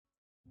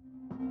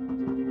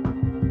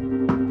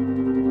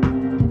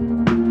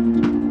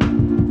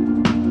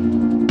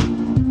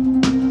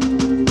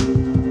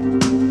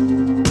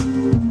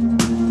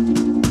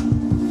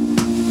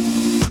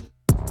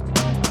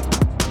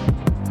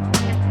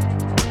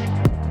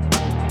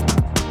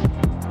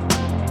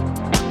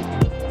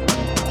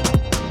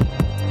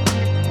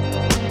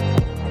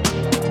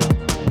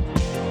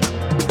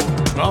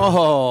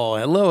Oh,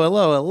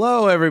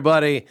 hello,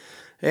 everybody.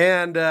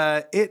 And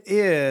it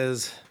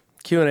is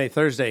Q&A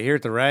Thursday here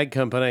at the Rag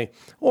Company,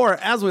 or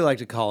as we like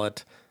to call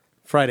it,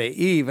 Friday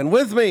Eve. And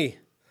with me,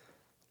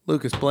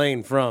 Lucas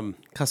Blaine from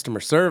Customer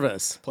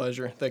Service.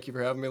 Pleasure. Thank you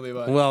for having me,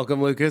 Levi.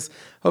 Welcome, Lucas.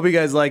 Hope you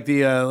guys like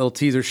the little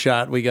teaser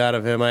shot we got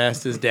of him. I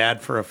asked his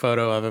dad for a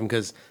photo of him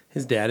because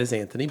his dad is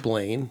Anthony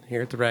Blaine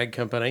here at the Rag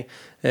Company.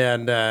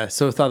 And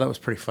so I thought that was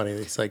pretty funny.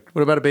 He's like,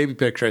 what about a baby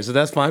picture? I said,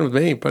 that's fine with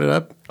me. Put it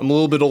up. I'm a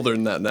little bit older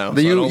than that now.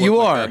 But so I don't you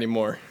look like are that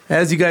anymore.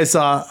 As you guys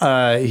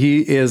saw,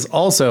 he is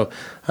also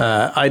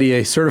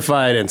IDA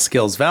certified and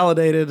skills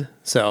validated.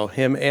 So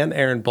him and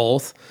Aaron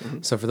both.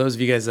 Mm-hmm. So for those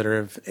of you guys that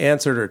have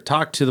answered or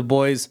talked to the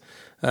boys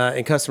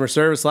in customer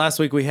service, last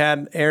week we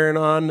had Aaron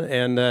on,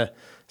 and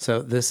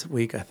so this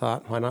week I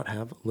thought, why not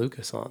have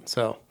Lucas on?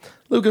 So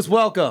Lucas,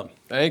 welcome.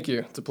 Thank you.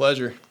 It's a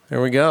pleasure.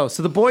 There we go.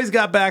 So the boys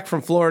got back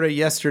from Florida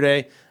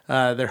yesterday.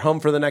 They're home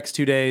for the next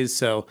 2 days,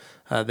 so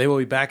they will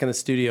be back in the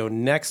studio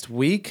next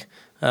week.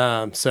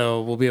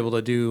 So we'll be able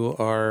to do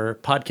our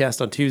podcast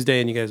on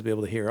Tuesday, and you guys will be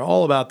able to hear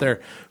all about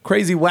their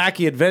crazy,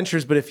 wacky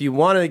adventures. But if you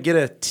want to get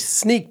a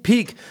sneak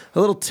peek, a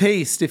little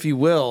taste, if you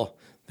will,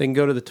 then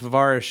go to the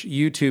Tavarish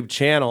YouTube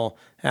channel,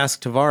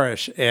 Ask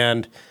Tavarish,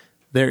 and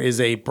there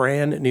is a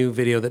brand new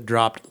video that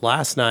dropped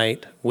last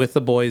night with the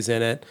boys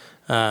in it.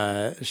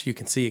 You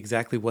can see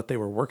exactly what they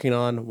were working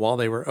on while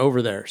they were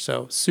over there.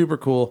 So super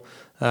cool.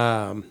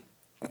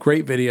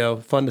 Great video.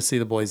 Fun to see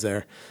the boys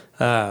there.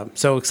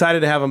 So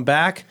excited to have them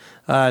back.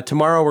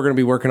 Tomorrow we're going to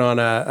be working on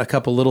a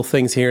couple little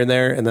things here and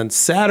there. And then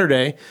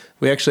Saturday,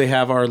 we actually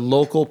have our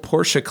local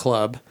Porsche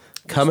club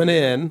coming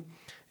in,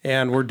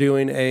 and we're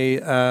doing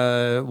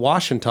a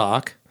wash and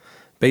talk.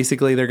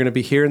 Basically, they're going to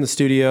be here in the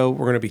studio.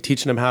 We're going to be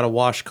teaching them how to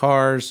wash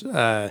cars,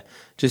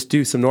 just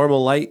do some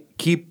normal light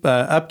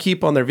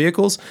upkeep on their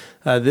vehicles.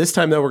 This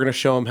time, though, we're going to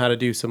show them how to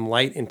do some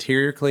light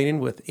interior cleaning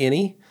with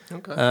Any.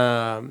 Okay.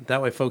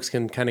 That way, folks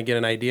can kind of get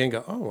an idea and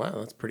go, oh, wow,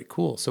 that's pretty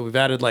cool. So we've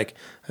added like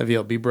a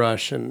VLB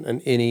brush and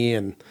an Any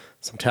and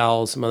some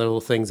towels, some other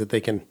little things that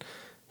they can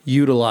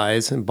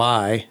utilize and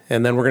buy.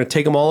 And then we're going to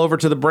take them all over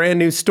to the brand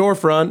new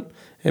storefront,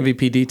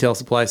 MVP Detail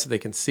Supply, so they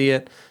can see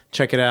it,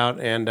 check it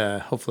out, and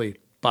hopefully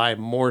buy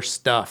more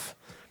stuff.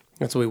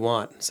 That's what we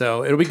want.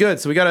 So it'll be good.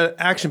 So we got an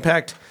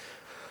action-packed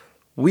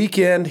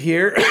weekend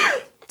here.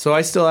 So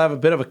I still have a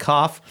bit of a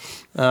cough.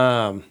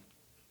 So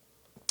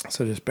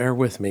just bear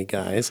with me,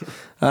 guys.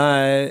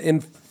 Basically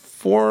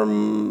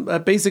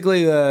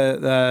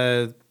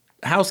the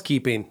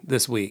housekeeping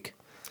this week.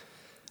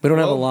 We don't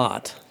have a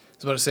lot. I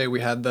was about to say, we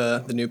had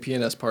the new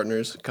PNS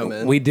partners come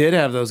in. We did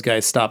have those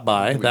guys stop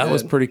by. That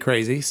was pretty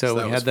crazy.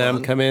 So we had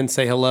them come in,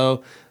 say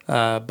hello.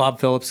 Bob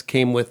Phillips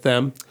came with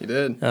them. He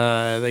did.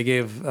 They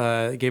gave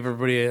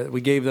everybody. We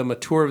gave them a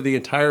tour of the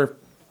entire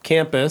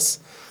campus,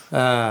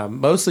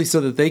 mostly so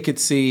that they could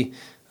see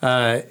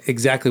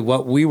exactly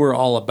what we were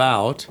all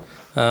about.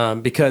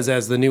 Because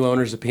as the new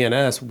owners of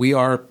PNS, we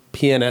are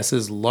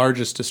PNS's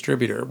largest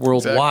distributor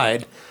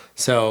worldwide. Exactly.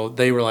 So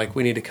they were like,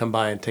 we need to come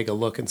by and take a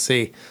look and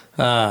see.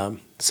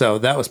 So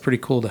that was pretty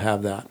cool to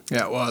have that.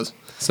 Yeah, it was.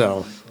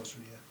 So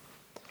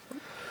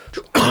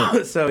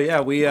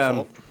yeah,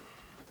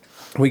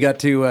 we got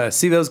to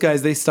see those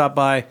guys. They stopped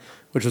by,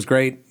 which was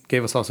great.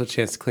 Gave us also a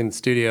chance to clean the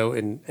studio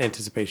in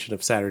anticipation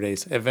of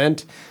Saturday's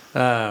event.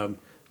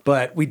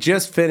 But we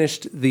just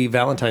finished the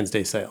Valentine's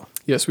Day sale.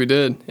 Yes, we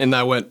did. And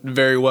that went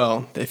very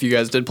well. If you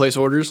guys did place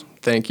orders,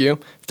 thank you.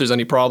 If there's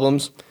any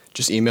problems,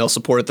 just email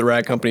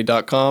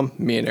support@theragcompany.com.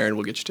 Me and Aaron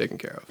will get you taken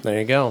care of. There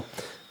you go.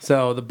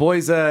 So the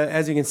boys,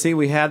 as you can see,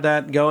 we had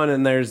that going,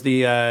 and there's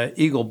the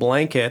Eagle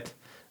blanket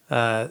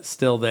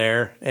still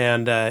there,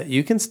 and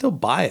you can still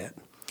buy it.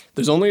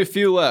 There's only a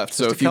few left,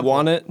 so if you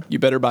want it, you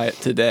better buy it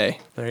today.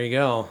 There you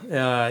go.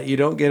 You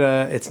don't get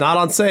it's not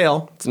on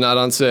sale. It's not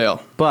on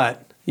sale.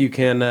 But you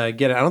can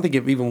get it. I don't think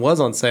it even was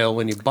on sale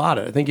when you bought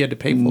it. I think you had to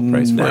pay full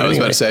price for it. I was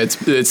about to say,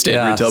 it's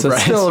standard retail price.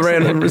 It's still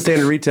random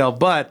standard retail,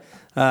 but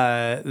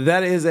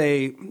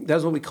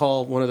that's what we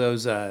call one of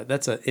those,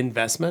 that's an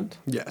investment.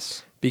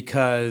 Yes.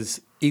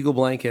 Because Eagle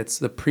blankets,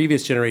 the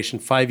previous generation,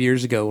 5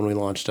 years ago when we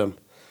launched them,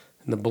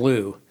 in the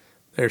blue,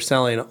 they're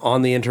selling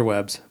on the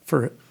interwebs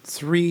for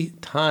 3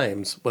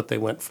 times what they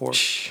went for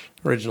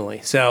originally.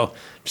 So,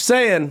 just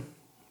saying,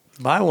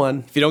 buy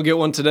one. If you don't get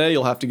one today,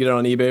 you'll have to get it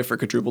on eBay for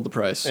quadruple the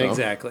price. So.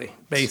 Exactly,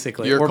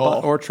 basically. Your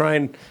call. Or try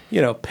and,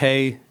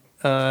 pay,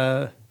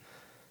 Luke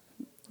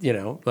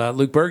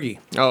Berge.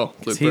 Oh,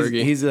 Luke Berge.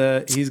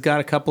 He's got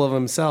a couple of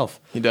them himself.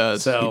 He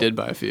does. So, he did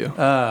buy a few.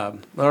 All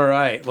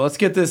right. Well, let's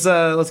get this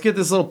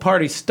little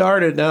party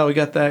started. Now we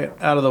got that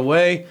out of the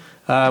way.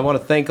 I want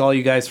to thank all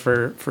you guys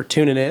for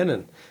tuning in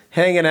and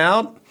hanging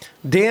out.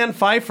 Dan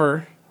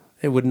Pfeiffer,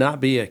 it would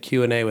not be a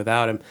Q&A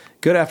without him.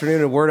 Good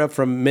afternoon, and word up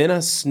from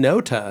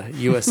Minnesota,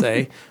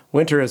 USA.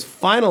 Winter has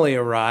finally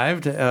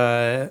arrived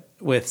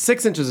with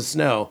 6 inches of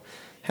snow.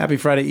 Happy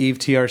Friday Eve,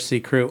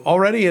 TRC crew.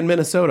 Already in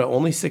Minnesota,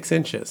 only 6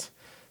 inches.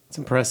 It's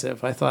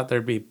impressive. I thought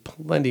there'd be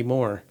plenty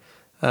more.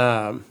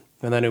 And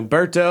then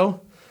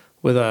Umberto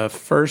with a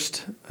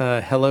first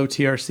Hello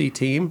TRC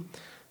team.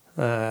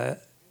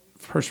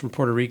 person from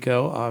Puerto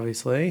Rico,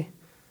 obviously.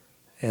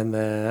 And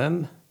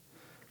then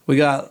we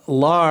got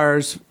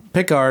Lars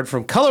Pickard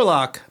from Color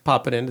Lock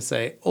popping in to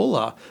say,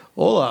 hola,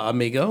 hola,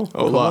 amigo.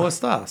 Hola. ¿Cómo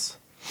estás?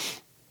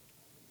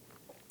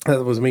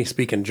 That was me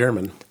speaking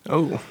German.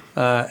 Oh.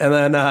 And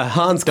then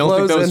Hans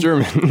Don't think that was Closen.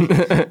 German.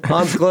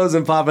 Hans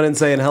Closen popping in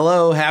saying,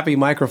 hello, happy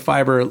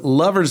Microfiber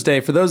Lovers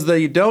Day. For those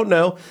that you don't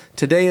know,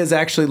 today is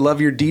actually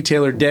Love Your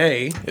Detailer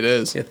Day. It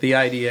is. At the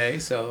IDA.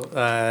 So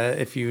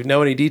if you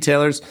know any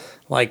detailers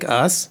like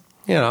us,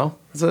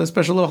 it's a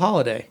special little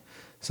holiday.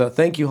 So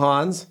thank you,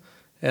 Hans.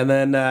 And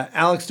then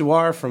Alex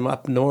Dewar from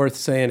up north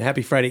saying,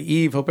 happy Friday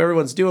Eve. Hope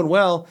everyone's doing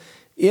well.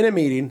 In a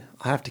meeting,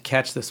 I'll have to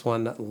catch this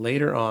one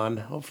later on.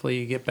 Hopefully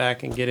you get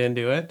back and get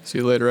into it. See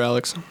you later,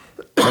 Alex.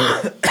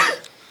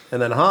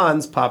 And then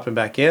Hans popping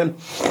back in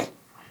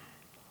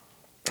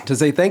to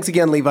say, thanks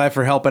again, Levi,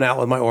 for helping out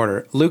with my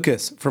order.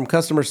 Lucas from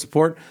customer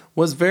support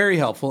was very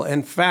helpful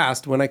and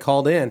fast when I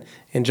called in.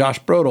 And Josh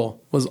Brodel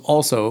was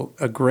also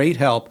a great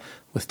help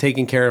with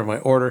taking care of my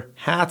order.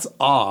 Hats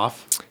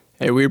off.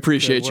 Hey, we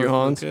appreciate you, work,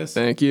 Hans. Lucas.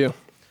 Thank you.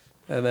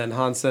 And then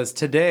Hans says,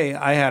 today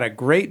I had a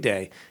great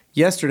day.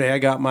 Yesterday I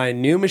got my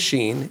new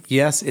machine.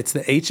 Yes, it's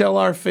the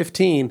HLR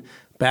 15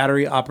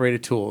 battery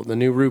operated tool, the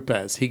new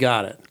Rupes. He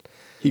got it.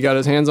 He got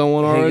his hands on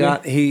one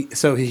already?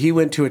 So he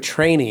went to a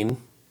training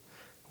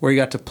where he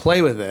got to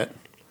play with it.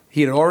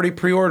 He had already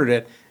pre-ordered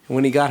it, and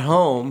when he got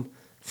home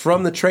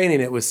from the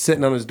training, it was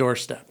sitting on his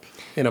doorstep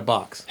in a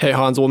box. Hey,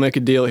 Hans, we'll make a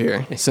deal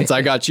here. Since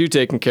I got you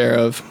taken care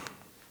of,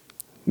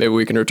 maybe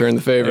we can return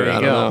the favor. There you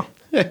I don't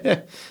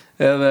know.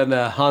 And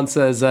then Hans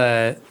says,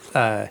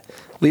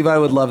 Levi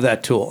would love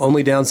that tool.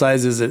 Only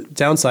downside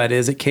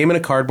is it came in a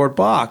cardboard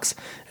box.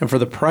 And for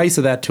the price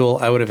of that tool,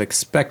 I would have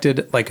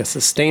expected like a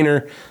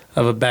sustainer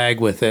of a bag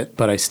with it,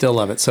 but I still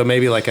love it. So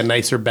maybe like a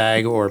nicer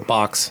bag or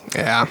box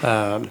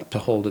Yeah. to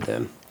hold it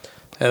in.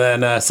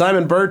 And then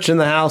Simon Birch in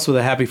the house with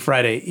a happy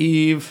Friday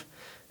Eve.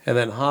 And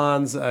then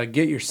Hans,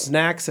 get your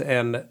snacks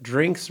and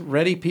drinks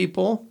ready,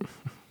 people.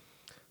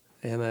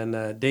 And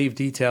then Dave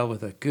Detail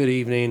with a good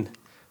evening.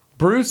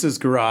 Bruce's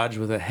Garage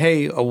with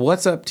a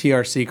what's up,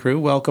 TRC crew?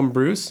 Welcome,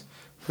 Bruce.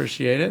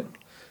 Appreciate it.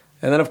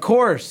 And then, of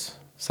course,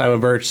 Simon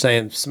Birch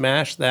saying,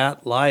 smash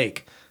that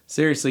like.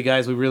 Seriously,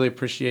 guys, we really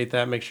appreciate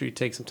that. Make sure you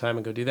take some time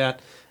and go do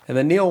that. And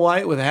then Neil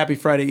White with a happy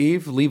Friday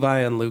Eve,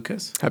 Levi and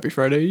Lucas. Happy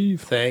Friday Eve.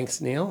 Thanks,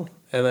 Neil.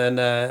 And then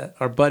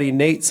our buddy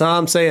Nate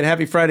Som saying,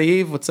 happy Friday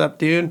Eve. What's up,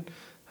 dude?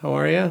 How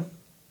are you?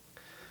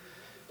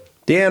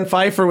 Dan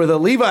Pfeiffer with a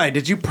Levi,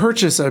 did you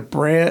purchase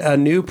a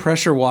new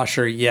pressure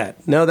washer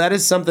yet? No, that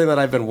is something that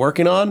I've been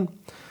working on.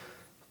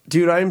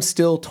 Dude, I'm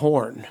still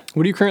torn.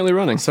 What are you currently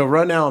running? So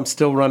right now I'm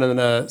still running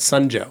a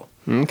Sunjoe.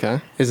 Okay.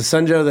 It's a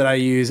Sunjoe that I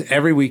use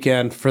every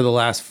weekend for the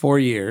last 4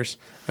 years.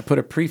 I put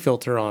a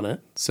pre-filter on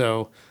it.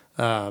 So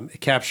it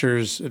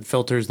captures and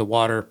filters the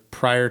water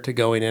prior to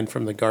going in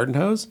from the garden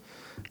hose,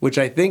 which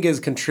I think has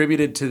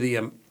contributed to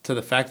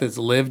the fact that it's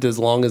lived as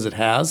long as it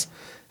has,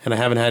 and I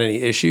haven't had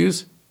any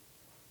issues.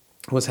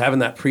 Was having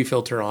that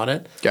pre-filter on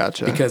it.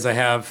 Gotcha. Because I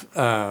have,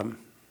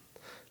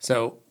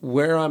 so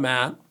where I'm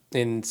at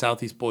in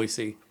Southeast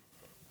Boise,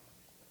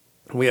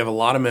 we have a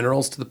lot of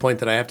minerals to the point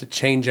that I have to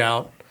change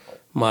out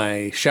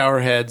my shower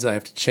heads. I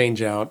have to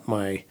change out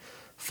my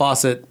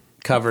faucet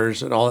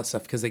covers and all that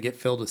stuff because they get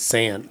filled with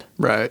sand.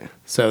 Right.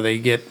 So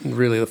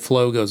the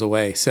flow goes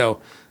away. So,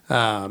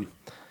 and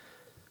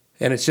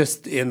it's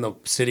just in the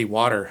city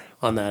water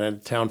on that end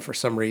of town for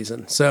some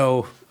reason.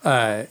 So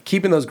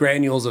keeping those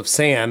granules of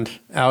sand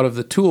out of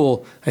the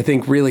tool, I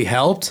think really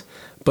helped,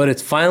 but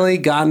it's finally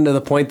gotten to the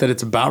point that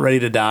it's about ready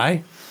to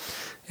die.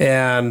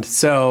 And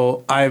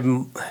so I've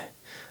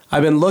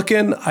been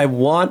looking, I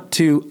want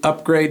to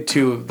upgrade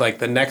to like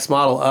the next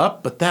model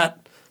up, but that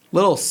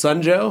little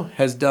Sunjoe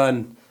has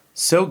done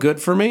so good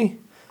for me.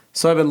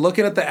 So I've been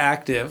looking at the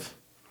Active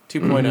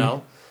 2.0.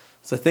 Mm-hmm.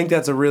 So I think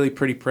that's a really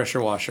pretty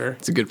pressure washer.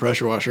 It's a good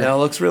pressure washer. And it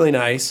looks really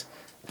nice.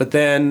 But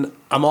then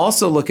I'm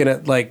also looking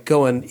at like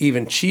going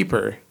even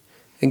cheaper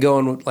and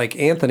going with like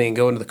Anthony and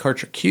going to the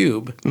Karcher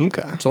Cube.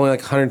 Okay. It's only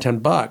like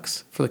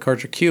 $110 for the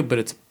Karcher Cube, but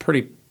it's a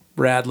pretty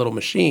rad little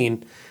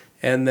machine.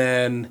 And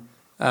then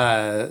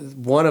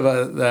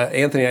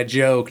Anthony and I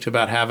joked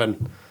about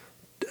having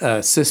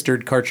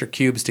sistered Karcher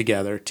Cubes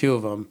together, two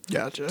of them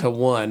Gotcha. to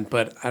one,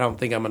 but I don't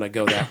think I'm going to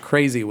go that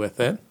crazy with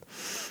it.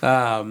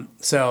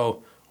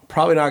 So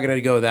probably not going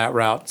to go that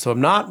route. So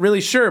I'm not really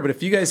sure, but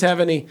if you guys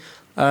have any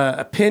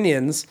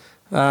opinions,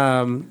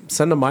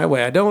 send them my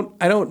way. I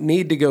don't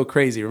need to go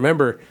crazy.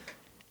 Remember,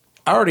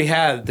 I already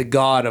had the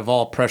god of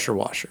all pressure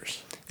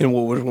washers. And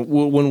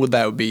when would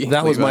that be?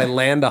 That was my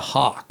Landa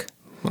Hawk.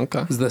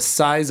 Okay. It was the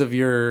size of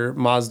your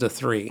Mazda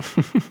 3.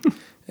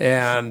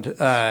 And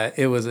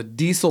it was a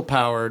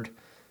diesel-powered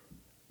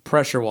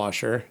pressure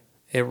washer.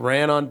 It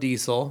ran on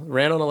diesel,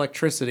 ran on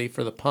electricity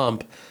for the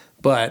pump,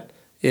 but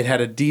it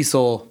had a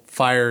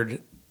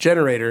diesel-fired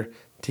generator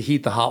to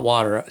heat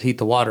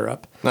the water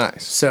up.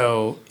 Nice.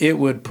 So it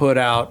could put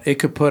out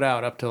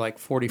up to like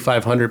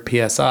 4,500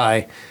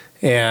 PSI,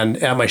 And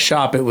at my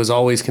shop, it was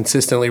always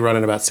consistently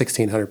running about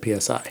 1600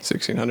 PSI.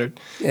 1600.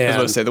 I was And-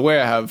 about to say, the way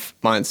I have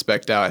mine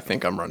spec'd out, I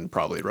think I'm running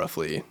probably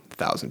roughly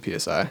 1,000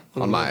 PSI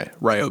on my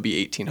Ryobi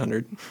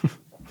 1800.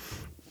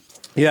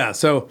 Yeah,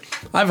 so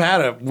I've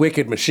had a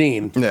wicked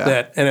machine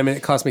Yeah. and I mean,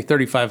 it cost me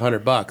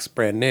 $3,500,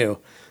 brand new.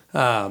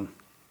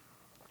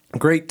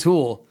 Great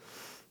tool,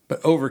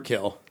 but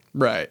overkill.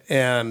 Right.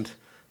 And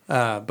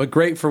but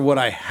great for what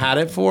I had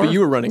it for. But you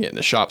were running it in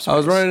the shop space. I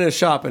was running in a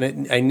shop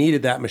and I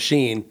needed that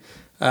machine.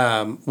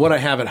 What I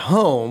have at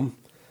home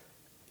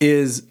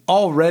is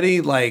already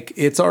like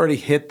it's already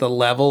hit the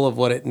level of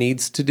what it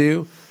needs to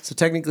do. So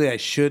technically I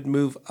should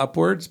move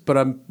upwards, but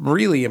I'm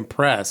really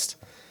impressed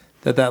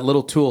that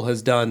little tool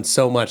has done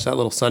so much. That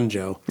little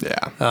Sunjo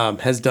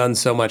has done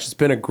so much. It's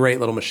been a great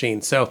little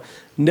machine. So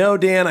no,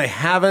 Dan, I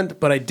haven't,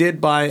 but I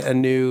did buy a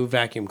new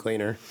vacuum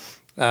cleaner.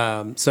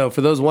 So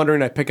for those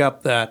wondering, I pick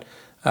up that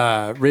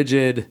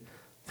Rigid,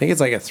 I think it's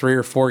like a 3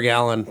 or 4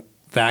 gallon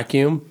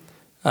vacuum.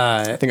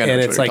 I think I know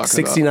and what it's you're like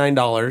talking about.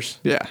 $69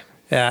 Yeah.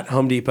 at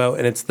Home Depot,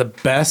 and it's the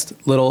best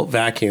little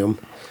vacuum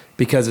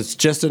because it's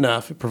just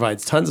enough. It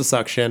provides tons of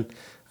suction.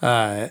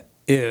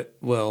 It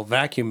will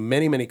vacuum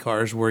many, many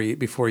cars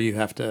before you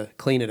have to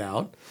clean it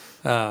out.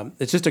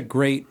 It's just a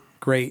great,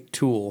 great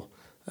tool.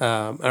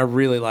 I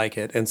really like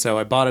it, and so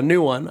I bought a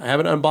new one. I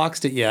haven't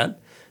unboxed it yet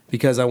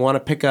because I want to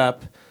pick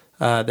up.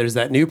 There's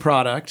that new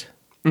product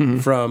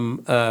from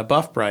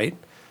Buff Bright,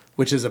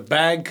 which is a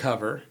bag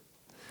cover,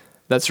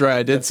 That's right.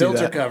 I did see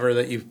filter that. cover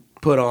that you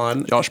put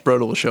on. Josh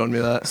Brodel was showing me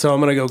that. So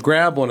I'm going to go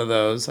grab one of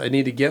those. I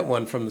need to get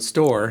one from the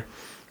store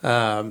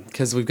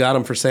because we've got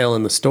them for sale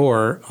in the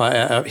store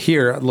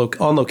here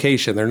on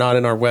location. They're not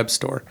in our web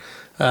store,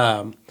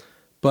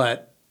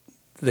 but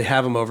they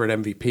have them over at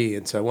MVP.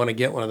 And so I want to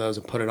get one of those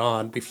and put it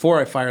on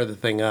before I fire the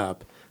thing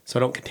up so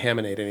I don't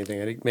contaminate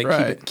anything.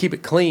 Keep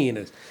it clean.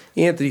 As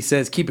Anthony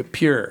says, keep it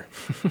pure.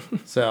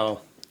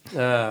 So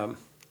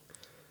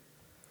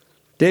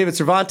David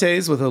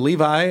Cervantes with a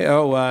Levi.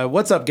 Oh,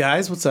 what's up,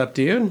 guys? What's up,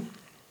 dude?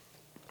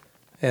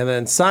 And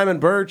then Simon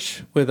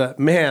Birch with a,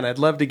 man, I'd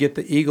love to get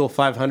the Eagle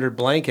 500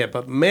 blanket,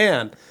 but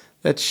man,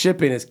 that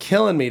shipping is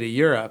killing me to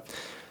Europe.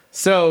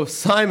 So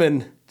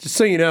Simon, just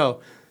so you know,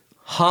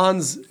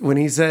 Hans, when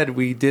he said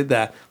we did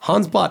that,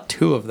 Hans bought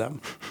 2 of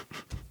them.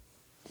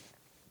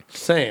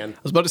 Saying. I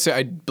was about to say,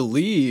 I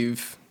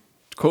believe,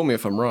 quote me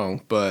if I'm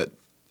wrong, but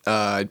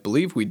I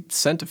believe we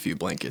sent a few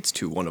blankets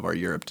to one of our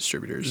Europe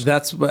distributors.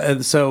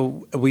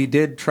 So we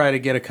did try to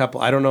get a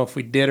couple. I don't know if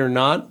we did or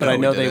not, but No, I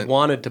know we they didn't.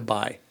 wanted to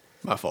buy.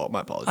 My fault. My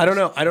apologies. I don't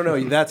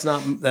know. That's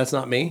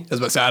not me. I was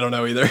about to say, I don't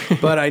know either.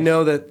 But I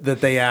know that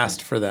they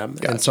asked for them,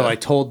 and so I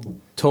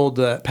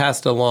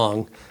passed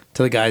along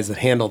to the guys that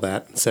handle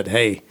that and said,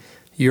 "Hey,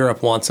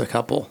 Europe wants a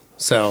couple."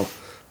 So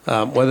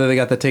whether they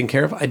got that taken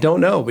care of, I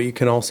don't know, but you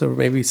can also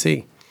maybe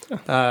see.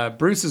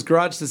 Bruce's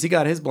Garage says he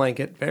got his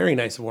blanket, very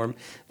nice and warm.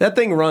 That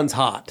thing runs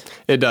hot.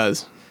 It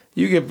does.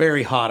 You get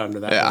very hot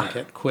under that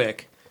blanket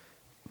quick.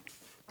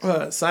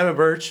 Simon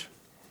Birch,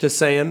 just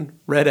saying,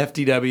 red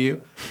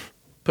FTW.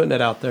 Putting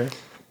it out there.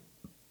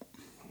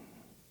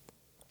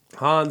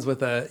 Hans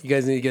with you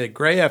guys need to get a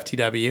gray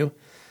FTW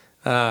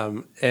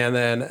and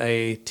then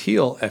a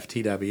teal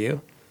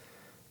FTW.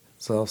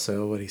 That's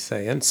also what he's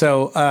saying.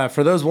 So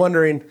for those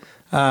wondering,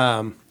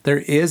 there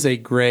is a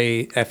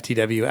gray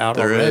FTW out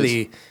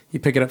already. You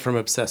pick it up from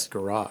Obsessed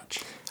Garage.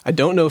 I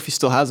don't know if he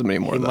still has them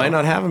anymore, He though. might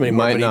not have them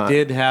anymore, but he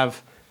did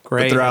have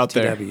gray But they're out FTWs.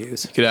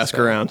 there. You could ask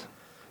around.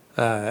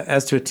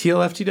 As to a teal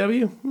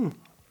FTW, we'll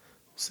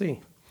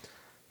see.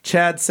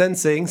 Chad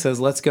Sensing says,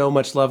 let's go.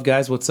 Much love,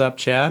 guys. What's up,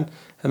 Chad?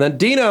 And then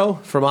Dino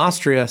from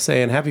Austria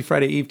saying, happy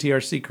Friday Eve,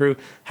 TRC crew.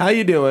 How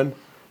you doing?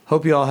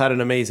 Hope you all had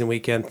an amazing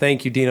weekend.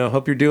 Thank you, Dino.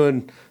 Hope you're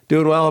doing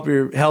well. Hope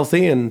you're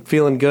healthy and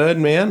feeling good,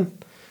 man.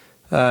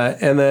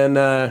 And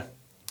then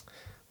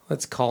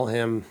let's call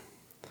him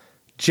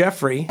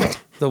Jeffrey,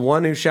 the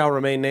one who shall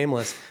remain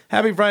nameless.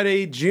 Happy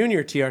Friday,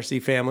 Junior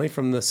TRC family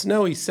from the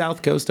snowy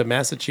south coast of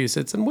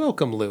Massachusetts, and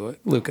welcome,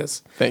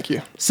 Lucas. Thank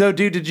you. So,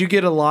 dude, did you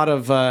get a lot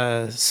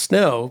of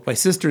snow? My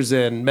sister's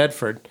in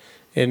Medford,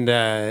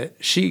 and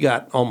she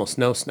got almost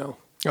no snow.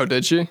 Oh,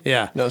 did she?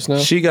 Yeah. No snow?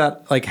 She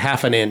got like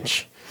half an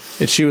inch.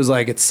 And she was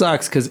like, it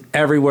sucks because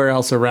everywhere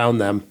else around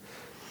them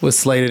was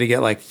slated to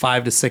get like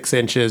 5 to 6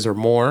 inches or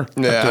more, up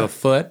to a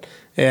foot.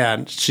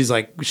 And she's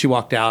like, she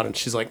walked out and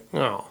she's like,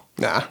 oh.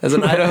 Nah. As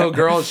an Idaho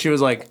girl, she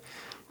was like,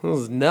 this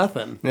is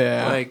nothing.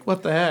 Yeah. Like,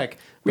 what the heck?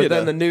 But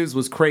then the news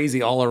was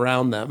crazy all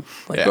around them.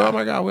 Like, oh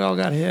my God, we all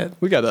got hit.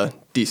 We got a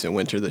decent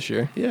winter this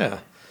year. Yeah.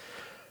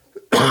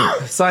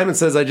 Simon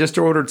says, I just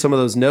ordered some of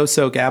those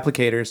no-soak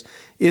applicators.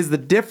 Is the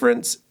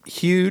difference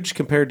huge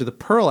compared to the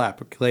Pearl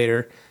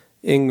applicator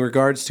in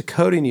regards to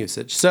coating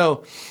usage?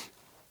 So,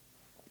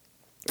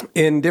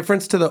 in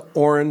difference to the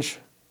orange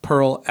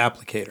Pearl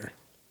applicator,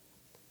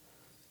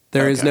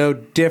 there is no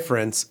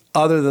difference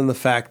other than the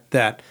fact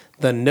that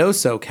the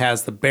no-soak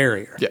has the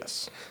barrier.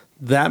 Yes.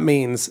 That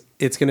means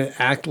it's going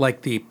to act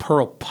like the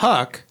Pearl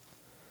Puck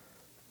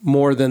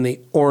more than the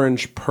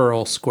orange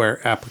Pearl square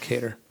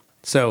applicator.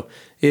 So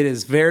it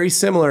is very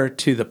similar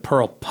to the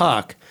Pearl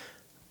Puck,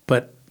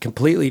 but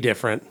completely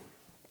different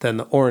than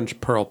the Orange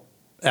Pearl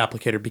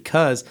applicator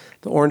because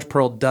the Orange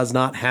Pearl does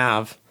not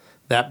have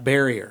that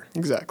barrier.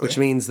 Exactly. Which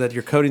means that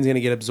your coating is going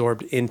to get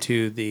absorbed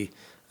into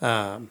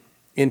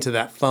into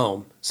that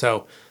foam.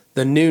 So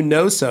the new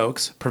no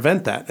soaks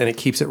prevent that, and it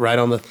keeps it right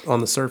on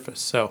the surface.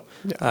 So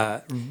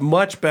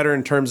much better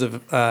in terms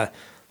of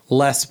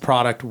less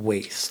product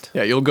waste.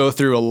 Yeah, you'll go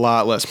through a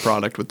lot less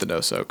product with the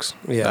no soaks.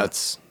 Yeah.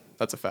 That's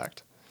a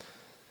fact.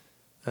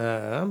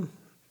 Aaron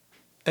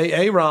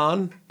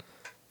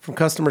from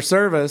customer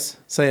service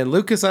saying,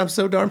 Lucas, I'm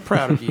so darn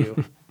proud of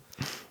you.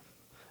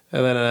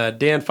 And then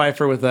Dan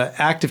Pfeiffer with the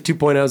Active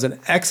 2.0 is an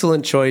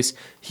excellent choice.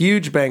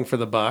 Huge bang for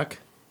the buck.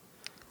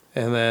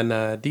 And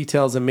then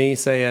Details of Me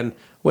saying,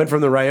 went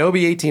from the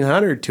Ryobi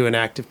 1800 to an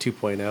Active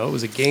 2.0. It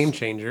was a game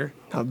changer.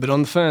 I've been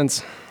on the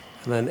fence.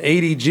 And then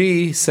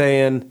ADG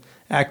saying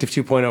Active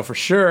 2.0 for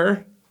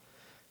sure.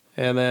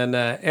 And then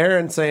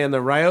Aaron saying the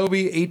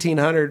Ryobi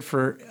 1800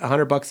 for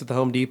 $100 at the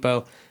Home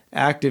Depot.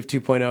 Active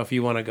 2.0 if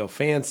you want to go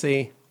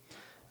fancy.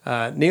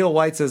 Neil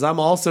White says, I'm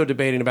also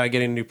debating about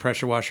getting a new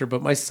pressure washer,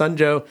 but my son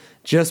Joe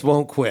just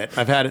won't quit.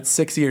 I've had it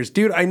 6 years.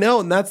 Dude, I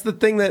know. And that's the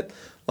thing that,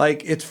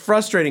 like, it's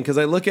frustrating because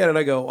I look at it and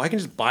I go, I can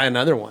just buy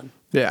another one.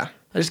 Yeah.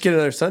 I just get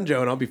another Sun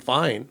Joe and I'll be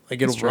fine.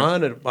 Like, it'll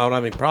run. I won't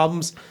have any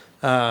problems.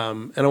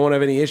 And I won't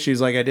have any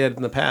issues like I did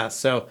in the past.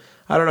 So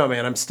I don't know,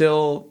 man. I'm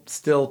still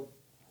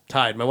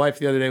tied. My wife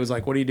the other day was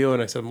like, what are you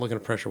doing? I said, I'm looking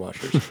at pressure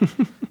washers.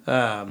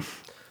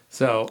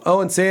 So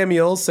Owen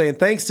Samuels saying,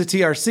 thanks to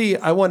TRC,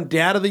 I won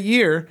Dad of the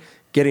Year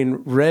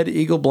getting Red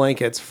Eagle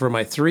blankets for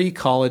my 3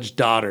 college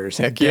daughters.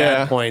 Heck Dad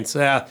yeah. points.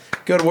 Yeah,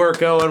 good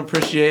work, Owen.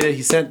 Appreciate it.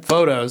 He sent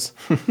photos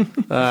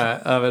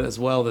of it as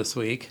well this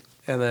week.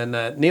 And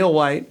then Neil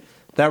White,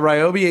 that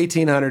Ryobi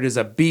 1800 is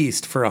a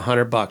beast for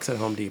 $100 at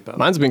Home Depot.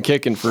 Mine's been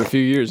kicking for a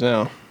few years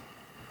now.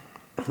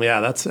 Yeah,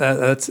 that's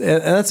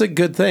a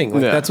good thing.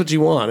 Like, Yeah. That's what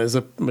you want, is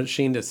a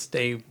machine to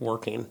stay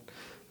working.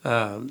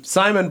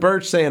 Simon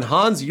Birch saying,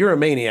 Hans, you're a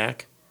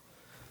maniac.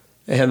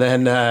 And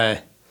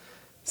then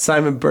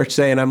Simon Birch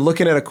saying, I'm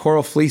looking at a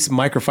Coral Fleece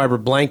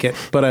microfiber blanket,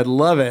 but I'd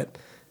love it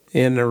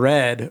in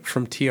red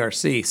from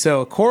TRC.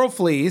 So Coral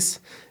Fleece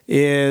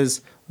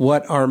is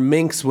what our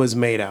Minx was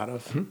made out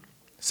of. Mm-hmm.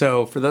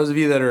 So for those of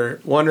you that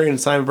are wondering,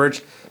 Simon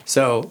Birch,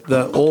 so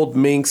the old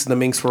Minx, the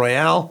Minx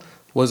Royale,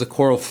 was a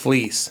Coral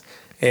Fleece.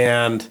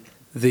 And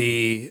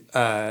the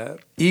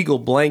Eagle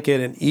blanket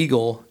and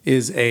Eagle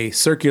is a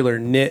circular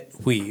knit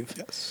weave.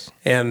 Yes.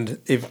 And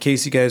in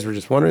case you guys were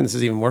just wondering, this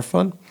is even more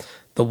fun.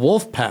 The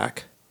Wolf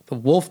Pack, the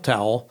Wolf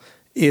Towel,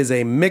 is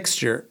a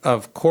mixture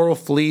of Coral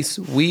Fleece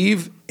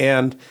weave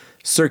and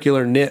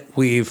circular knit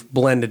weave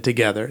blended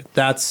together.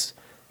 That's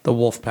the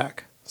Wolf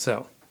Pack.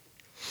 So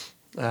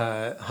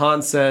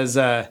Hans says,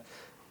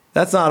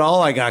 that's not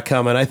all I got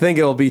coming. I think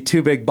it will be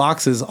 2 big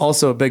boxes.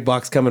 Also a big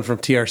box coming from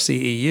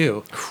TRC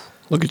EU.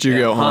 Look at you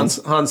go,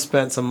 Hans. Hans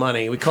spent some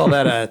money. We call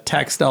that a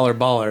tax dollar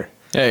baller.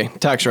 Hey,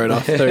 tax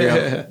write-off. There you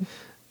go.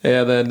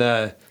 And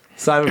then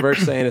Simon Birch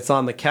saying it's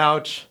on the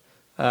couch.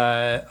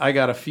 I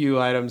got a few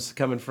items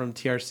coming from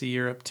TRC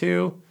Europe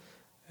too.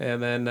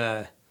 And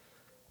then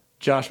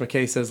Josh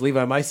McKay says,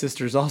 Levi, my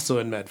sister's also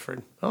in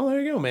Medford. Oh,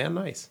 there you go, man.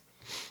 Nice.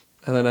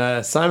 And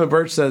then Simon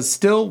Birch says,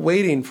 still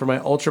waiting for my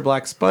Ultra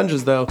Black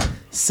sponges, though,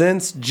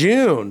 since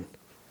June.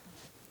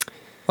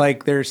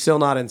 Like, they're still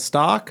not in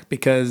stock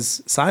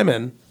because,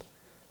 Simon,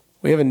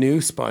 we have a new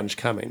sponge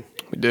coming.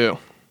 We do.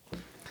 Do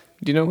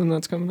you know when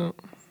that's coming out?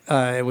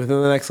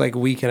 Within the next,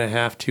 week and a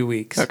half, 2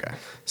 weeks. Okay.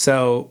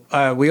 So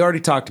we already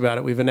talked about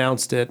it. We've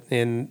announced it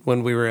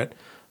when we were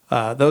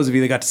at, those of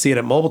you that got to see it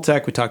at Mobile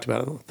Tech, we talked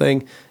about it. The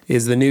thing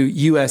is the new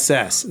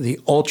USS, the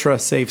Ultra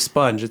Safe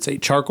Sponge. It's a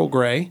charcoal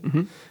gray,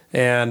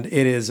 and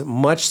it is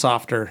much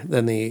softer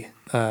than the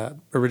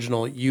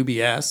original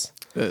UBS.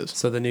 It is.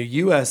 So the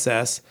new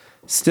USS,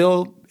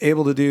 still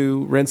able to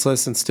do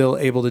rinseless and still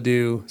able to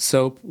do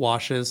soap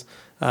washes,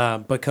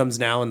 but comes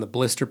now in the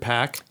blister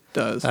pack.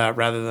 Does.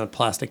 Rather than a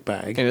plastic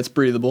bag. And it's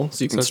breathable,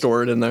 so you can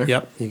store it in there.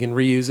 Yep, you can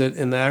reuse it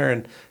in there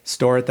and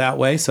store it that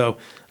way. So,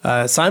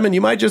 Simon,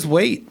 you might just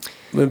wait.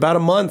 In about a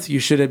month, you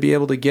should be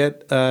able to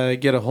get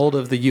a hold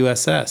of the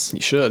USS.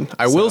 You should.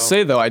 I will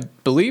say, though, I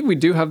believe we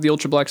do have the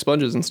Ultra Black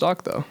sponges in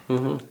stock, though.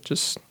 Mm-hmm.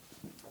 Just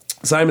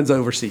Simon's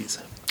overseas.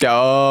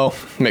 Oh,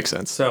 makes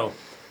sense. So,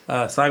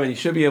 Simon, you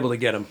should be able to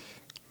get them.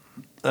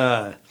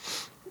 And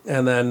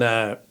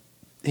then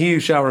He Who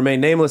Shall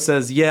Remain Nameless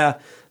says, yeah,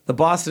 the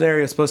Boston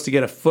area is supposed to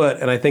get a foot,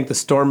 and I think the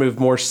storm moved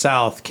more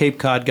south. Cape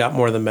Cod got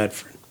more than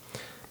Medford.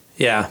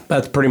 Yeah,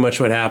 that's pretty much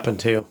what happened,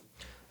 too.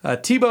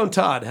 T-Bone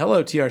Todd,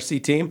 hello,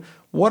 TRC team.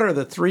 What are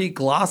the 3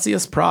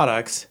 glossiest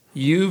products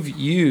you've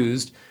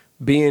used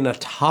being a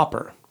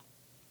topper?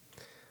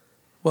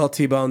 Well,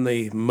 T-Bone,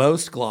 the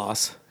most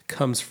gloss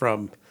comes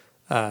from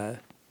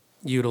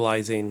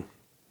utilizing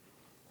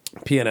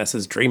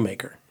PNS's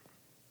Dreammaker.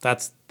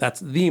 That's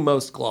the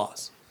most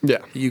gloss. Yeah.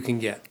 You can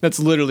get. That's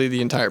literally the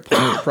entire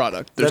point of the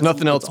product. There's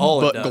nothing else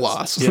but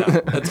gloss.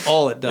 Yeah, that's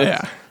all it does.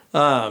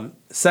 Yeah.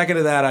 Second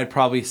to that, I'd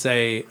probably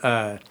say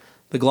the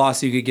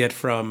gloss you could get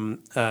from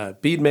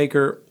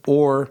Beadmaker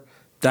or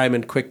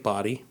Diamond Quick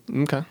Body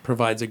Okay.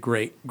 provides a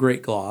great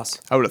gloss.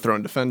 I would have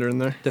thrown Defender in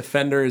there.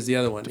 Defender is the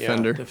other one.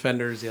 Defender. Yeah,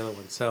 Defender is the other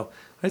one. So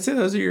I'd say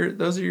those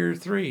are your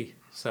three.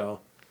 So,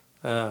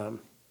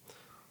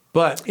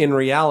 but in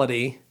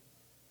reality,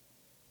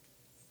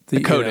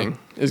 The coating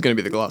is going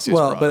to be the glossiest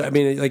Well, product. but I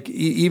mean, like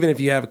even if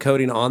you have a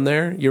coating on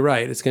there, you're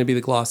right. It's going to be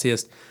the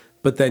glossiest.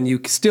 But then you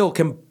still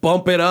can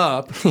bump it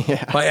up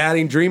by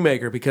adding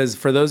Dreammaker, because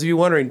for those of you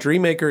wondering,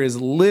 Dreammaker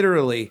is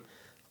literally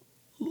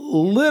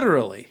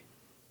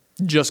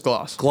Just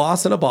gloss.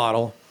 gloss in a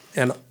bottle,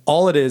 and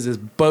all it is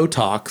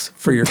Botox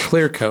for your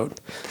clear coat.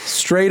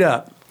 Straight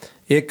up,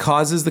 it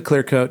causes the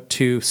clear coat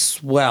to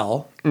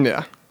swell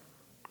Yeah.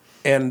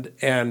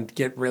 and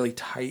get really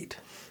tight.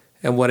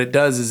 And what it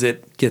does is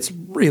it gets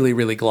really,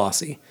 really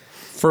glossy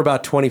for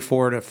about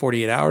 24 to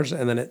 48 hours,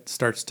 and then it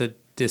starts to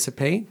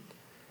dissipate.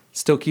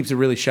 Still keeps it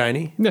really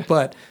shiny, Yeah.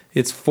 but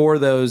it's for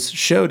those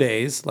show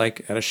days,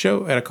 like at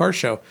a car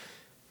show.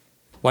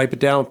 Wipe it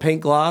down with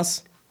paint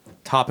gloss,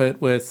 top it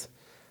with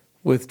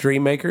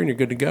Dreammaker, and you're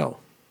good to go.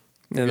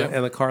 And, Yeah.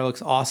 and the car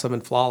looks awesome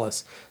and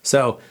flawless.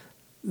 So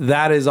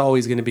that is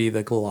always going to be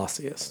the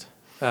glossiest.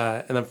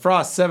 And then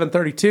Frost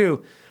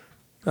 732.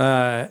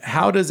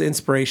 How does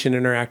Inspiration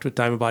interact with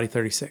Diamond Body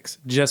 36?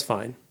 Just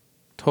fine.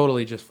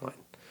 Totally just fine.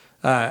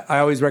 I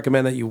always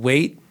recommend that you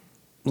wait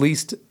at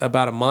least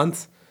about a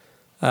month,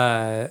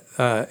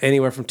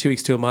 anywhere from 2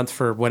 weeks to a month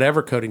for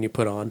whatever coating you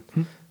put on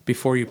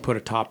before you put a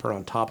topper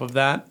on top of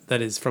that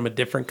is from a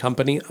different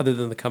company other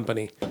than the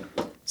company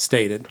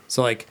stated.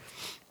 So like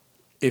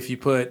if you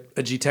put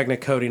a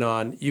G-Technic coating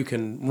on, you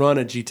can run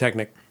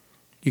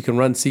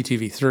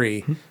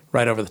CTV3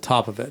 right over the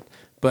top of it.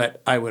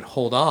 But I would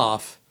hold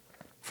off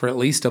for at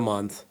least a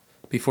month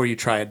before you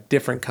try a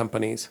different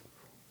company's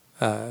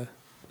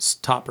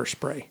topper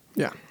spray.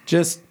 Yeah.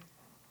 Just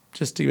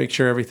to make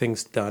sure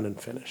everything's done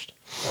and finished.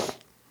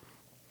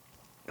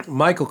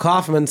 Michael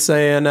Kaufman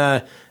saying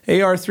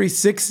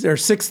AR36 or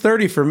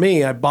 630 for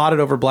me. I bought it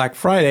over Black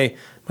Friday.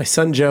 My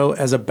son Joe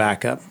as a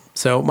backup.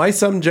 So my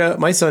son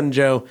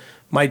Joe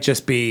might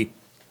just be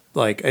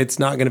like, it's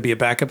not going to be a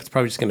backup. It's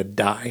probably just going to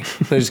die.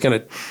 They're just going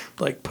to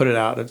like put it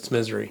out of its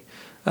misery.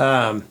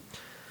 And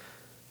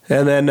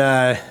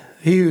then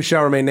he who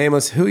shall remain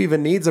nameless, who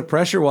even needs a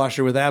pressure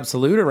washer with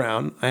Absolute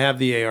around? I have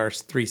the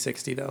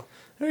AR360 though.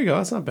 There you go.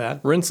 That's not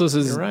bad. Rinseless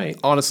is right.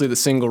 honestly the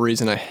single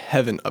reason I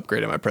haven't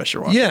upgraded my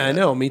pressure washer. Yeah, I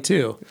know. Me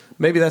too.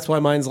 Maybe that's why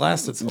mine's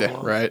lasted so Yeah,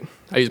 long. right.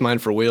 I use mine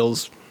for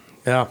wheels.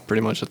 Yeah.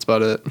 Pretty much that's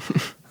about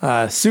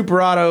it.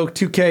 Super Auto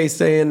 2K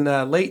saying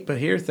late but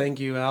here.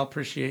 Thank you, Al.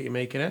 Appreciate you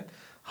making it.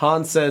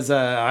 Han says,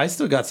 I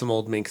still got some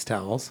old Minx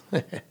towels.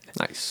 And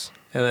Nice.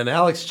 then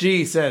Alex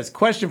G says,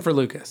 question for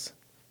Lucas.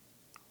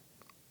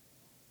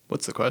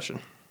 What's the question?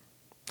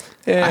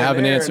 And I have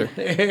an Aaron, answer.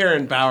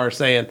 Aaron Bauer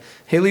saying,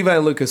 hey, Levi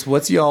and Lucas,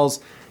 what's y'all's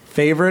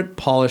favorite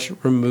polish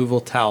removal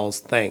towels?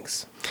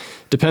 Thanks.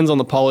 Depends on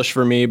the polish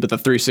for me, but the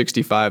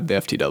 365, the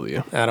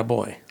FTW.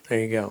 Attaboy. There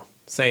you go.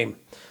 Same.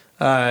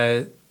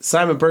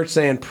 Simon Birch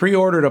saying,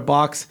 pre-ordered a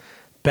box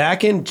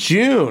back in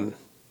June.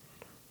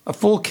 A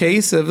full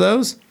case of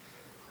those?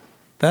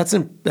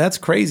 That's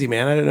crazy,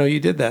 man. I didn't know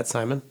you did that,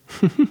 Simon.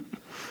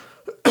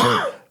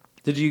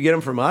 Did you get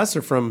them from us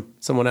or from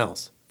someone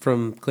else?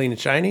 From Clean and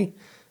Shiny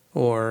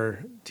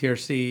or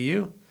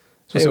TRCEU?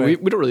 So we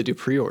don't really do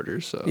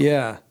pre-orders, so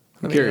Yeah.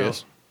 I'm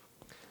curious.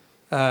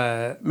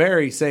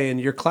 Mary saying,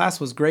 your class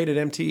was great at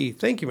MTE.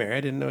 Thank you, Mary.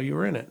 I didn't know you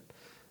were in it.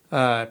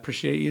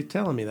 Appreciate you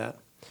telling me that.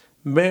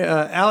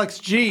 Alex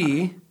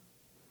G.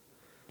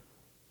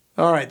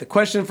 All right, the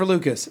question for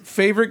Lucas.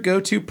 Favorite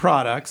go-to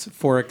products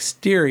for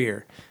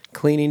exterior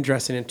cleaning,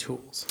 dressing, and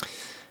tools?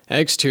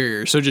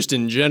 Exterior. So just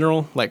in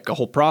general, like a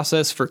whole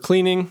process for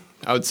cleaning,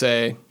 I would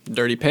say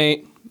dirty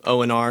paint,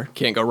 O&R.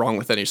 Can't go wrong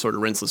with any sort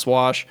of rinseless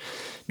wash.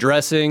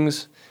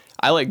 Dressings.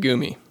 I like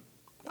Gumi.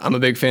 I'm a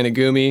big fan of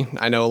Gumi.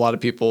 I know a lot of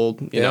people,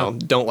 you know,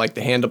 don't like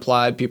the hand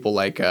applied. People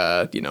like,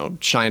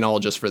 Shine-All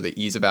just for the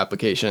ease of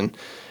application.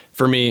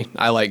 For me,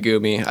 I like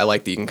Gumi. I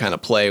like that you can kind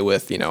of play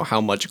with,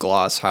 how much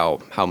gloss, how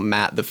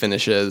matte the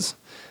finish is.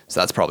 So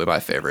that's probably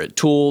my favorite.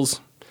 Tools,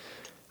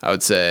 I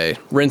would say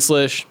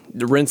rinseless.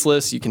 The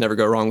rinseless, you can never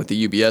go wrong with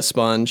the UBS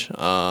sponge.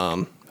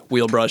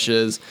 Wheel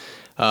brushes.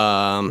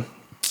 I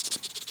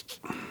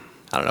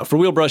don't know. For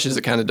wheel brushes,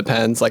 it kind of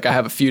depends. Like I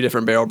have a few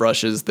different barrel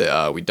brushes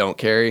that we don't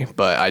carry,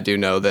 but I do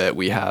know that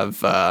we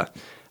have. I've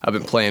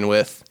been playing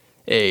with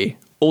a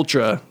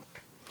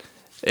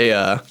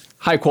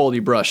high quality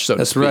brush, so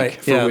to speak. Right.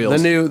 For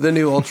wheels. The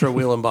new Ultra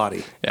Wheel and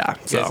Body. Yeah.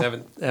 You So guys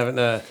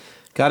haven't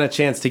got a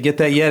chance to get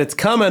that yet. It's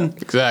coming.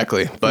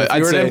 exactly. But If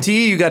you were I'd at say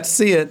MTE, you got to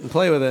see it and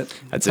play with it.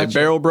 I'd say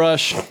barrel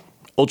brush,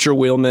 Ultra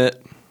Wheel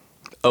Mitt,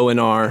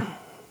 O&R,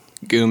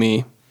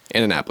 Gumi,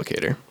 and an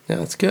applicator. Yeah,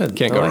 that's good.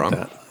 Can't I go like wrong.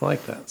 That. I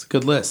like that. It's a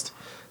good list.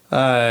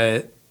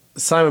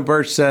 Simon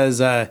Birch says,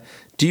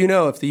 do you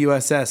know if the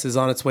USS is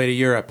on its way to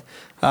Europe?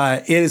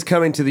 It is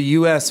coming to the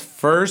U.S.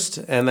 first,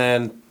 and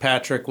then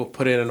Patrick will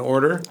put in an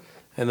order,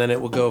 and then it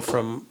will go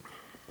from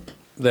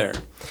there.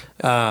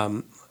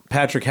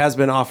 Patrick has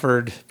been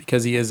offered,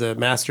 because he is a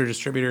master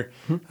distributor,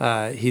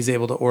 he's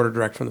able to order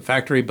direct from the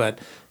factory. But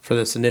for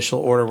this initial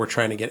order, we're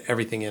trying to get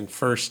everything in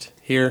first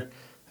here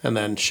and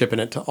then shipping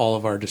it to all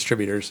of our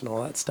distributors and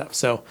all that stuff.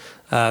 So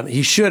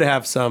he should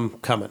have some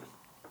coming.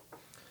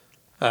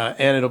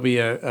 And it'll be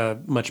a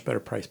much better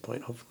price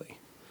point, hopefully.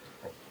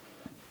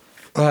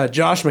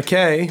 Josh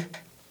McKay,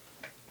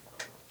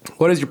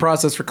 what is your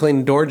process for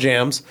cleaning door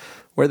jambs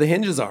where the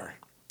hinges are?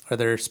 Are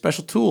there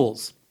special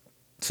tools?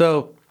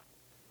 So,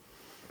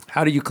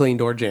 how do you clean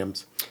door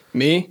jambs?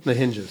 Me? The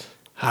hinges.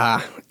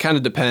 Kind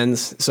of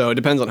depends. So it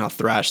depends on how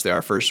thrashed they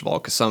are, first of all,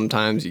 because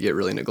sometimes you get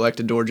really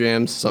neglected door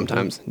jambs,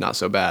 sometimes not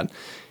so bad.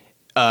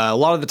 A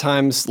lot of the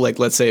times, like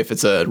let's say if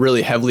it's a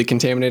really heavily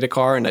contaminated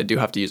car and I do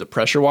have to use a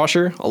pressure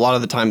washer, a lot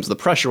of the times the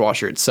pressure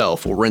washer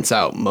itself will rinse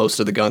out most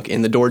of the gunk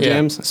in the door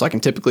jambs. So I can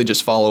typically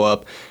just follow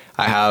up.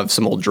 I have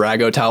some old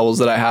Drago towels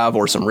that I have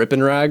or some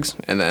Rip-N rags,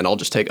 and then I'll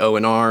just take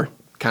O&R,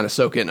 kind of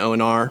soak it in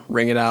O&R,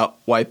 wring it out,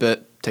 wipe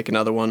it, take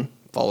another one,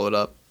 follow it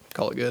up,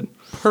 call it good.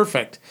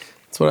 Perfect.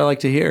 That's what I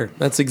like to hear.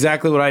 That's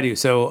exactly what I do.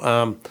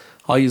 So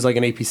I'll use like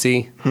an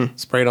APC,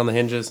 spray it on the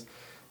hinges,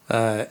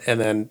 and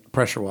then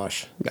pressure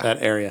wash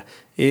that area.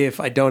 If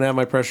I don't have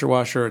my pressure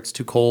washer, or it's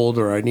too cold,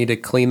 or I need to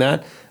clean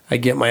that, I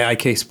get my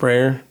IK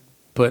sprayer,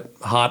 put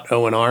hot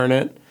O&R in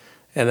it,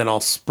 and then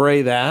I'll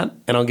spray that,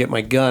 and I'll get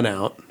my gun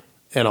out,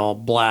 and I'll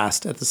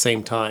blast at the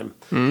same time.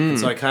 And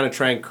so I kind of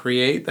try and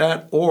create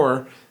that,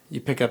 or you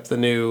pick up the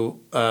new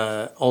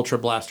Ultra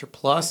Blaster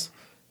Plus,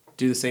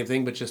 do the same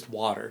thing, but just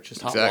water,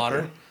 just hot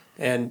water.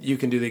 And you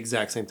can do the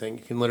exact same thing.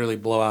 You can literally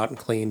blow out and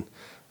clean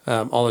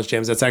all those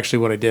jams. That's actually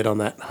what I did on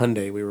that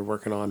Hyundai we were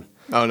working on.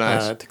 Oh,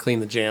 nice. To clean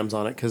the jams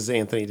on it, because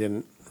Anthony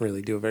didn't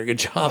really do a very good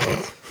job.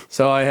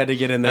 So I had to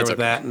get in there with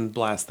that and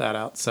blast that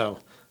out. So,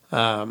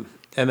 and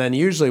then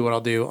usually what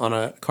I'll do on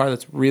a car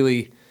that's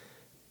really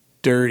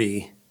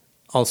dirty,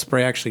 I'll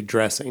spray actually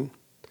dressing.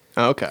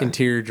 Okay.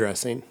 Interior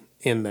dressing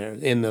in there,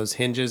 in those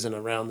hinges and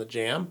around the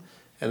jam.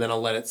 And then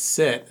I'll let it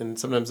sit, and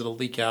sometimes it'll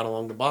leak out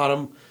along the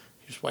bottom.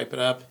 You just wipe it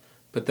up.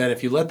 But then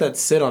if you let that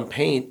sit on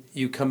paint,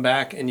 you come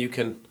back and you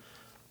can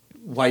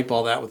wipe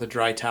all that with a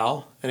dry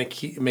towel, and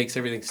it makes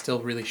everything still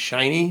really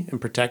shiny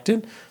and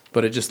protected,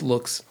 but it just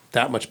looks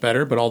that much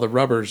better. But all the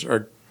rubbers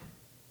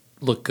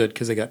look good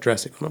because they got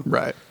dressing on them.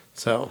 Right.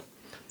 So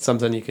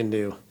something you can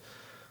do.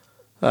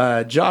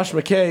 Josh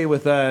McKay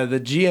with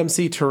the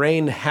GMC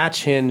Terrain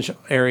hatch hinge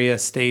area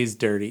stays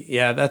dirty.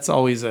 Yeah, that's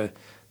always a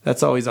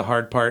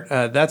hard part.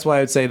 That's why I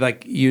would say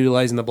like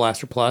utilizing the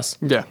Blaster Plus.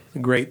 Yeah. A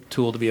great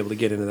tool to be able to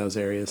get into those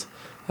areas.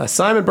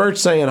 Simon Birch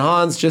saying,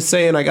 Hans, just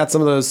saying I got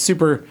some of those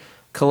super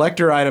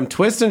collector item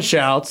twist and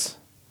shouts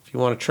if you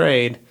want to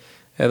trade.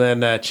 And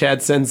then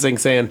Chad Sensing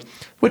saying,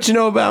 what you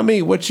know about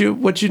me? What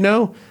you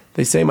know?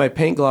 They say my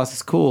paint gloss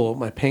is cool.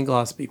 My paint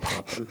gloss be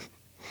popping.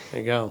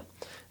 There you go.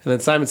 And then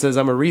Simon says,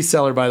 I'm a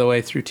reseller, by the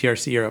way, through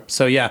TRC Europe.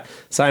 So yeah,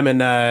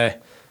 Simon,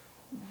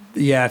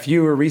 if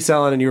you were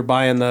reselling and you were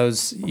buying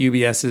those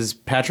UBSs,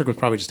 Patrick was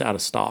probably just out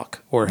of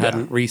stock or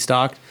hadn't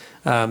restocked.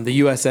 The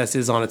USS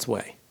is on its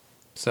way.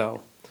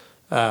 So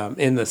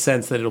in the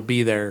sense that it'll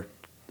be there,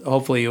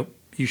 hopefully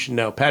you should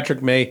know.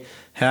 Patrick may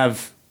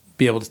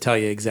be able to tell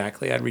you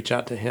exactly. I'd reach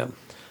out to him.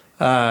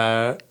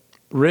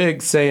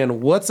 Riggs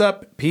saying, what's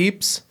up,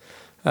 peeps?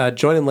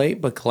 Joining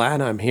late, but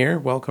glad I'm here.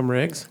 Welcome,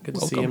 Riggs. Good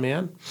to see you,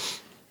 man.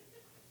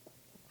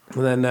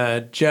 And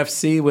then Jeff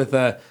C. with,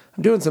 I'm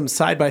doing some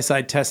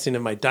side-by-side testing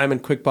of my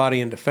Diamond Quick Body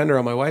and Defender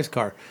on my wife's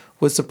car.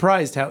 Was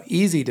surprised how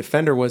easy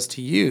Defender was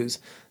to use.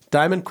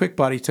 Diamond Quick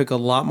Body took a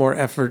lot more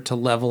effort to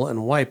level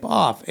and wipe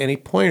off. Any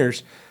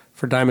pointers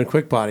for Diamond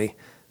Quick Body?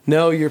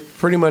 No, you're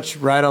pretty much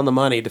right on the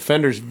money.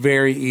 Defender's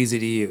very easy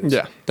to use.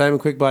 Yeah.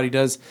 Diamond Quick Body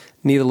does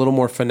need a little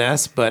more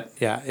finesse, but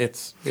yeah,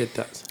 it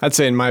does. I'd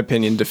say, in my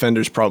opinion,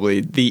 Defender's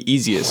probably the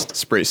easiest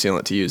spray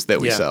sealant to use that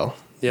we sell.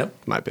 Yep. In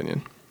my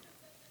opinion.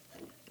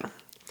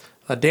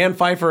 Dan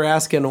Pfeiffer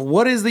asking,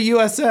 what is the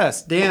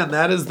USS? Dan,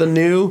 that is the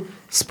new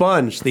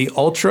sponge, the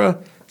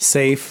Ultra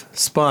Safe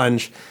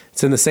Sponge.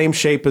 It's in the same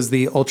shape as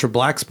the Ultra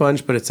Black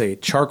Sponge, but it's a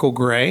charcoal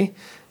gray.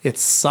 It's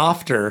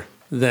softer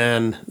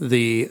than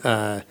the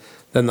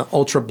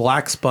Ultra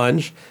Black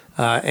Sponge,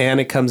 and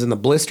it comes in the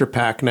blister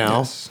pack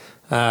now,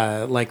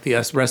 like the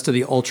rest of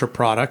the Ultra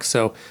products.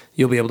 So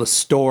you'll be able to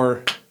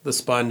store the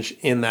sponge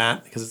in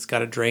that because it's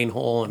got a drain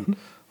hole and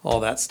all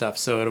that stuff.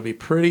 So it'll be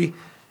pretty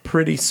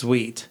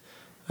sweet.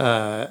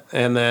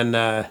 And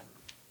then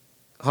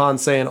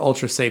Hans saying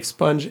Ultra Safe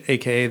Sponge,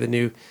 a.k.a. the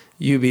new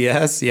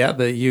UBS. Yeah,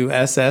 the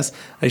USS.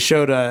 I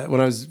showed, when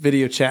I was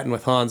video chatting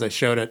with Hans, I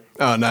showed it.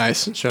 Oh,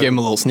 nice. Gave him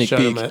a little sneak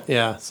peek.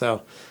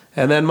 So.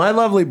 And then my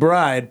lovely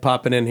bride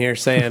popping in here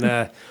saying,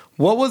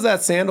 what was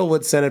that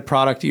sandalwood scented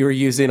product you were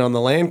using on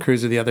the Land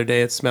Cruiser the other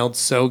day? It smelled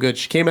so good.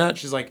 She came out,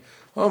 she's like,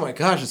 oh my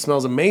gosh, it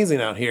smells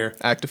amazing out here.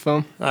 Active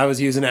Foam? I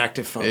was using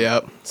Active Foam.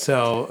 Yep.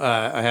 So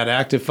I had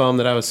Active Foam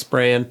that I was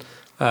spraying.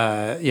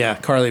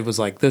 Carly was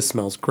like, this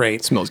smells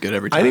great. It smells good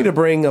every time. I need to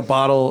bring a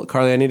bottle,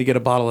 Carly, I need to get a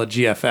bottle of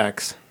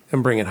GFX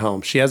and bring it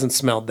home. She hasn't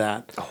smelled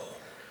that. Oh.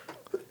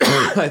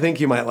 I think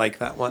you might like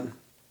that one.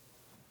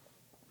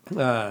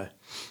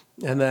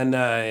 And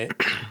then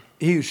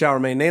he who shall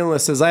remain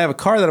nameless says, I have a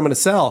car that I'm going to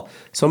sell,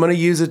 so I'm going to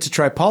use it to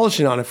try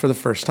polishing on it for the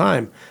first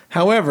time.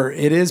 However,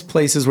 it is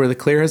places where the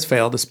clear has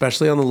failed,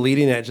 especially on the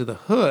leading edge of the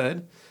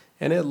hood,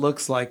 and it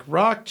looks like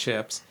rock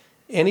chips.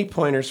 Any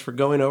pointers for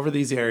going over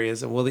these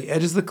areas, and will the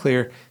edges of the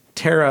clear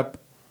tear up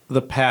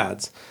the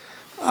pads?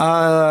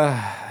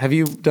 Have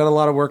you done a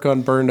lot of work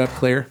on burned up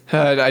clear?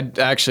 I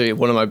actually,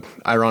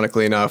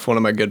 ironically enough, one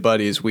of my good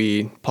buddies,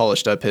 we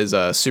polished up his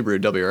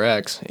Subaru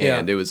WRX,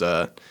 and it was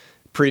a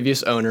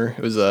previous owner.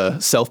 It was a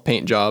self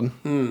paint job,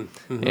 and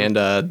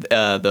the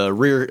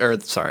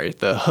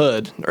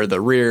hood or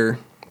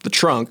the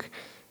trunk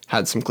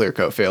had some clear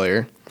coat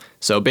failure.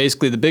 So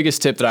basically, the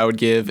biggest tip that I would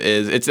give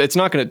is it's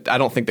not going to. I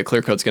don't think the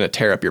clear coat's going to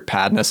tear up your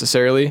pad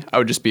necessarily. I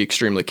would just be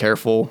extremely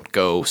careful.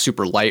 Go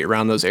super light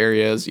around those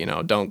areas.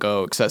 Don't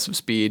go excessive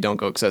speed. Don't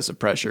go excessive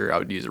pressure. I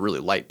would use a really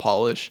light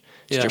polish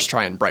to just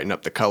try and brighten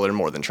up the color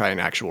more than try and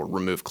actual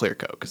remove clear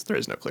coat because there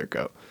is no clear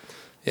coat.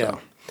 Yeah,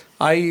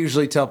 I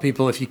usually tell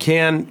people if you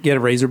can get a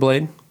razor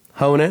blade,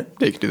 hone it.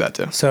 Yeah, you can do that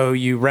too. So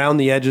you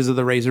round the edges of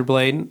the razor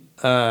blade,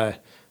 and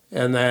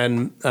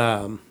then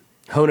hone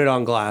it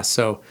on glass.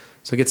 So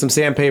get some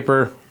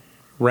sandpaper,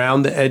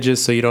 round the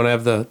edges so you don't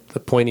have the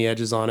pointy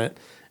edges on it,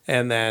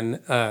 and then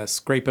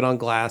scrape it on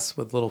glass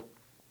with little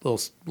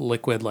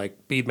liquid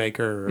like bead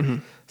maker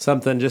or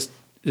something. Just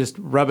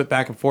rub it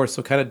back and forth.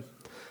 So kind of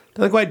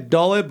doesn't quite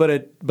dull it, but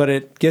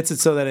it gets it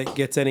so that it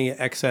gets any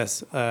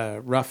excess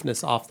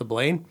roughness off the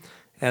blade,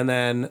 and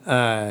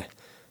then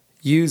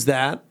use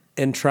that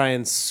and try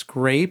and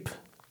scrape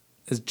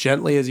as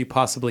gently as you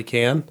possibly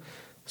can.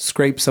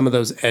 Scrape some of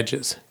those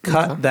edges.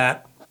 Cut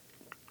that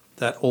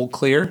old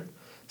clear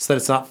so that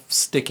it's not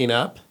sticking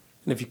up.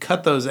 And if you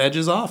cut those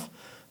edges off,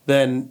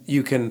 then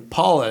you can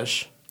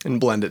polish and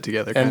blend it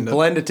together.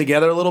 Blend it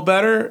together a little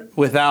better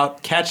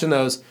without catching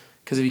those.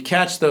 Because if you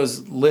catch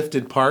those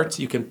lifted parts,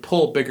 you can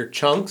pull bigger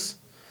chunks.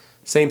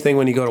 Same thing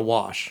when you go to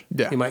wash.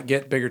 Yeah. You might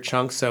get bigger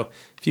chunks. So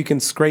if you can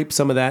scrape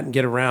some of that and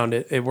get around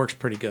it, it works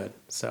pretty good.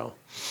 So,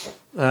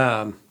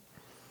 and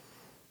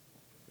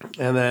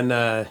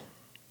then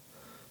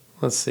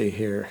let's see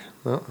here.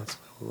 Well,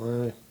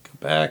 go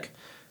back.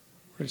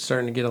 We're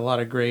starting to get a lot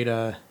of great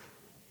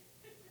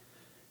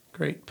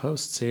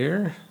posts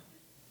here.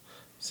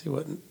 See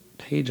what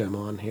page I'm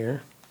on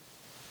here.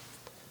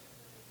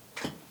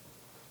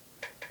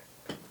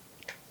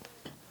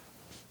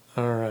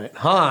 All right.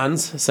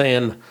 Hans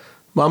saying,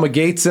 Mama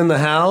Gates in the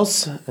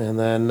house. And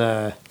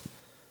then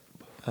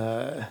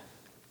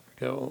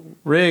go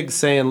Riggs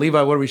saying,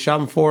 Levi, what are we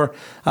shopping for?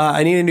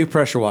 I need a new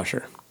pressure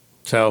washer.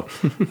 So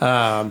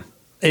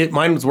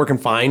mine was working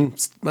fine.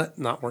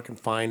 Not working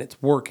fine.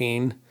 It's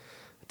working.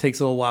 Takes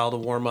a little while to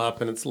warm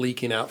up, and it's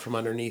leaking out from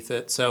underneath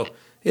it. So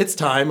it's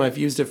time. I've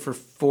used it for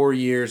 4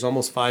 years,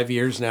 almost 5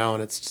 years now,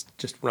 and it's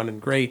just running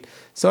great.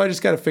 So I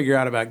just got to figure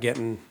out about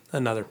getting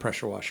another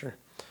pressure washer.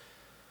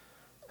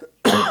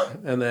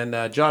 And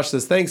then Josh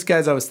says, thanks,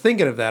 guys. I was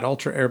thinking of that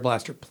Ultra Air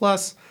Blaster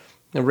Plus.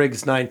 And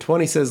Riggs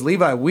 920 says,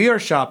 Levi, we are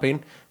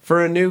shopping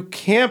for a new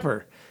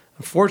camper.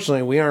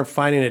 Unfortunately, we aren't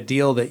finding a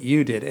deal that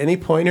you did. Any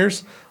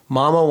pointers?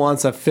 Mama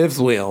wants a fifth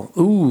wheel.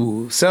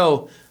 Ooh.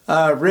 So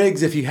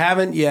Riggs, if you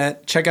haven't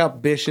yet, check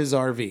out Bish's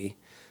RV.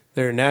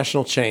 They're a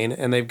national chain,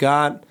 and they've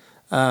got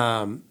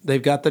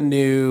the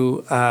new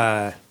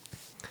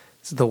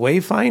is it the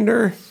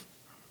Wayfinder.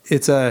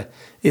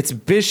 It's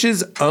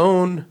Bish's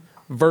own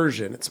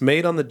version. It's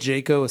made on the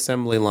Jayco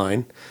assembly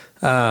line,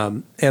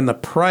 and the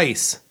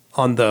price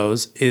on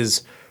those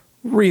is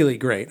really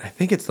great. I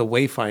think it's the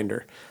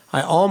Wayfinder.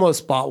 I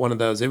almost bought one of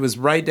those. It was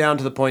right down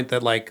to the point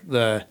that like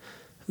the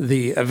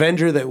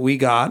Avenger that we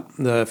got,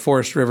 the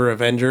Forest River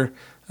Avenger.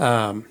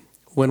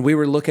 When we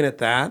were looking at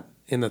that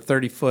in the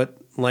 30-foot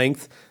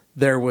length,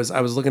 I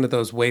was looking at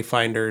those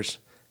Wayfinders,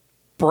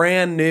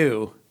 brand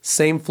new,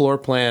 same floor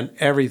plan,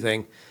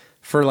 everything,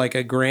 for like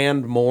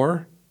 $1,000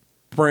 more,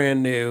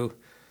 brand new,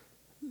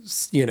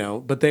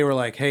 but they were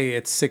like, hey,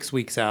 it's 6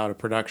 weeks out of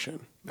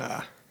production.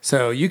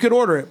 So you could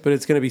order it, but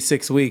it's going to be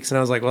 6 weeks. And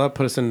I was like, well, that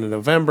put us into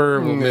November.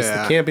 We'll miss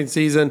the camping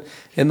season.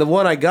 And the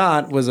one I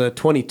got was a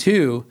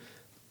 22,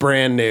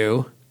 brand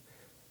new,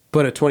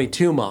 but a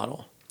 22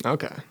 model.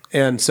 Okay.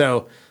 And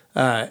so,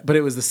 but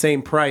it was the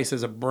same price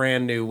as a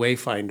brand new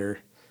Wayfinder.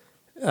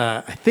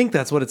 I think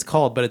that's what it's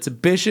called, but it's a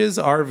Bish's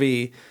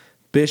RV.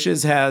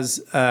 Bish's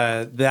has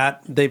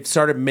that. They've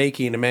started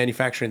making and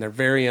manufacturing their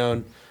very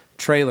own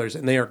trailers,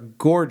 and they are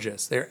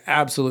gorgeous. They're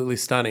absolutely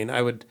stunning.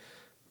 I would,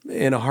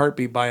 in a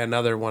heartbeat, buy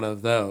another one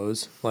of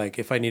those. Like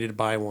if I needed to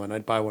buy one,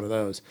 I'd buy one of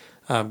those.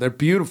 They're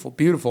beautiful,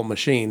 beautiful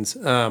machines.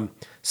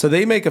 So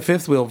they make a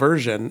fifth wheel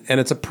version,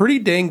 and it's a pretty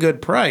dang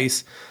good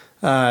price.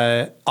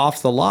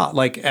 Off the lot,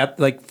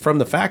 like from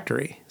the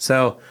factory.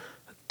 So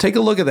take a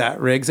look at that,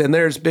 Riggs. And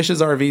there's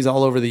Bish's RVs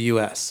all over the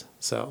U.S.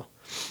 So,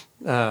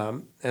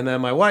 and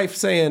then my wife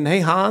saying, "Hey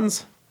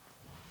Hans,"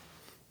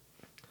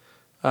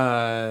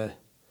 and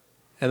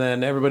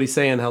then everybody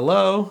saying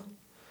hello,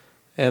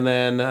 and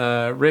then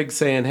Riggs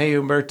saying, "Hey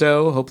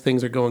Humberto, hope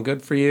things are going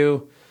good for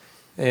you,"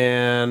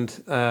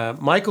 and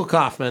Michael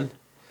Kaufman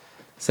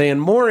saying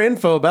more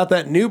info about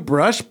that new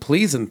brush,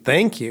 please and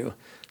thank you.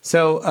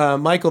 So,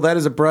 Michael, that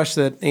is a brush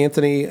that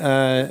Anthony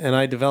and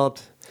I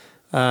developed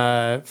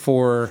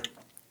for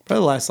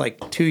probably the last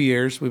 2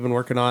 years we've been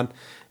working on.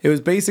 It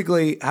was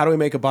basically, how do we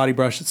make a body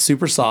brush that's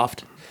super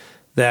soft,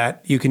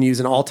 that you can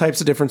use in all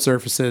types of different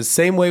surfaces,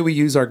 same way we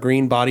use our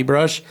green body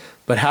brush,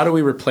 but how do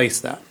we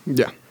replace that?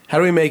 Yeah. How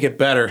do we make it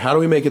better? How do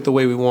we make it the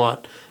way we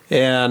want?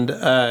 And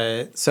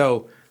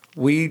so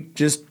we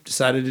just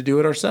decided to do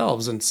it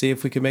ourselves and see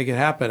if we could make it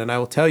happen. And I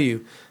will tell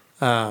you,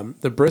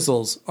 the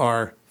bristles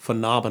are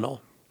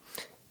phenomenal.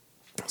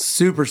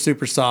 Super,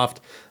 super soft.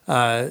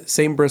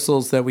 Same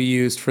bristles that we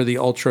used for the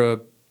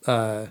Ultra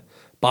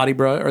body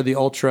brush or the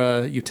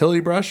Ultra utility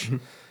brush,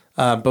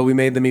 but we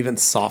made them even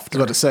softer.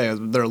 I was about to say,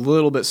 they're a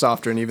little bit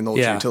softer than even the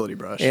Ultra utility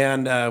brush.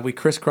 And we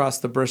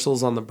crisscrossed the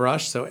bristles on the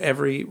brush, so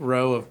every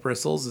row of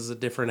bristles is a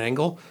different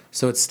angle,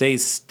 so it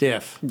stays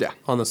stiff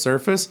on the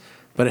surface,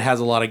 but it has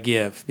a lot of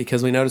give,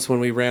 because we noticed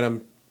when we ran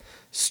them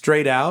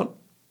straight out,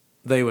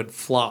 they would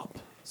flop.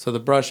 So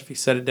the brush, if you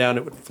set it down,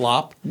 it would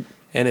flop,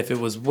 and if it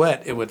was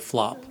wet, it would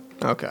flop.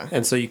 Okay.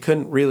 And so you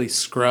couldn't really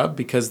scrub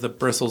because the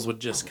bristles would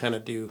just kind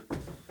of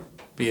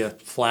be a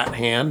flat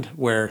hand,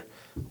 where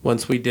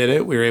once we did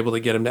it, we were able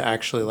to get them to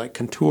actually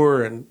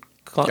contour and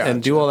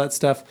do all that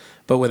stuff,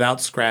 but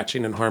without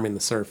scratching and harming the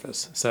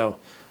surface. So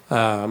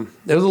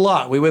it was a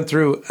lot. We went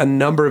through a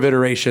number of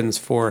iterations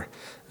for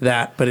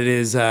that, but it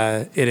is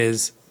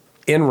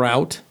en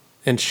route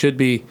and should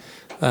be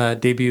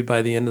debuted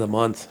by the end of the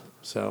month.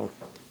 So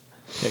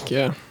heck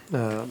yeah.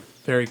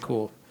 Very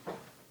cool.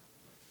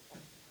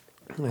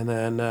 And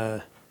then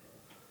let's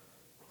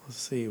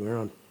see, we're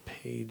on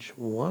page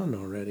 1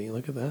 already.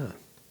 Look at that.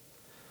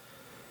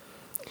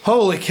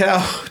 Holy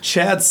cow.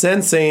 Chad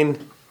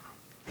Sensing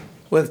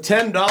with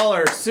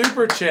 $10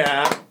 super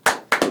chat.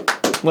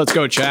 Let's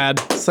go, Chad.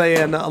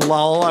 Saying,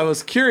 lol, I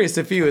was curious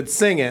if you would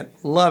sing it.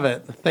 Love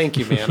it. Thank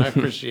you, man. I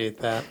appreciate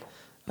that.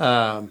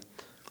 And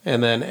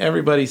then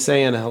everybody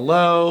saying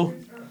hello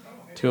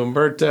to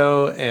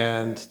Umberto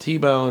and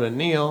T-Bone and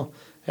Neil.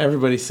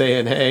 Everybody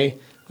saying hey.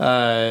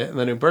 And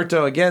then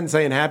Umberto again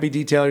saying Happy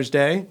Detailers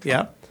Day.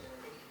 Yep.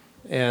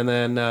 And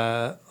then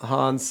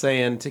Hans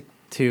saying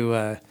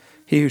to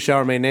he who shall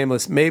remain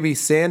nameless, maybe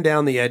sand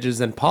down the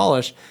edges and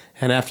polish,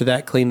 and after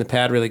that clean the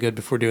pad really good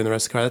before doing the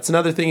rest of the car. That's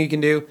another thing you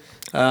can do.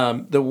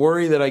 The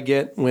worry that I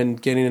get when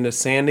getting into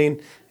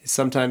sanding is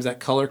sometimes that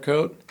color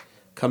coat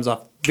comes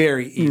off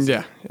very easy.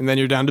 Yeah, and then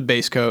you're down to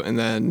base coat, and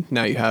then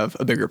now you have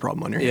a bigger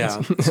problem on your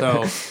hands.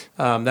 Yeah, so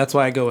that's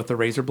why I go with the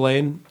razor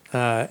blade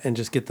and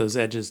just get those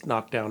edges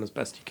knocked down as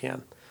best you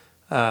can.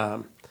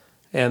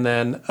 And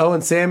then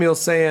Owen Samuel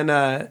saying,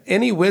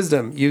 any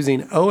wisdom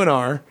using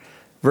O&R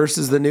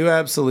versus the new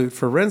Absolute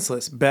for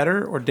rinseless,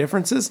 better or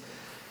differences?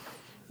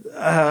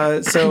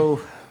 So,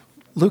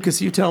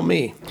 Lucas, you tell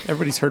me.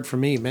 Everybody's heard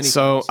from me many times.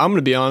 So I'm going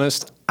to be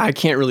honest. I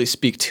can't really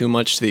speak too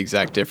much to the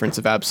exact difference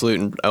of Absolute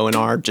and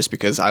O&R just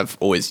because I've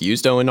always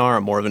used O&R.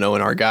 I'm more of an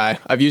O&R guy.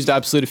 I've used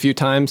Absolute a few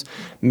times.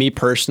 Me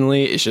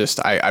personally, it's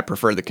just I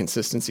prefer the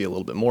consistency a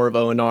little bit more of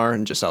O&R,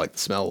 and just I like the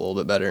smell a little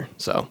bit better.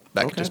 So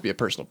that could just be a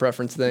personal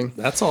preference thing.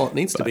 That's all it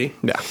needs to be.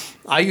 Yeah.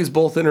 I use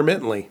both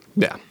intermittently.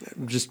 Yeah.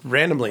 Just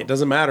randomly. It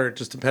doesn't matter. It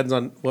just depends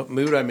on what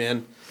mood I'm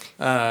in,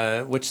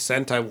 which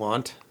scent I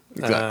want.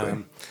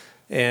 Exactly.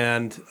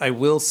 And I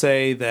will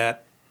say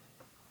that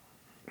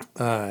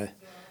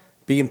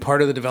being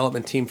part of the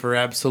development team for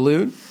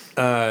Absolute,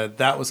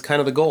 that was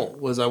kind of the goal,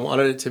 was I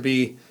wanted it to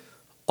be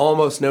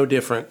almost no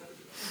different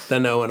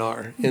than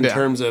O&R in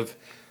terms of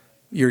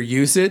your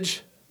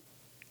usage.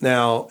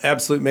 Now,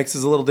 Absolute mix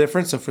is a little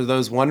different, so for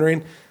those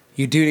wondering,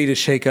 you do need to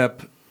shake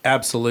up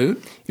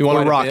Absolute. You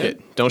want to rock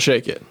it. Don't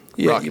shake it.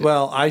 Yeah, rock it.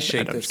 well, I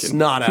shake the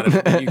snot out of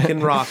it, but you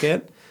can rock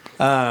it.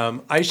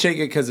 I shake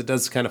it because it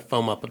does kind of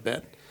foam up a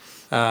bit.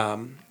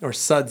 Or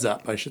suds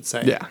up, I should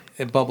say. Yeah.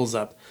 It bubbles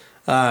up.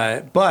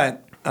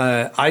 But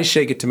I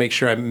shake it to make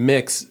sure I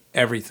mix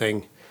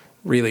everything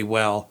really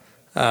well,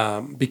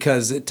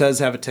 because it does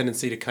have a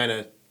tendency to kind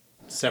of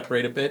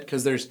separate a bit,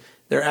 because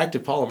they're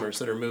active polymers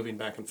that are moving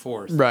back and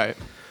forth. Right.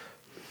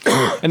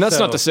 And that's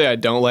not to say I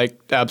don't like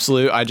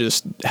Absolute. I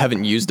just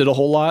haven't used it a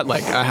whole lot.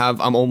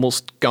 I'm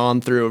almost gone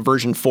through a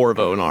version 4 of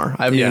O&R.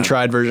 I haven't even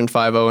tried version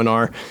 5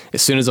 O&R.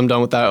 As soon as I'm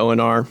done with that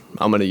O&R,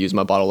 I'm going to use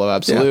my bottle of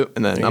Absolute,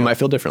 and then I might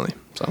feel differently.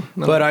 So,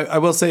 But I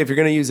will say, if you're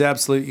going to use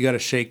Absolute, you got to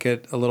shake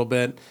it a little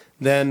bit.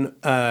 Then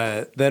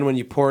when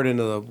you pour it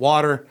into the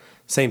water,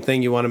 same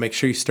thing. You want to make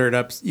sure you stir it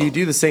up. You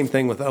do the same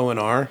thing with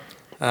O&R.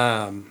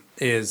 I'll do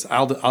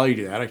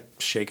that. I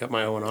shake up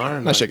my O&R.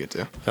 And I shake it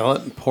too. Fill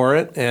it and pour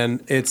it,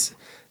 and it's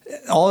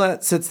all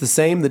that sits the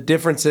same. The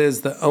difference is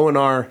the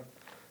O&R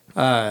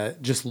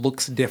just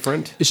looks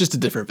different. It's just a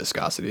different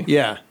viscosity.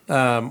 Yeah,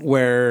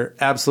 where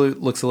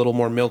Absolute looks a little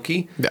more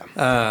milky.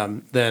 Yeah.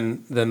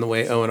 Than the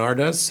way O&R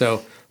does.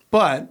 So,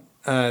 but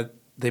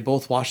they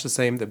both wash the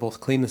same. They both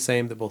clean the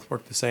same. They both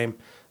work the same.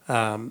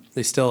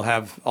 They still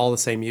have all the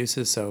same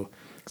uses. So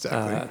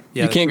exactly.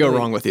 You can't go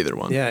wrong with either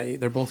one. Yeah,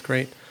 they're both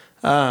great.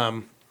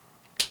 Hans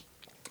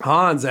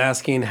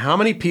asking, how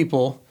many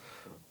people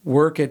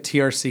work at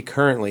TRC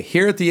currently?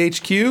 Here at the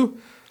HQ,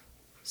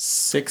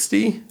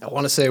 60. I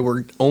want to say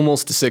we're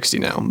almost to 60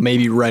 now,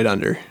 maybe right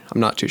under.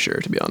 I'm not too sure,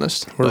 to be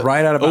honest. We're But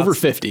right at about over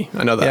 50.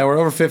 I know that. Yeah, we're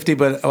over 50,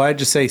 but I'd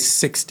just say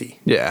 60.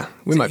 Yeah,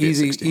 we might be at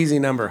 60. Easy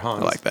number,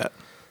 Hans. I like that.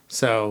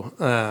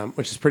 So,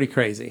 which is pretty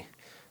crazy.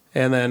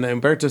 And then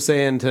Umberto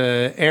saying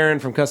to Aaron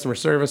from customer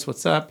service,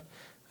 what's up?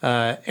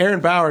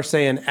 Aaron Bauer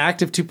saying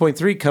Active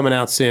 2.3 coming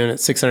out soon at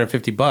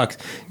 $650.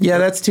 Yeah,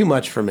 that's too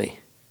much for me.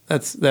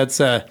 That's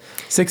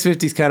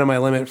 650 is kind of my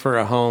limit for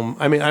a home.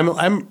 I mean,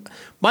 I'm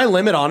my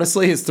limit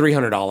honestly is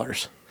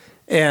 $300,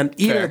 and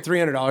even Fair. at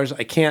 $300,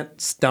 I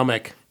can't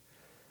stomach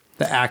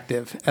the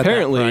Active. At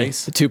Apparently, that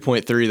price. the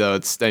 2.3 though,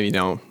 it's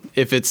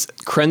if it's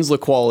Krensla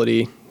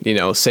quality,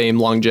 same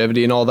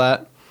longevity and all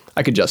that,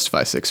 I could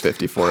justify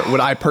 $650 for it. Would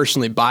I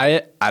personally buy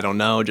it? I don't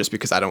know, just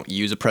because I don't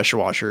use a pressure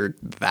washer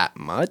that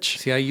much.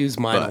 See, I use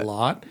mine a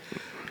lot,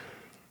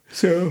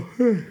 so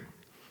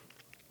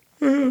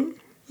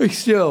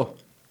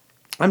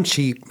I'm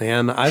cheap,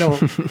 man. I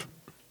don't.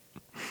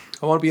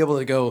 I want to be able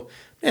to go,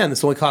 man,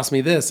 this only cost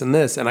me this, and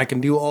I can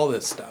do all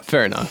this stuff.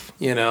 Fair enough.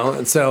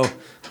 And so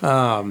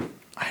I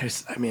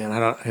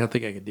don't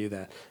think I could do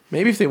that.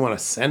 Maybe if they want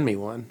to send me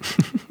one,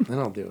 then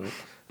I'll do it.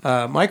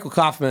 Michael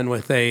Kaufman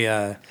with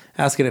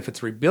asking if it's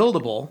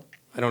rebuildable.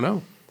 I don't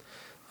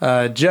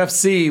know. Jeff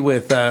C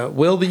with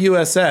will the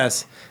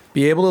USS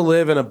be able to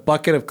live in a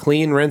bucket of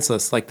clean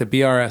rinseless like the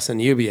BRS and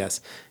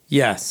UBS?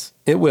 Yes,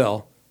 it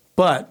will.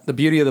 But the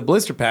beauty of the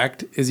blister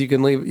pack is you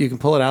can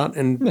pull it out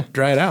and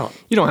dry it out.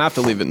 You don't have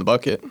to leave it in the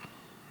bucket.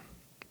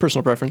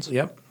 Personal preference.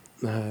 Yep.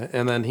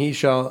 And then he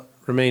shall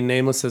remain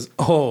nameless says,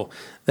 "Oh,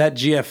 that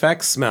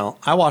GFX smell.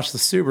 I washed the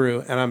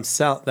Subaru and I'm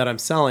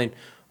selling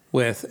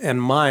with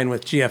and mine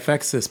with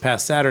GFX this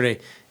past Saturday.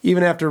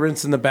 Even after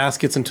rinsing the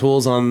baskets and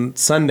tools on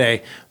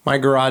Sunday, my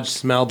garage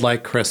smelled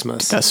like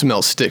Christmas." That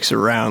smell sticks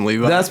around,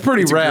 Levi. That's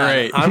pretty It's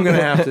rad. great. I'm going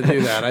to have to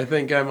do that. I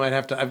think I might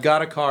have to. I've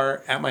got a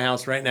car at my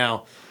house right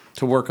now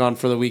to work on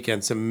for the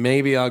weekend, so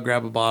maybe I'll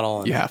grab a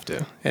bottle. You have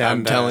to. And,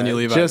 I'm telling you,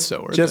 Levi, it's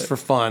so worth just it. for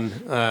fun.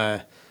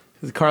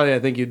 Carly, I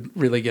think you'd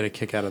really get a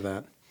kick out of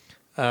that.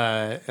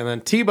 And then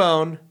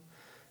T-Bone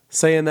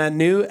saying that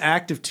new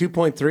Active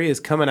 2.3 is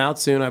coming out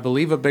soon. I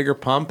believe a bigger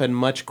pump and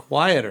much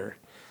quieter.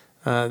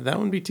 That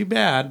wouldn't be too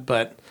bad,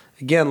 but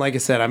again, like I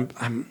said,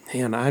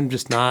 I'm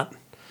just not.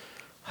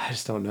 I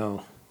just don't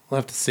know. We'll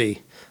have to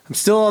see. I'm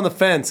still on the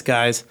fence,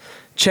 guys.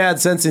 Chad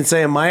Sensing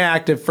saying my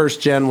Active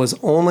first gen was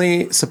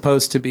only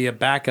supposed to be a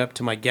backup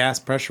to my gas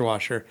pressure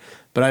washer,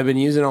 but I've been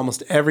using it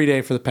almost every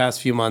day for the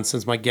past few months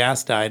since my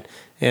gas died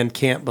and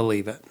can't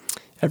believe it.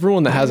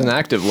 Everyone that has an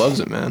Active loves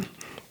it, man.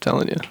 I'm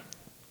telling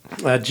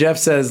you. Jeff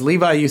says,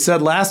 Levi, you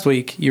said last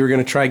week you were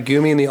going to try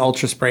Gumi and the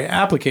Ultra Spray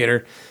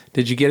applicator.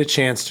 Did you get a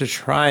chance to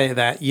try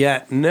that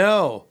yet?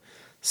 No.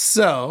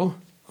 So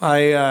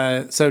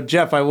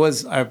Jeff,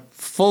 I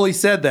fully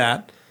said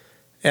that,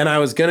 and I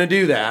was going to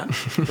do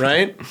that,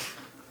 right?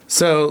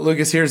 So,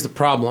 Lucas, here's the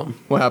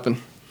problem. What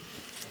happened?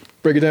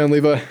 Break it down,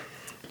 Levi.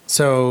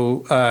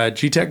 So,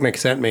 G-Technic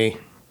sent me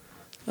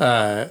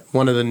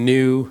one of the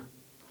new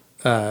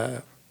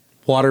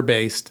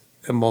water-based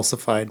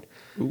emulsified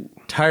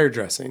tire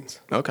dressings.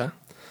 Okay.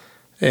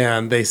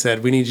 And they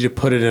said, we need you to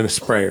put it in a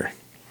sprayer.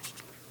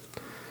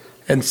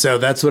 And so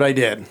that's what I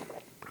did.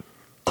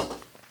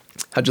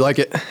 How'd you like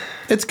it?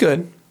 It's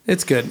good.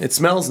 It's good. It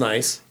smells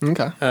nice.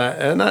 Okay.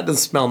 Not doesn't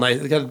smell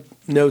nice. It got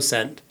no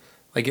scent.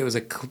 Like it was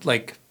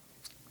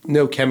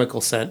no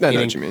chemical scent. I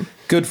know what you mean.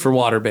 Good for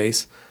water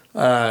base.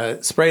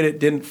 Sprayed it.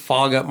 Didn't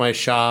fog up my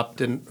shop.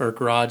 Or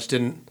garage.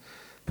 Didn't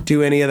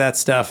do any of that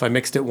stuff. I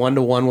mixed it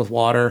 1-to-1 with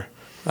water.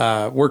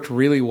 Worked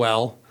really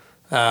well.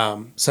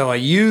 So I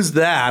used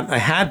that. I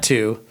had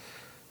to,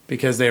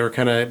 because they were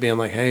kind of being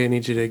like, hey, I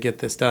need you to get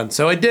this done.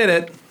 So I did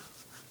it.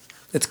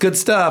 It's good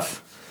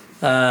stuff.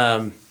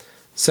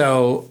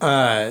 So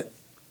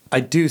I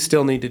do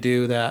still need to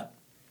do that.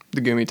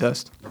 The Gumi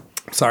test.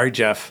 Sorry,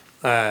 Jeff.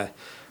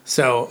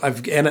 So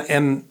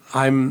and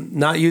I'm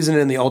not using it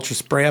in the Ultra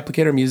Spray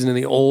applicator. I'm using it in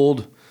the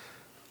old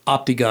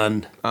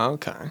OptiGun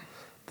Okay.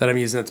 that I'm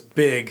using. That's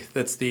big.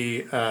 That's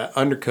the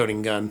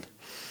undercoating gun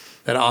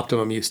that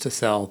Optimum used to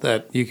sell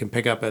that you can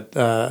pick up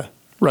at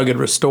Rugged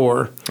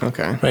Restore.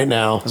 Okay. Right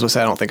now. I was going to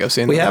say, I don't think I've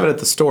seen We that. have it at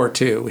the store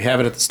too. We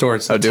have it at the store.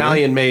 It's an do we?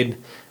 Italian-made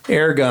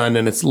air gun,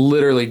 and it's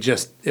literally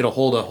just, it'll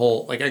hold a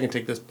whole, like I can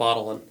take this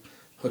bottle and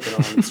hook it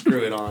on and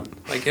screw it on.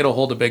 Like it'll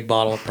hold a big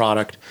bottle of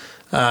product.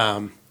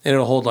 And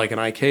it'll hold like an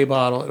IK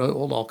bottle. It'll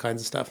hold all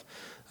kinds of stuff.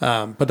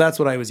 But that's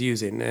what I was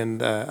using.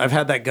 And I've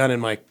had that gun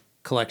in my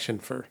collection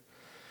for,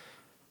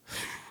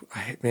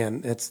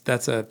 that's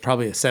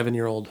probably a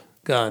 7-year-old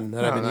gun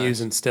that I've been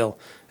using still.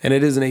 And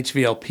it is an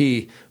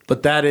HVLP,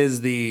 but that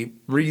is the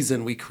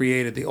reason we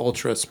created the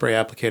Ultra Spray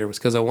applicator, was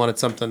because I wanted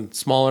something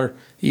smaller,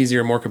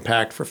 easier, more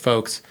compact for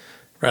folks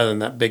rather than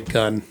that big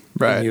gun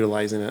and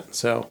utilizing it.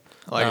 So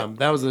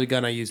that was the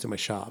gun I used in my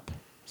shop.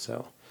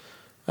 So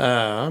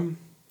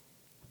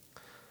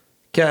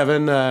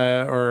Kevin,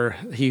 or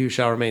he who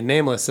shall remain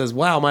nameless, says,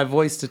 wow, my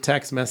voice to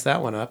text messed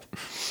that one up.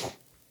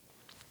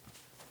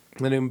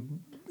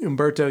 And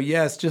Umberto,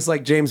 yes, just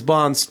like James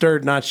Bond,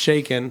 stirred, not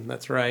shaken.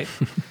 That's right.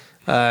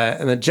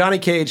 And then Johnny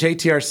Cage,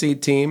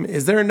 ATRC team.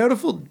 Is there a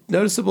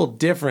noticeable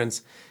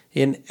difference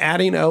in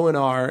adding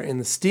O&R in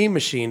the steam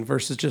machine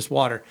versus just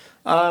water?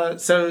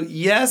 So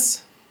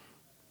yes,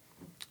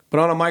 but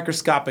on a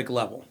microscopic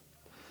level.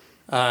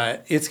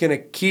 It's going to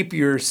keep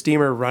your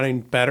steamer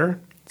running better.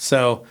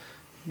 So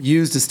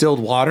use distilled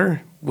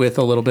water with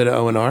a little bit of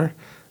O&R.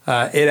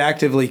 It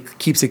actively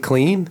keeps it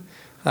clean,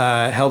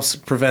 helps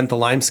prevent the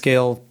lime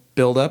scale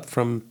buildup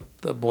from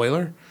the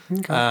boiler.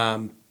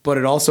 Okay. But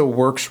it also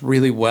works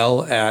really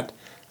well at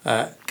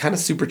kind of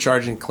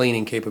supercharging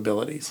cleaning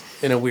capabilities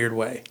in a weird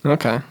way.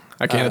 Okay.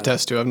 I can't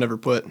attest to it. I've never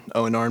put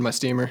O&R in my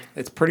steamer.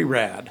 It's pretty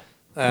rad.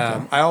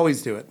 I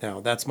always do it now.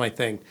 That's my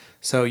thing.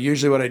 So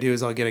usually what I do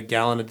is I'll get a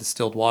gallon of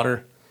distilled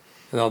water,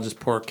 and I'll just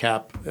pour a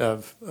cap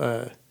of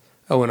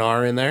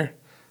O&R in there,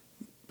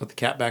 put the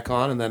cap back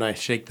on, and then I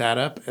shake that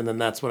up, and then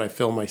that's what I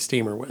fill my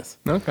steamer with.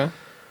 Okay.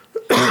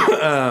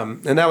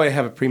 And that way I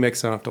have a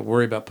premix. I don't have to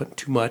worry about putting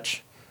too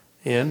much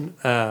in.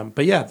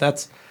 But yeah, I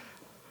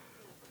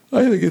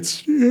think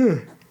it's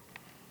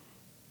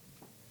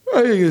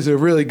a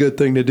really good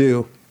thing to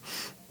do.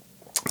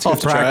 It's all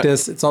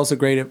practice. It's also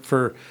great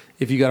for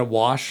if you got to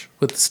wash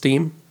with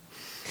steam.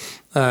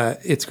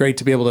 It's great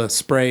to be able to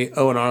spray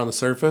O&R on the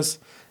surface,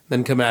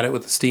 then come at it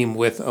with the steam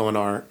with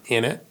O&R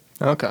in it.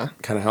 Okay.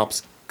 Kind of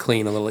helps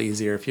clean a little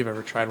easier if you've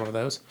ever tried one of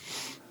those.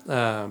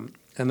 And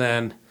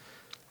then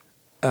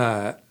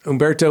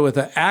Umberto with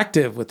the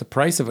active with the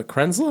price of a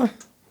Krenzla.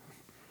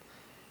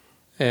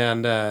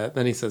 And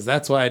then he says,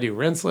 that's why I do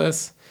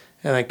rinseless.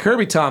 And then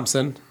Kirby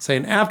Thompson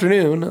saying,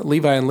 afternoon,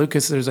 Levi and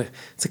Lucas, it's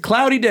a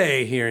cloudy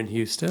day here in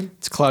Houston.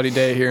 It's a cloudy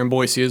day here in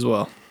Boise as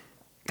well.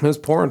 It was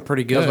pouring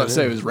pretty good. I was about to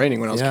say it was raining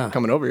when I was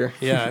coming over here.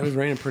 Yeah, it was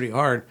raining pretty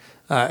hard.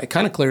 It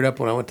kind of cleared up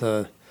when I went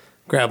to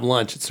grab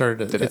lunch.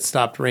 It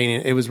stopped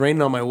raining. It was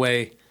raining on my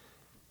way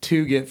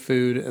to get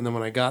food, and then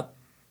when I got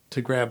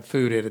to grab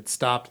food, it had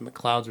stopped, and the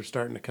clouds were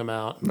starting to come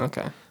out.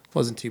 Okay. It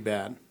wasn't too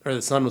bad. Or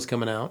the sun was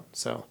coming out,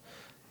 so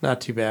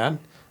not too bad.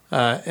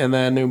 And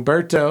then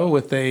Umberto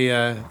with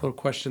a little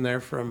question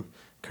there from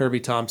Kirby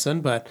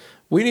Thompson. But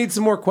we need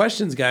some more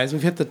questions, guys.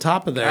 We've hit the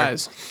top of there.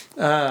 Guys.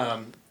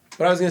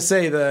 But I was going to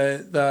say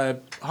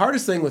the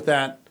hardest thing with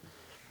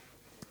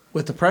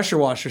the pressure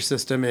washer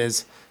system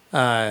is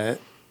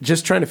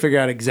just trying to figure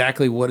out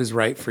exactly what is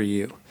right for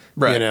you.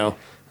 Right. You know,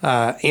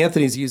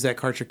 Anthony's used that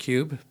Karcher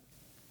Cube.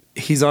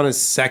 He's on his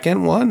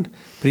second one,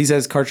 but he's had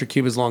his Karcher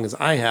Cube as long as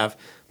I have,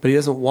 but he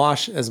doesn't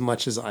wash as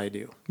much as I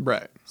do.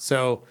 Right.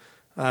 So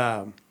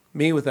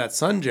me with that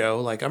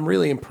Sunjoe, like I'm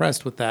really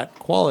impressed with that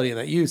quality and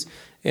that use.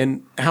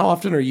 And how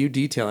often are you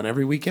detailing?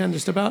 Every weekend,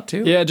 just about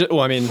too? Yeah.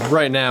 Well, I mean,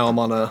 right now I'm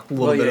on a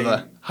little bit of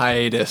a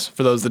hiatus.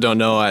 For those that don't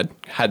know, I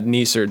had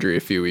knee surgery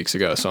a few weeks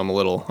ago, so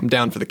I'm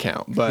down for the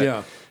count.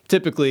 But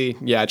typically,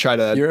 I try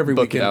to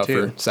book it out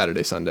for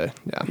Saturday, Sunday.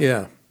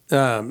 Yeah.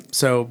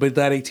 So, but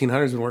that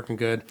 1800's been working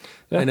good.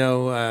 Yeah. I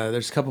know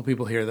there's a couple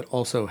people here that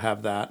also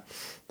have that,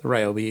 the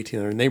Ryobi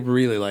 1800, and they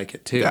really like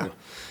it too. Yeah.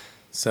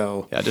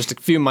 So just a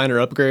few minor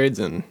upgrades,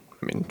 and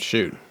I mean,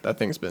 shoot, that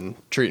thing's been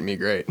treating me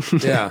great.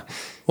 Yeah.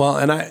 Well,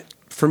 and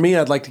for me,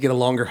 I'd like to get a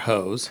longer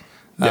hose.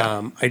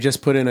 Yeah. I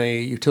just put in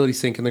a utility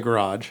sink in the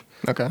garage.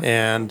 Okay.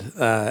 And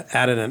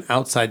added an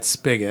outside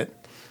spigot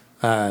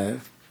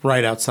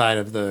right outside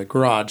of the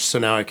garage. So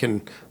now I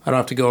don't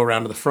have to go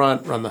around to the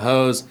front, run the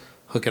hose,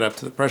 hook it up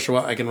to the pressure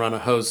water. I can run a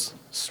hose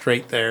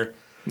straight there.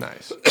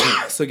 Nice.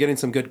 So getting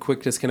some good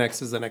quick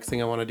disconnects is the next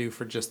thing I want to do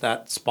for just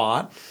that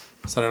spot,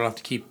 so I don't have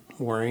to keep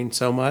worrying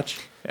so much.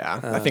 Yeah,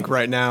 I think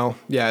right now,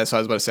 so I was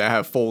about to say I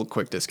have full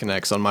quick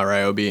disconnects on my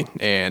Ryobi,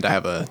 and I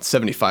have a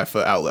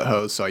 75-foot outlet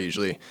hose, so I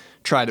usually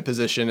try to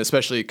position,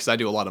 especially because I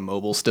do a lot of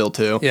mobile still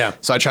too. Yeah.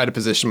 So I try to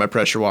position my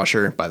pressure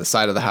washer by the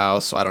side of the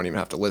house, so I don't even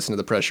have to listen to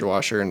the pressure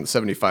washer, and the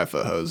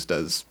 75-foot hose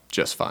does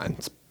just fine.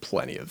 It's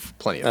plenty of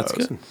that's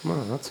hose. Good.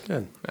 Well, that's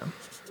good.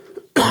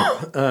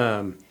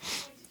 Yeah.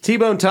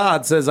 T-Bone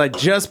Todd says, I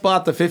just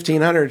bought the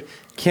 1500.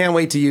 Can't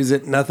wait to use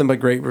it. Nothing but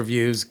great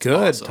reviews. Good,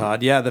 awesome.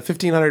 Todd. Yeah, the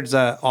 1500's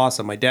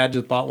awesome. My dad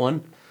just bought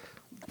one,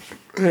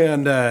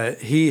 and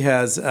he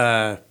uses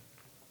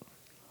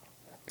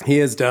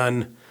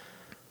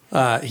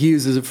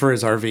it for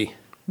his RV.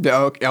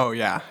 Oh,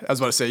 yeah. I was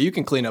about to say, you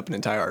can clean up an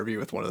entire RV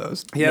with one of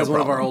those. He has one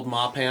of our old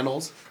mop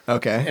handles.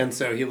 Okay. And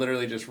so he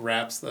literally just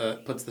puts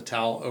the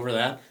towel over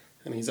that,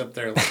 and he's up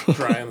there like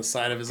dry on the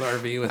side of his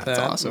RV with that. That's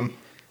awesome.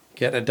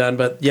 Getting it done.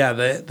 But yeah,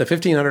 the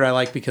 1500 I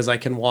like because I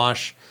can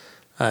wash,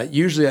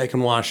 usually I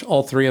can wash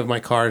all three of my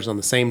cars on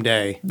the same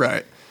day.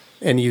 Right.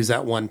 And use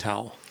that one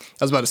towel.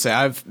 I was about to say,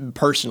 I've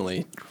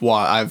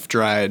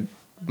dried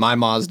my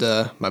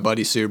Mazda, my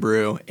buddy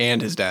Subaru,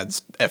 and his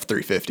dad's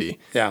F350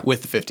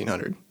 with the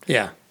 1500.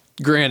 Yeah.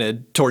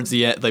 Granted, towards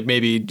the end, like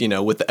maybe,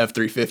 with the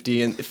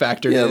F350 and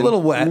factored in. A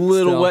little wet.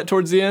 Wet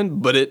towards the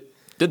end, but it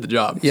did the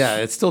job. Yeah,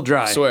 it's still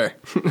dry. I swear.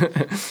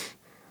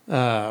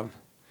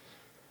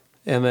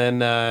 And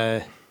then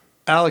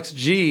Alex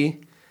G,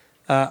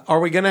 are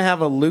we going to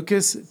have a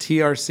Lucas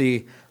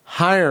TRC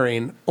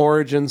hiring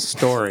origin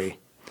story?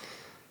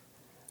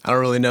 I don't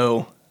really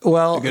know.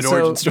 Well, a good so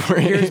origin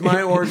story. here's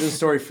my origin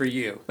story for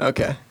you.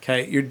 Okay.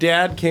 Okay, your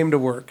dad came to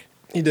work,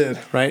 He did.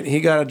 right? He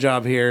got a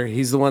job here.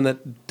 He's the one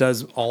that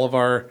does all of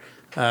our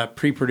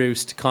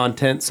pre-produced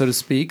content, so to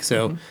speak.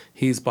 So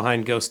he's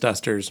behind Ghost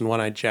Dusters and One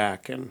Eyed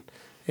Jack and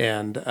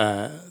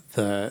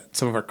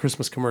some of our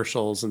Christmas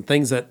commercials and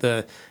things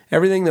that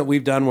everything that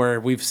we've done where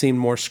we've seen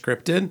more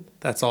scripted.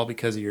 That's all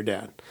because of your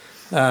dad.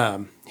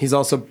 He's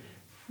also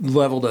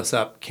leveled us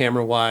up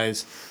camera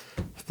wise.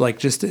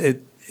 Like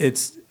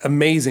it's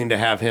amazing to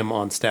have him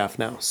on staff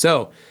now.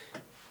 So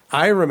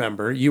I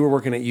remember you were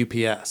working at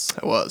UPS.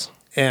 I was.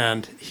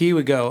 And he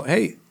would go,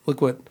 hey, look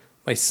what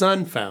my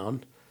son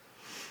found.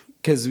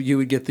 Because you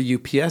would get the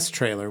UPS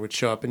trailer would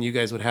show up and you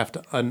guys would have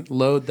to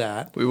unload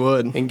that. We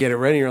would. And get it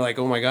ready. You're like,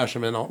 oh my gosh,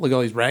 look at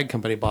all these rag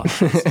company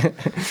boxes.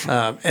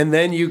 And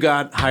then you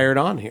got hired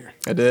on here.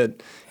 I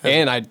did.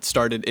 And I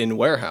started in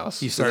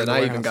warehouse. You started so then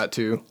in I even warehouse. got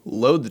to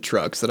load the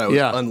trucks that I was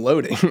Yeah.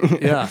 unloading.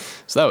 Yeah.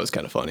 So that was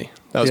kind of funny.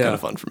 That was kind of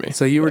fun for me.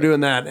 So you were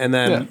doing that. And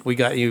then Yeah. we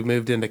got you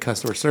moved into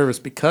customer service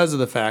because of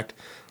the fact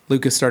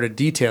Lucas started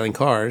detailing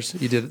cars.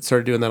 You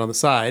started doing that on the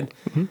side.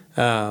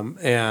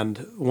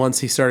 And once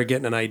he started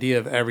getting an idea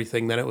of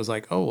everything, then it was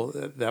like, oh,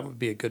 well, that would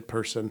be a good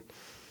person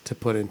to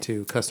put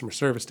into customer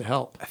service to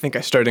help. I think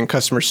I started in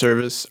customer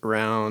service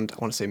around, I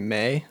want to say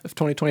May of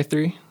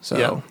 2023. So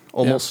Yeah.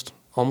 almost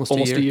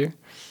a year.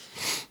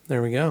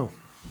 There we go.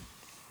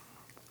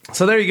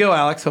 So there you go,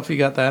 Alex. Hopefully you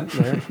got that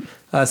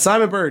there.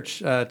 Simon Birch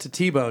to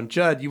T-Bone.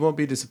 Judd, you won't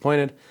be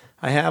disappointed.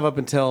 I have up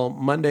until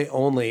Monday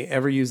only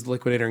ever used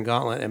Liquidator and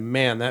Gauntlet, and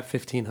man, that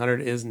 1500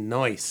 is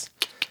nice.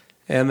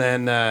 And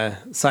then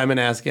Simon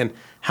asking,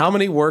 how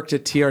many worked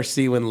at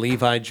TRC when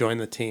Levi joined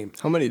the team?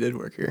 How many did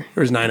work here?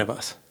 There was 9 of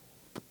us.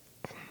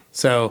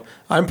 So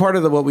I'm part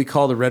of what we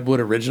call the Redwood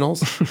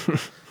Originals.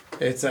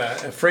 It's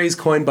a phrase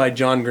coined by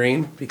John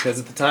Green because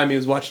at the time he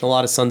was watching a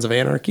lot of Sons of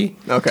Anarchy.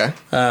 Okay.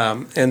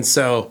 And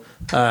so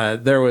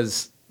there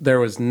was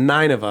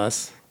 9 of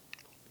us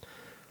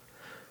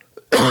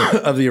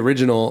of the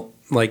original,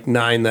 like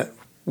 9 that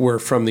were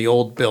from the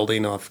old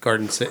building out in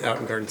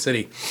Garden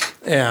City.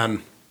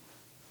 And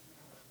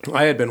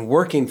I had been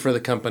working for the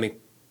company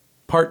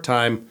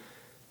part-time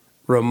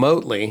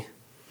remotely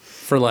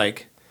for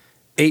like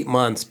 8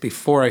 months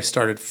before I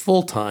started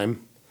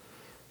full-time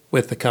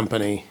with the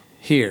company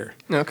here.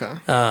 Okay.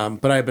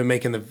 But I've been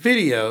making the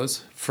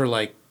videos for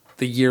like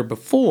the year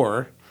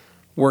before,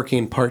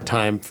 working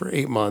part-time for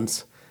 8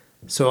 months.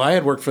 So I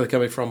had worked for the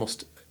company for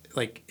almost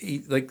like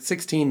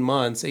 18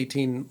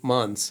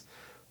 months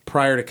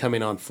prior to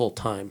coming on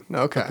full-time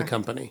Okay. with the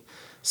company.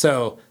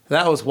 So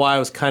that was why I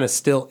was kind of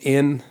still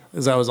in,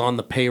 as I was on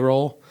the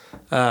payroll.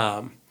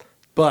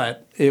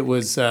 But it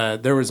was,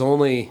 there's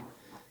almost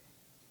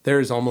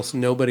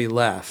nobody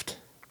left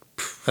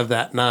of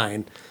that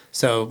 9.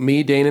 So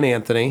me, Dane, and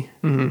Anthony,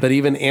 but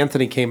even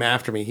Anthony came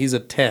after me. He's a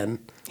 10.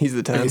 He's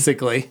the 10.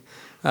 Basically.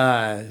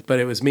 But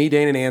it was me,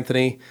 Dane, and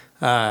Anthony,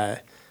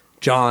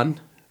 John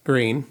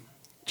Green,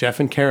 Jeff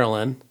and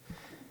Carolyn.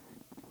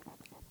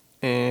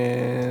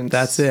 And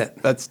That's it.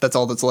 That's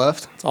all that's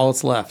left? That's all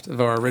that's left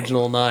of our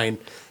original 9.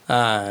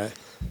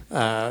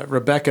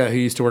 Rebecca, who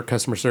used to work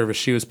customer service,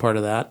 she was part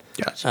of that.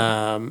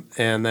 Gotcha.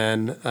 And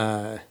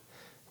then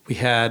we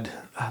had,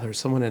 there was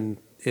someone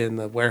in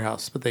the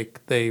warehouse, but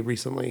they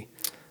recently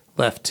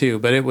left too.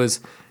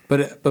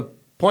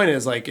 But point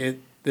is, like,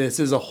 this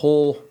is a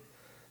whole,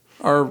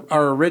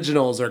 our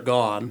originals are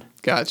gone.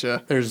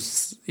 Gotcha.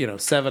 There's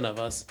 7 of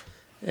us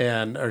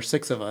or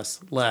 6 of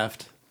us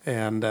left,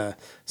 and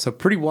so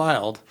pretty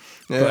wild.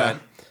 Yeah.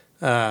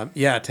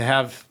 But to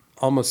have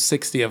almost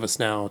 60 of us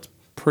now, it's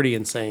pretty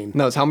insane.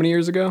 No, it's how many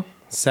years ago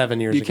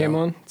 7 years you ago. came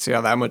on? See how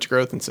that much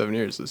growth in 7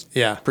 years is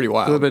pretty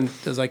wild. It would have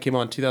been, as I came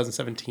on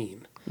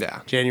 2017.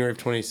 Yeah. January of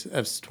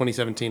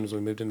 2017 was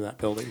when we moved into that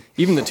building.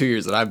 Even the 2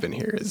 years that I've been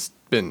here has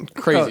been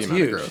crazy it's amount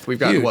huge. of growth. We've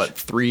gotten, Huge.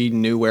 3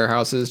 new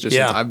warehouses just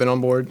Yeah. since I've been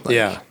on board? Like,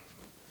 Yeah.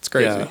 It's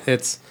crazy. Yeah,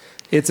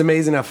 it's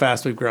amazing how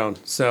fast we've grown.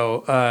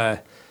 So,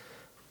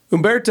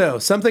 Umberto,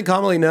 something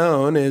commonly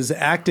known as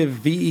active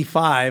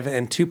VE5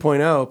 and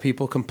 2.0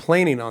 people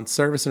complaining on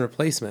service and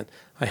replacement.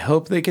 I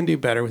hope they can do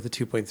better with the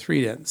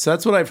 2.3 then. So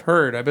that's what I've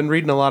heard. I've been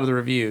reading a lot of the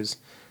reviews.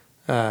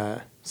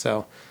 And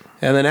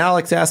then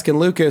Alex asking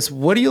Lucas,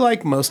 what do you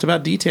like most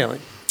about detailing?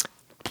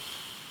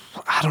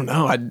 I don't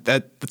know.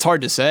 It's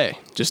hard to say.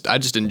 I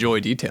just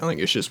enjoy detailing.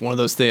 It's just one of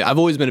those things. I've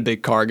always been a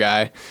big car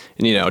guy.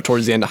 And,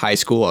 towards the end of high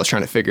school, I was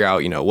trying to figure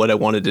out, what I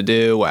wanted to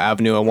do, what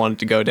avenue I wanted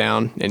to go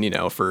down.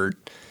 And, for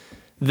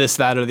this,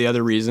 that, or the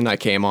other reason, I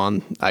came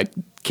upon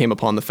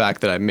the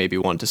fact that I maybe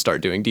wanted to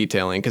start doing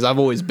detailing because I've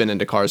always been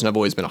into cars and I've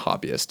always been a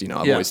hobbyist.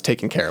 I've always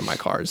taken care of my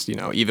cars,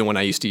 even when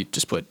I used to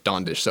just put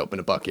Dawn dish soap in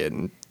a bucket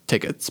and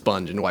take a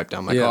sponge and wipe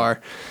down my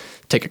car,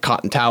 take a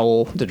cotton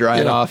towel to dry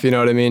it off. You know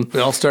what I mean?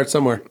 We all start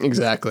somewhere.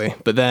 Exactly.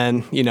 But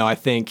then, I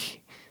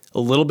think a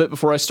little bit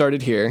before I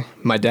started here,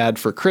 my dad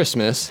for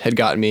Christmas had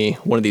gotten me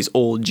one of these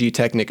old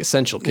G-Technic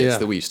Essential kits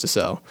that we used to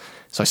sell.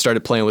 So I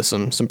started playing with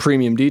some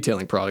premium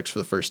detailing products for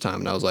the first time,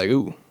 and I was like,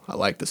 ooh, I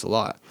like this a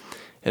lot.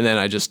 And then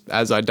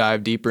as I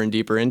dived deeper and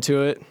deeper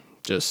into it,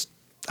 just,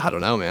 I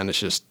don't know, man. It's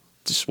just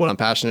what I'm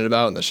passionate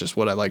about, and that's just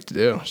what I like to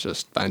do. It's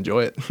just, I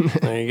enjoy it.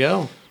 There you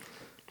go.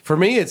 For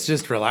me, it's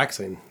just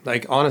relaxing.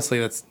 Like,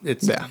 honestly,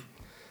 Yeah.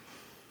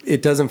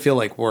 It doesn't feel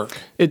like work.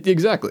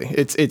 Exactly.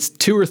 It's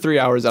 2 or 3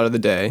 hours out of the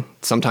day,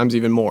 sometimes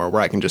even more,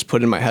 where I can just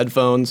put in my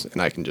headphones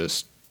and I can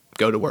just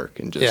go to work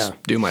and just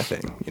do my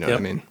thing. You know what I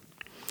mean?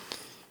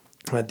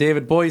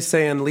 David Boy's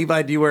saying,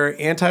 Levi, do you wear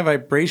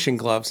anti-vibration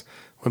gloves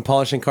when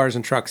polishing cars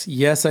and trucks?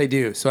 Yes, I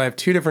do. So I have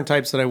two different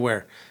types that I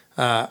wear.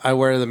 I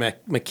wear the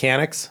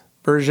mechanics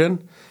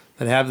version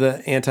that have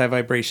the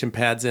anti-vibration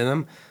pads in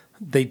them.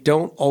 They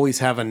don't always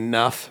have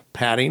enough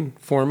padding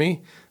for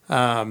me.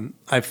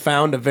 I've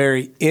found a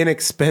very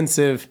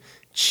inexpensive,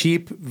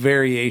 cheap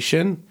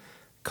variation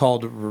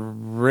called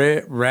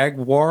Rigwarl.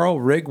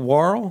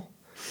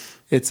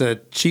 It's a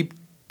cheap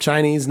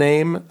Chinese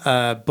name,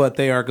 but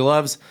they are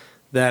gloves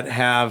that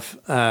have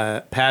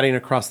padding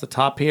across the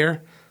top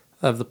here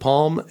of the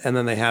palm, and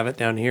then they have it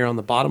down here on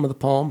the bottom of the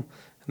palm,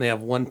 and they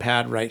have one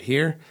pad right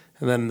here,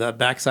 and then the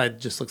backside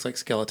just looks like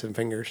skeleton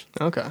fingers.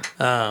 Okay.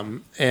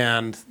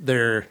 And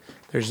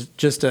there's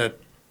just a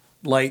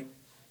light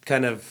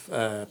kind of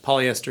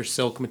polyester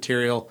silk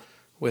material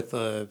with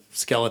a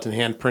skeleton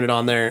hand printed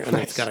on there, and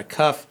it's got a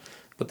cuff,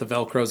 but the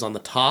Velcro's on the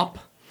top,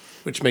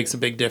 which makes a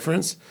big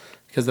difference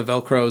because the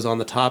Velcro is on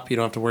the top. You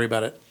don't have to worry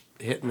about it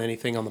hitting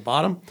anything on the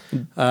bottom.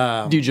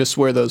 Do you just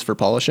wear those for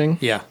polishing?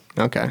 Yeah.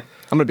 Okay. I'm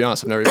going to be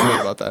honest, I've never even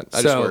heard about that.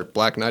 I just wear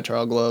black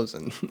nitrile gloves,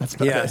 and that's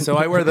about it. So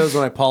I wear those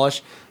when I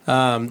polish. The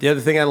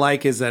other thing I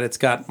like is that it's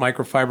got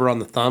microfiber on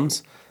the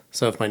thumbs,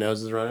 so if my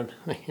nose is running,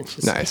 I can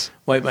just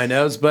wipe my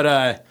nose.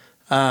 But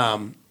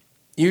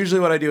usually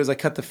what I do is I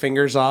cut the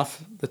fingers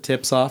off, the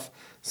tips off,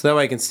 so that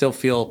way I can still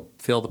feel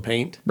the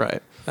paint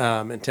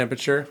and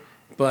temperature.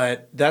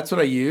 But that's what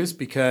I use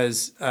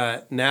because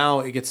now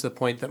it gets to the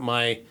point that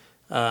my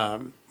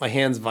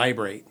hands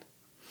vibrate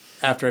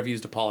after I've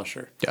used a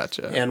polisher.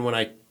 Gotcha. And when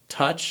I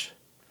touch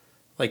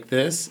like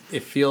this,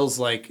 it feels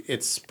like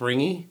it's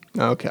springy.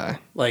 Okay.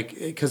 Like,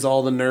 because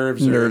all the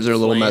nerves are a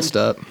little messed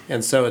up.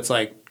 And so it's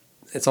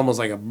almost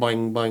like a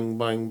boing, boing,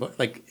 boing, boing,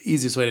 like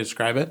easiest way to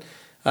describe it.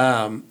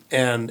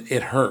 And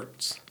it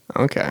hurts.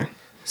 Okay.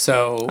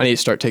 So I need to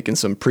start taking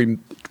some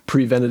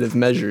preventative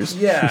measures.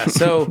 Yeah.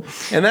 So,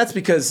 and that's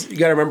because you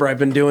got to remember, I've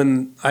been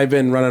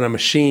running a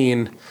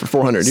machine for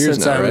 400 years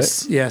now, right?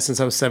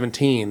 Since I was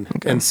 17.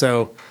 Okay. And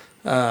so,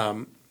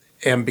 and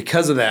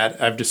because of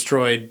that, I've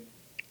destroyed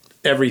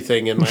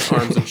everything in my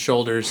arms and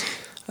shoulders.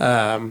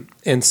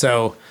 And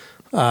so,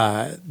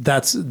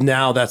 that's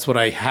what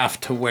I have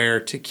to wear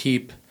to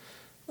keep,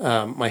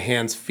 my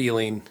hands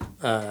feeling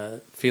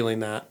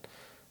that,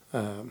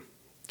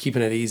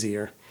 keeping it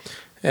easier.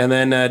 And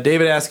then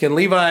David asking,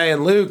 Levi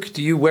and Luke,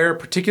 do you wear a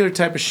particular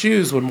type of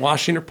shoes when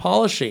washing or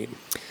polishing?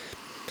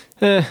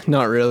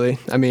 Not really.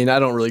 I mean, I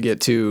don't really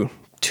get too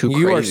crazy.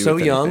 You are so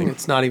with young, anything.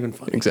 it's not even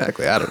funny.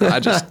 Exactly. I don't know.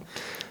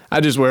 I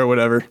just wear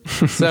whatever.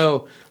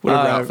 So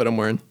whatever outfit I'm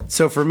wearing.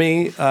 So for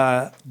me,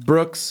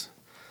 Brooks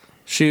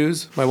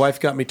shoes. My wife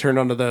got me turned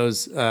onto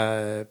those.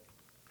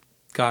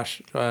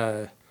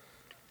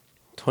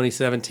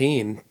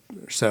 2017.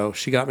 So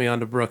she got me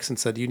onto Brooks and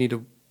said, "You need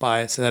to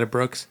buy a set of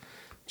Brooks.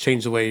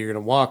 Change the way you're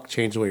going to walk,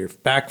 change the way your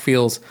back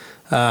feels."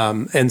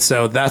 And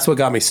so that's what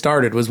got me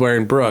started, was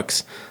wearing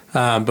Brooks.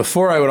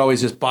 Before, I would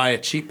always just buy a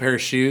cheap pair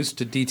of shoes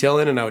to detail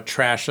in, and I would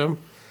trash them.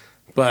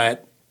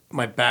 But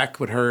my back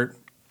would hurt,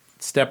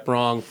 step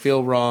wrong,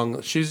 feel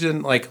wrong. Shoes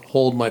didn't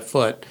hold my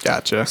foot.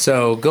 Gotcha.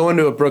 So go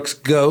into a Brooks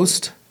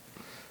Ghost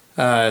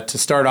to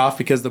start off,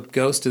 because the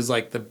Ghost is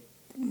like the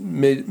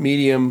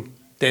medium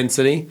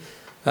density.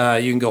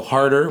 You can go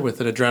harder with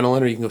an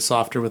adrenaline, or you can go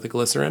softer with a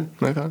glycerin.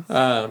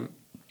 Okay.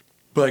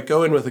 But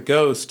go in with a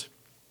Ghost,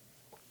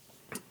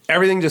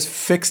 everything just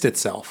fixed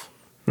itself.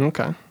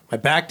 Okay. My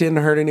back didn't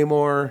hurt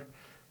anymore.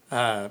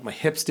 My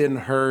hips didn't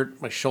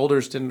hurt. My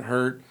shoulders didn't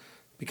hurt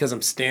because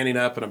I'm standing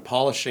up and I'm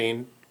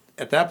polishing.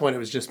 At that point, it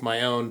was just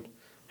my own,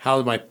 how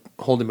am I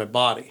holding my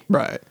body?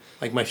 Right.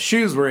 Like, my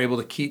shoes were able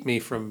to keep me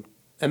from,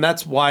 and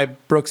that's why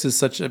Brooks is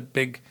such a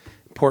big,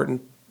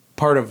 important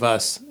part of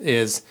us,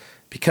 is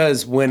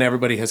because when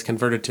everybody has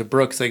converted to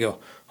Brooks, they go,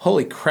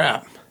 holy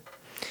crap.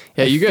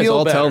 Yeah, you guys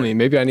all tell me.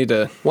 Maybe I need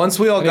to. Once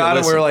we all got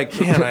it, we were like,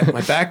 man,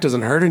 my back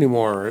doesn't hurt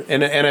anymore.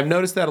 And I've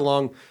noticed that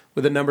along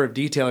with a number of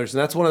detailers.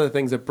 And that's one of the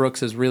things that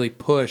Brooks has really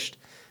pushed,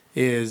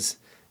 is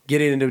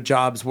getting into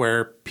jobs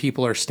where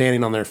people are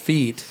standing on their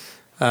feet.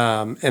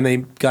 And they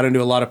got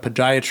into a lot of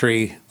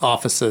podiatry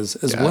offices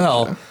as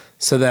well,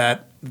 so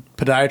that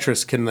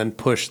podiatrists can then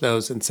push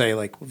those and say,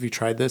 like, have you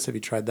tried this? Have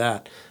you tried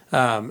that?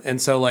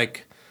 And so,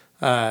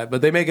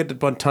 but they make a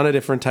ton of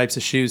different types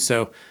of shoes.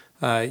 So,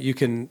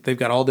 they've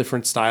got all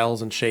different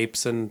styles and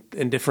shapes and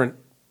different,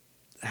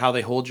 how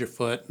they hold your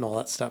foot and all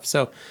that stuff.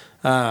 So,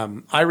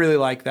 I really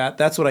like that.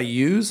 That's what I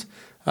use.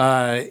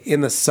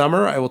 In the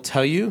summer, I will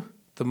tell you,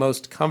 the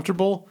most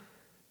comfortable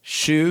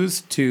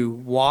shoes to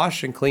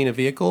wash and clean a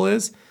vehicle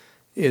is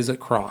a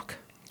Croc.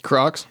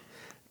 Crocs?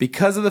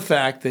 Because of the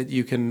fact that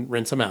you can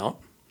rinse them out.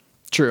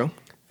 True.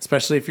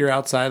 Especially if you're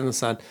outside in the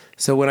sun.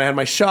 So when I had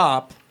my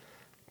shop,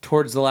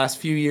 towards the last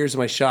few years of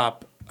my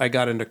shop, I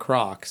got into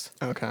Crocs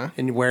Okay.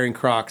 and wearing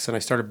Crocs, and I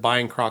started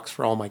buying Crocs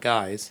for all my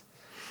guys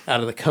out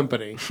of the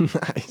company.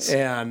 Nice.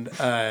 And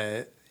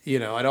I'd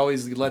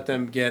always let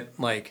them get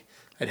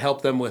I'd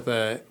help them with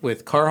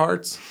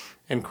Carhartts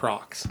and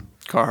Crocs.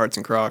 Carhartts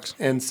and Crocs.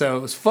 And so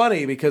it was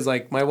funny because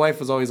my wife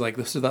was always like,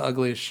 "This are the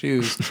ugliest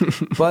shoes,"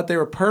 but they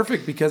were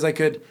perfect because I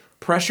could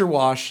pressure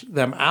wash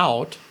them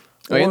out.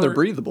 Oh, and they're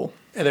breathable.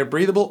 And they're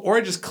breathable, or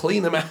I just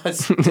clean them out,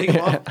 take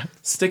them off,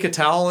 stick a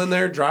towel in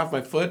there, dry off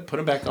my foot, put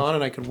them back on,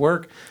 and I could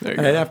work. There you I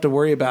go. didn't have to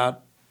worry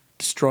about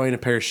destroying a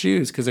pair of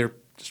shoes because they're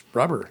just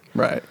rubber.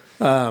 Right.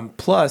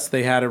 Plus,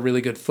 they had a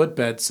really good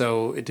footbed,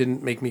 so it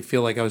didn't make me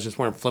feel like I was just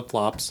wearing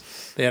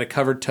flip-flops. They had a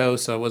covered toe,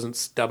 so I wasn't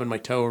stubbing my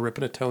toe or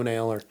ripping a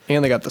toenail.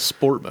 And they got the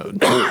sport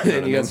mode.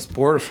 And you got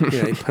sport.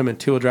 You put them in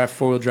 2-wheel drive,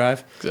 4-wheel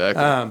drive.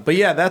 Exactly. But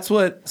yeah, that's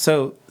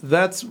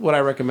what I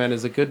recommend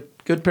is a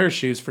good pair of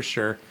shoes for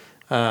sure.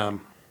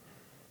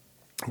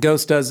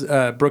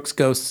 Brooks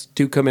Ghosts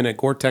do come in a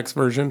Gore-Tex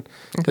version,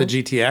 the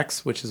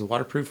GTX, which is a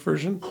waterproof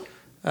version.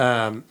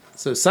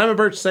 So Simon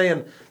Birch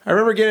saying, I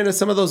remember getting into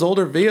some of those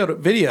older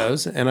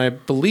videos, and I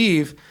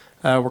believe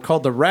were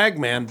called the Rag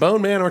Man,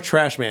 Bone Man, or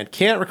Trash Man.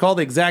 Can't recall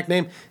the exact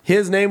name.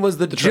 His name was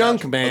the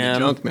Junk Man. The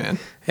Junk Man.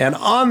 And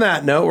on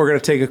that note, we're going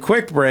to take a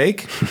quick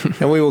break,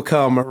 and we will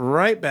come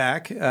right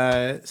back.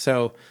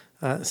 So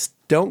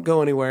don't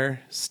go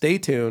anywhere. Stay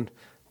tuned.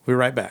 We'll be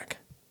right back.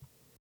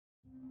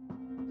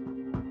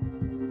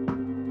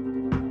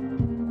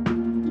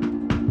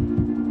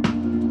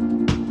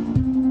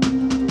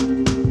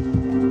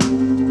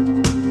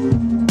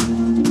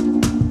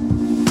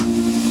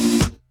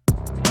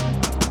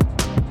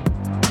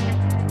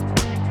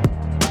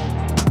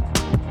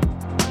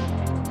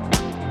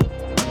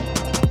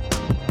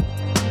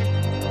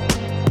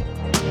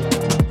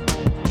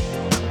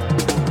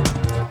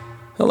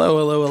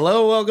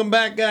 Hello. Welcome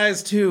back,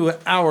 guys, to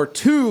hour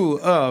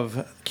 2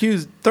 of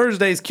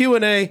Thursday's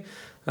Q&A.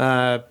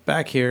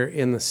 Back here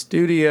in the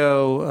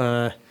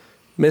studio,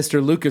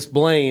 Mr. Lucas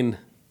Blaine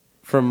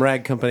from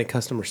Rag Company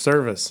Customer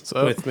Service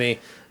with me.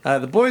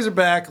 The boys are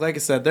back. Like I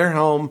said, they're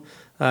home,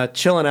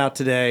 chilling out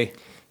today.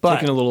 But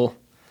Taking a little,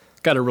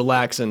 got to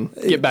relax and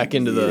get back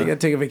into they got the... to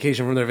take a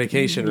vacation from their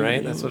vacation,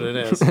 right? That's what it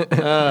is.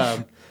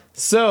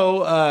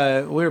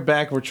 So we're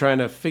back. We're trying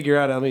to figure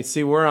out. Let me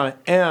see where I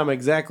am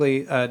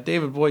exactly.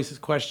 David Boyce's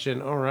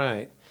question. All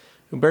right,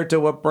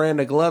 Humberto, what brand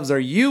of gloves are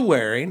you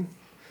wearing?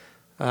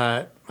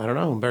 I don't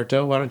know,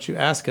 Humberto. Why don't you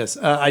ask us?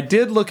 I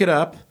did look it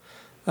up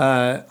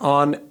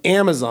on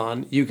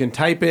Amazon. You can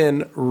type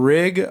in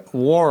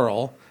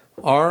Rigwarl,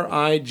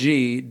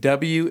 Rigwarl,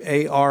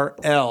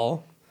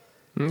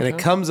 and it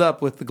comes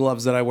up with the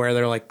gloves that I wear.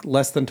 They're like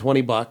less than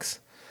 $20.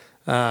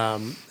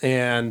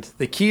 And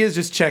the key is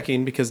just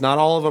checking because not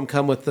all of them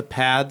come with the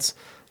pads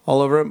all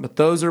over them, but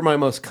those are my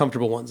most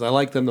comfortable ones. I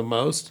like them the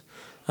most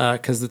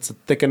because it's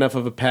thick enough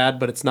of a pad,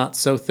 but it's not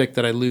so thick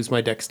that I lose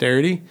my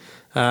dexterity.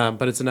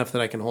 But it's enough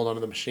that I can hold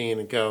onto the machine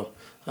and go.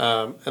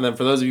 And then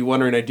for those of you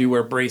wondering, I do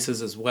wear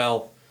braces as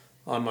well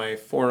on my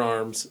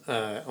forearms,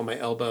 on my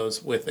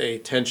elbows with a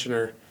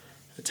tensioner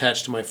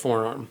attached to my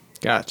forearm.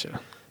 Gotcha.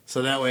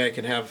 So that way I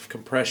can have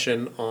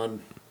compression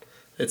on,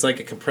 it's like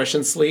a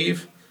compression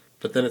sleeve,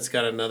 but then it's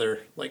got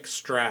another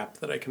strap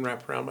that I can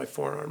wrap around my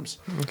forearms.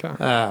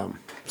 Okay.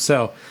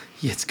 So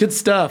yeah, it's good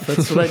stuff.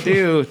 That's what I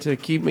do to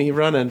keep me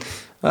running.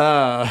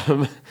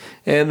 And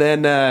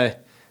then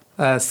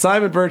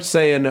Simon Birch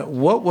saying,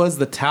 what was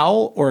the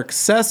towel or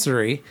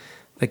accessory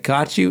that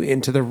got you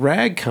into the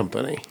Rag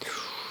Company?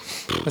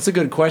 That's a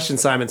good question,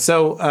 Simon.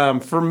 So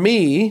for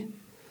me,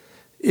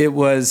 it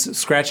was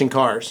scratching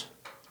cars.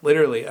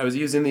 Literally, I was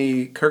using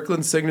the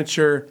Kirkland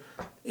Signature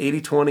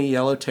 80/20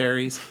 Yellow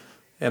Terries,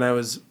 and I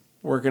was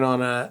working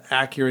on a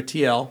Acura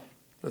TL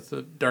with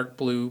the dark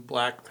blue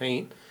black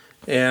paint,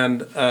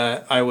 and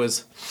I'd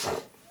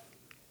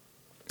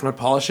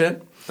polish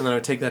it, and then I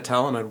would take that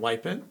towel and I'd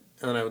wipe it,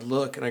 and then I would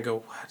look and I'd go,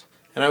 what?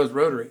 And I was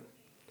rotary.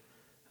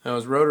 I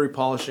was rotary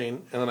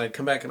polishing, and then I'd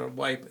come back and I'd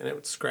wipe, and it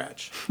would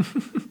scratch.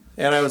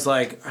 And I was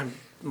like,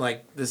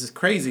 this is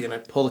crazy. And I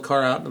pull the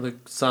car out into the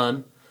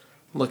sun,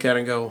 look at it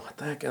and go, what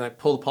the heck? And I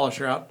pull the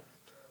polisher out,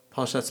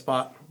 polish that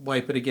spot,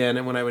 wipe it again.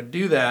 And when I would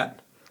do that,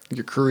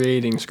 You're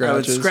creating scratches. I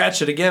would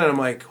scratch it again, and I'm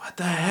like, what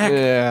the heck?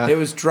 Yeah. It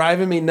was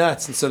driving me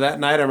nuts. And so that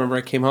night, I remember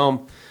I came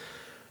home,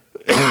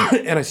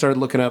 and I started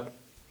looking up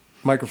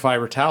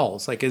microfiber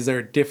towels. Like, is there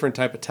a different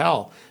type of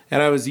towel?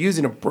 And I was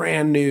using a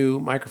brand new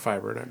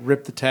microfiber, and I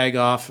ripped the tag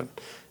off, and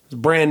it was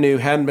brand new,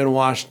 hadn't been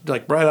washed,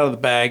 right out of the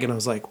bag. And I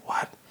was like,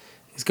 what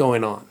is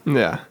going on?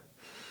 Yeah.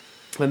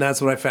 And that's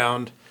what I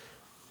found.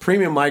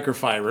 Premium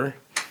microfiber.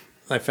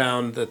 I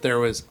found that there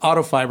was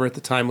Autofiber at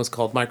the time was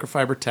called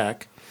Microfiber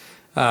Tech.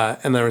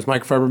 And there was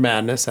Microfiber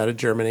Madness out of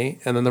Germany,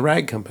 and then the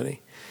Rag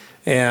Company.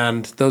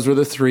 And those were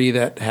the three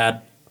that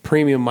had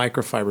premium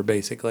microfiber,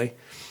 basically.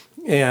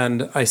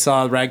 And I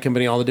saw Rag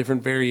Company, all the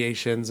different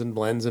variations and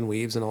blends and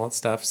weaves and all that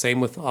stuff. Same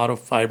with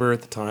Autofiber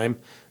at the time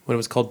when it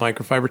was called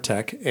Microfiber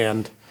Tech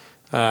and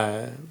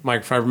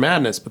Microfiber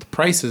Madness. But the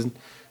prices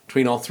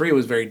between all three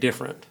was very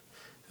different.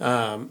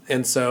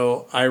 And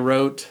so I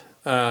wrote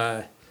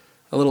a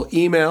little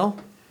email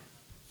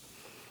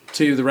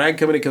to the rag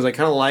company because I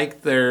kind of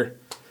liked their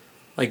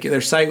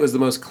site was the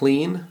most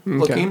clean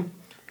looking.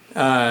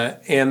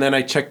 And then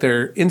I checked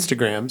their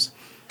Instagrams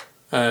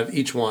of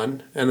each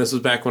one. And this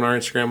was back when our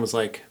Instagram was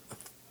like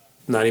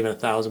not even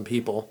 1,000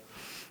 people,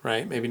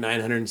 right? Maybe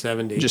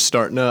 970. Just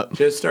starting up.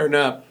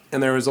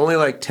 And there was only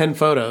like 10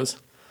 photos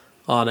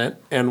on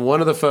it. And one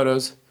of the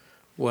photos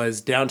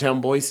was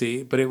downtown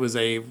Boise, but it was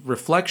a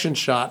reflection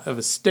shot of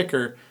a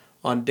sticker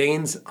on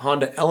Dane's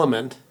Honda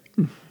Element.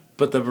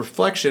 But the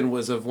reflection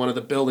was of one of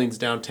the buildings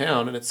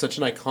downtown, and it's such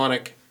an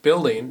iconic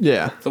building.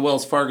 Yeah. The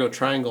Wells Fargo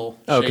Triangle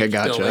shaped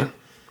building.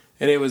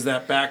 And it was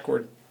that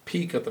backward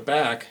peak at the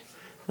back.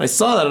 I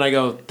saw that and I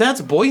go,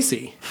 that's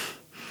Boise.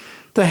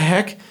 The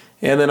heck?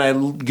 And then I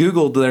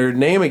Googled their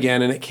name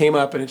again, and it came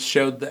up and it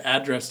showed the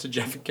address to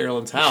Jeff and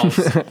Carolyn's house.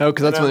 Because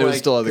that's when they were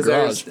still out of the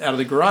garage. Out of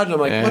the garage. And I'm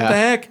like, what the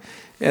heck?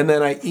 And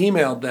then I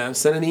emailed them,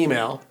 sent an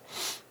email.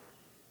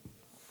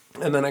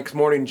 And the next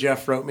morning,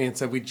 Jeff wrote me and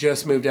said, we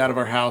just moved out of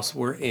our house.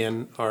 We're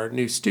in our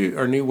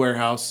new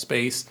warehouse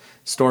space,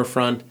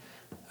 storefront.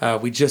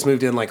 We just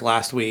moved in like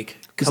last week.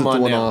 Come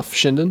on down. Off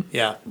Shinden?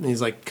 Yeah. And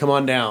he's like, come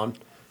on down.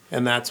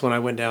 And that's when I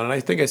went down. And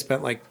I think I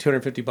spent like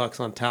 $250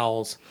 on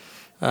towels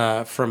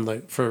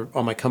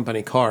on my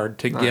company card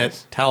to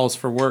get towels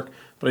for work.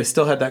 But I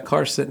still had that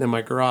car sitting in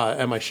my garage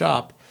at my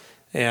shop.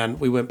 And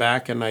we went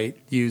back and I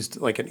used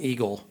like an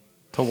Eagle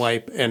to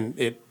wipe, and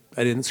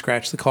I didn't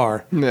scratch the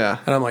car. Yeah.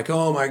 And I'm like,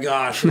 oh my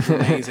gosh, it's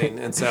amazing.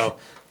 And so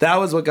that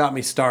was what got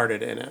me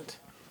started in it.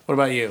 What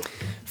about you?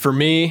 For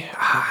me,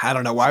 I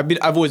don't know why.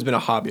 I've always been a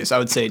hobbyist. I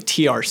would say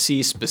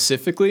TRC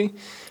specifically.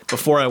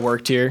 Before I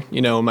worked here,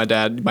 my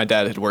dad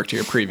had worked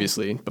here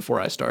previously before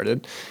I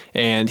started,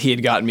 and he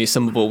had gotten me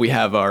some of what we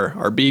have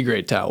our B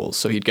grade towels.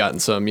 So he'd gotten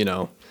some,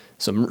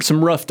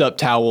 some roughed up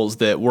towels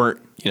that weren't,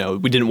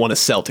 we didn't want to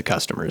sell to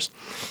customers.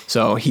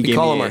 So we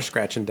call them our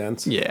scratch and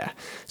dents. Yeah.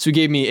 So he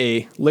gave me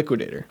a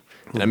liquidator.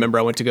 And I remember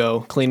I went to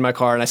go clean my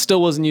car, and I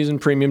still wasn't using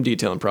premium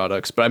detailing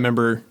products, but I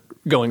remember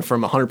going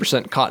from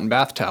 100% cotton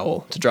bath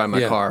towel to dry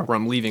my car, where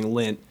I'm leaving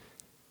lint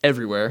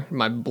everywhere.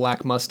 My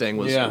black Mustang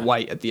was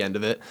white at the end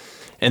of it.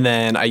 And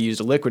then I used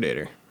a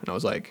liquidator, and I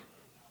was like,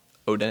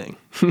 oh, dang.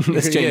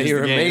 This changes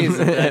you're the game.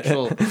 amazed at the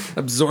actual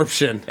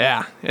absorption.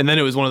 Yeah. And then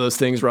it was one of those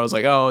things where I was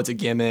like, oh, it's a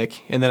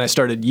gimmick. And then I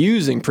started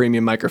using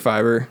premium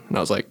microfiber, and I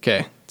was like,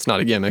 okay, it's not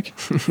a gimmick.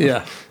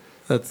 Yeah,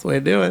 that's the way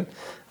to do it.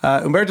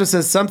 Umberto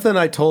says, something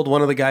I told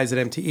one of the guys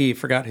at MTE,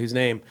 forgot whose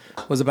name,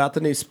 was about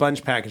the new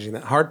sponge packaging.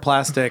 That hard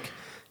plastic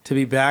to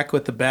be back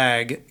with the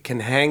bag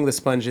can hang the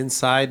sponge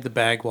inside the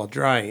bag while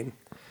drying.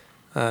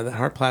 The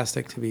hard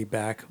plastic to be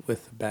back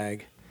with the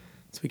bag,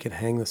 so we can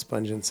hang the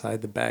sponge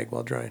inside the bag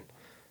while drying.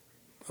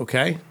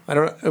 Okay,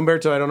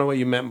 Umberto, I don't know what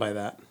you meant by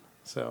that.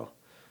 So,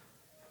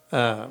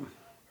 and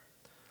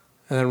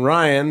then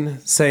Ryan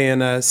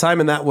saying,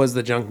 Simon, that was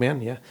the junk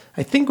man. Yeah,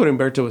 I think what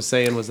Umberto was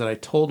saying was that I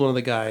told one of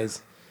the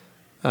guys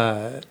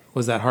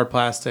was that hard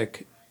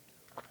plastic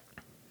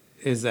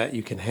is that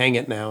you can hang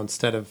it now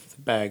instead of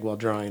the bag while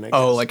drying. I guess.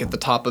 Oh, like at the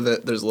top of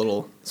it, there's a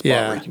little spot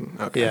where you can.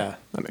 Okay, yeah,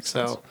 that makes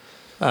sense. So,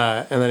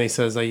 and then he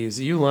says, I use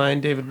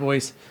Uline, David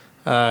Boyce.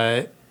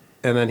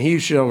 And then he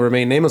shall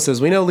remain nameless.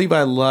 Says, we know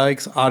Levi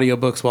likes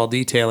audiobooks while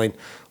detailing.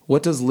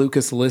 What does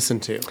Lucas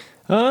listen to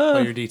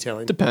while you're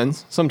detailing?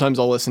 Depends. Sometimes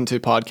I'll listen to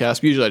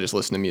podcasts. Usually I just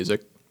listen to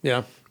music.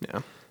 Yeah.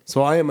 Yeah.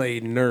 So I am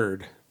a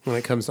nerd when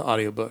it comes to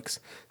audiobooks.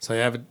 So I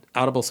have an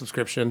Audible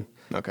subscription.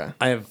 Okay.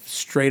 I have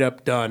straight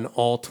up done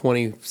all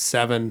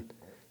 27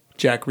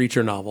 Jack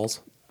Reacher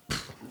novels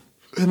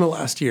in the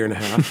last year and a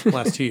half,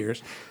 last 2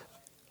 years.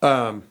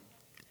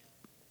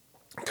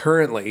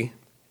 Currently.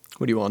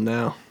 What are you on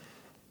now?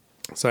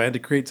 So I had to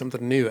create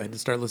something new. I had to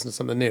start listening to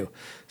something new.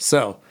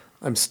 So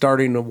I'm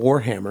starting a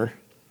Warhammer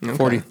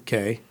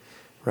 40K,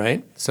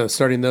 right? So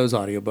starting those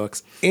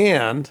audiobooks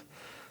and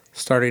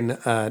starting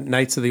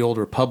Knights of the Old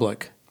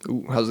Republic.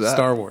 Ooh, how's that?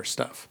 Star Wars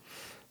stuff.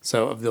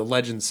 So of the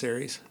Legends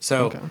series.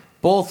 So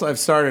both I've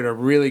started are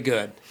really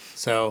good.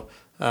 So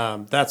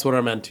that's what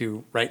I'm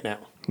into right now.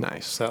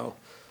 Nice. So,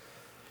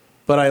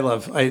 but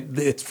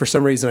it's for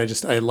some reason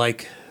I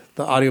like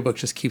the audiobook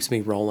just keeps me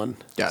rolling.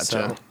 Gotcha.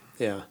 So,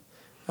 yeah.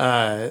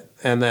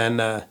 And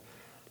then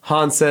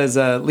Hans says,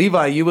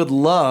 Levi, you would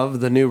love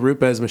the new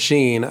Rupes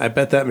machine. I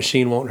bet that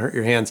machine won't hurt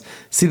your hands.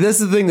 See, this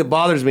is the thing that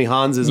bothers me,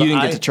 Hans, is you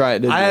didn't get to try it,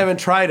 did you? I haven't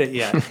tried it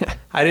yet.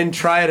 I didn't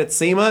try it at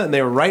SEMA, and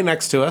they were right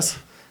next to us.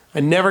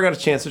 I never got a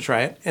chance to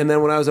try it. And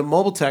then when I was at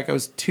Mobile Tech, I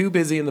was too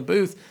busy in the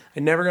booth.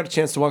 I never got a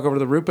chance to walk over to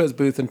the Rupes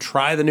booth and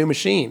try the new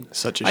machine.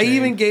 Such a I shame.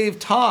 even gave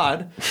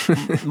Todd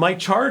my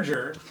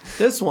charger,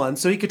 this one,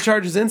 so he could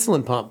charge his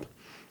insulin pump.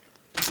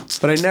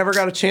 But I never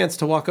got a chance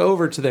to walk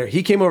over to there.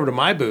 He came over to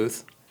my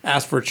booth,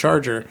 asked for a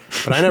charger,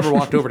 but I never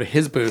walked over to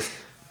his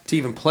booth to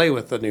even play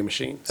with the new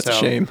machine. That's a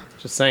shame.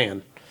 Just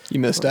saying.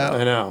 You missed out.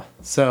 I know.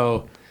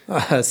 So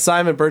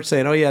Simon Birch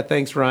saying, oh, yeah,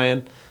 thanks,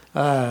 Ryan.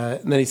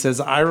 And then he says,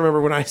 I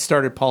remember when I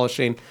started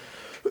polishing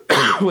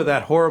with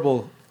that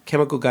horrible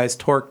Chemical Guys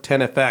Torque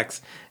 10FX,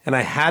 and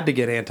I had to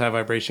get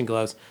anti-vibration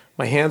gloves.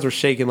 My hands were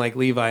shaking like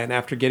Levi, and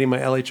after getting my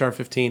LHR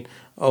 15,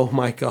 oh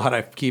my God,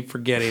 I keep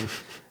forgetting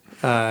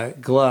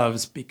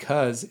gloves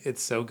because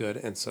it's so good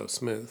and so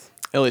smooth.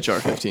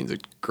 LHR 15 is a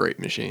great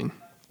machine.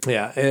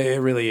 Yeah,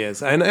 it really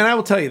is. And I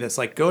will tell you this,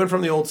 like going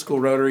from the old school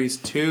rotaries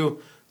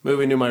to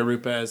moving to my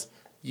Rupes,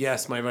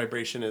 yes, my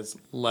vibration is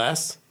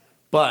less,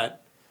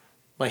 but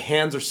my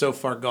hands are so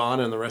far gone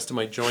and the rest of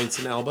my joints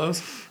and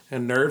elbows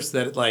and nerves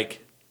that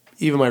like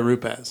even my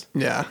Rupes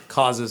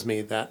causes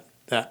me that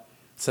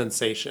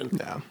sensation.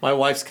 Yeah. My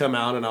wife's come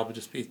out and I'll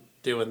just be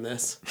doing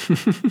this.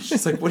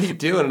 She's like, what are you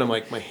doing? And I'm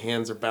like, my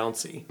hands are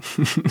bouncy.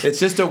 It's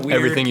just a weird...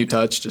 Everything you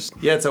touch just...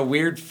 Yeah, it's a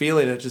weird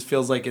feeling. It just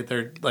feels like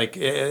they're like...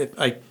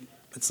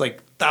 It's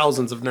like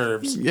thousands of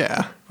nerves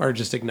are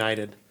just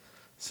ignited.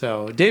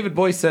 So David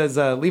Boyce says,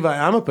 Levi,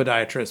 I'm a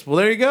podiatrist. Well,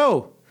 there you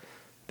go,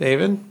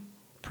 David.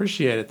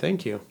 Appreciate it.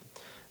 Thank you.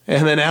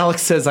 And then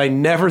Alex says, I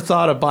never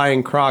thought of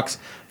buying Crocs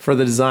for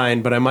the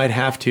design, but I might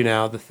have to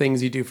now. The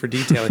things you do for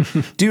detailing.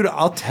 Dude,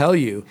 I'll tell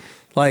you,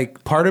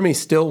 like, part of me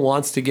still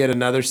wants to get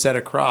another set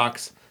of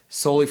Crocs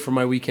solely for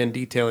my weekend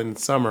detailing in the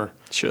summer.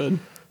 Should.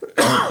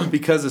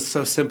 Because it's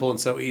so simple and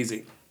so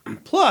easy.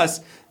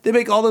 Plus, they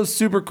make all those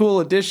super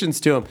cool additions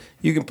to them.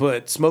 You can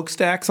put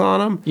smokestacks on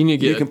them. You need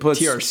to get can put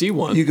TRC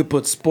one. You could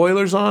put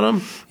spoilers on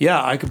them.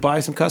 Yeah, I could buy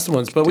some custom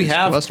ones. But we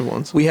have custom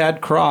ones. We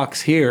had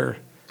Crocs here.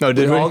 Oh,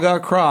 did we? all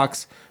got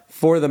Crocs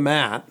for the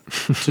mat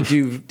to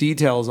do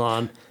details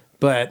on.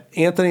 But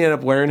Anthony ended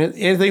up wearing it.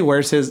 Anthony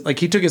wears his, like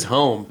he took his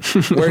home,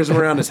 wears them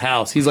around his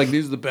house. He's like,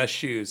 these are the best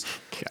shoes.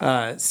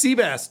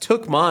 Seabass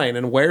took mine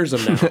and wears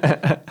them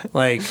now.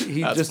 Like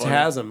he That's just funny.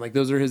 has them. Like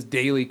those are his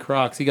daily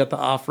Crocs. He got the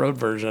off-road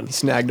version.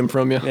 Snagged them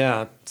from you.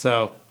 Yeah,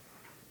 so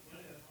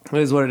it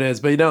is what it is.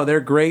 But you know,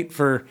 they're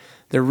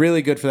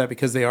really good for that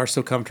because they are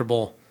so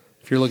comfortable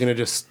if you're looking to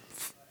just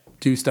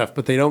do stuff.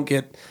 But they don't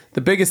get,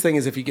 the biggest thing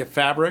is if you get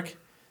fabric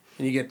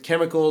and you get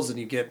chemicals and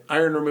you get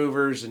iron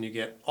removers and you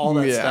get all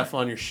that stuff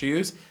on your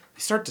shoes, they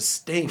start to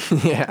stink.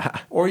 Yeah.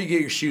 Or you get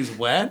your shoes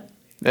wet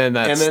And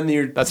then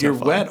you're no fun.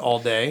 wet all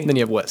day. And then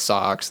you have wet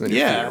socks. And then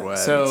your feet are wet.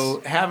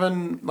 So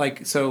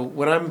so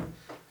when I'm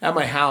at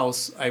my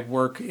house, I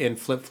work in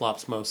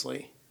flip-flops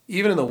mostly.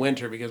 Even in the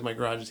winter because my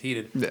garage is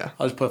heated. Yeah.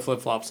 I'll just put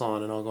flip-flops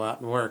on and I'll go out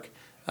and work.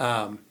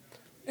 And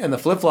the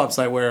flip-flops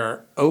I wear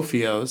are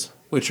Ophios,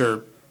 which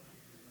are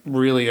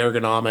really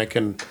ergonomic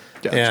and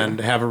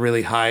have a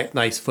really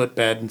nice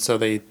footbed, and so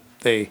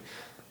they're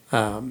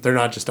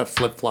not just a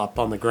flip-flop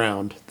on the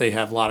ground. They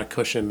have a lot of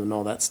cushion and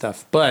all that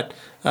stuff. But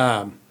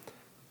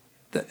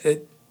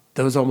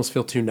those almost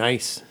feel too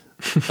nice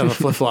of a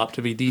flip-flop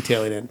to be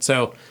detailing in.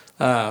 So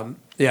part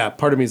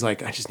of me is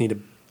like, I just need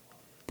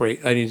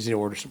to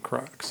order some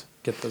Crocs,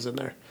 get those in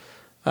there.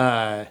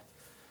 And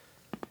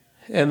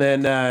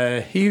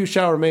then he who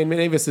shall remain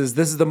Davis says,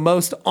 this is the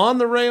most on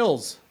the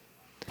rails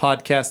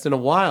podcast in a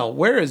while.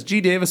 Where is G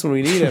Davis when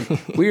we need him?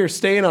 We are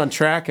staying on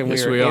track and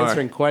Yes, we are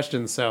answering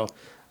questions. So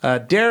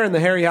Darren,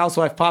 the hairy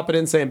housewife, popping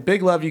in saying,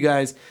 big love you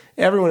guys.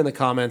 Everyone in the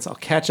comments. I'll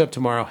catch up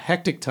tomorrow.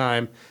 Hectic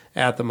time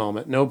at the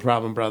moment. No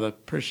problem, brother.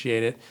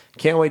 Appreciate it.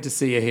 Can't wait to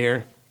see you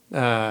here.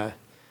 And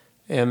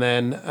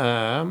then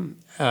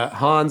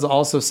Hans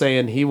also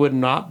saying he would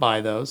not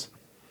buy those.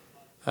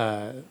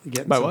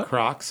 Getting Buy some what?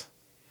 Crocs.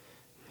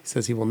 He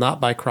says he will not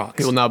buy Crocs.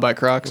 He will not buy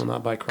Crocs? He will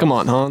not buy Crocs. Come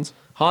on, Hans.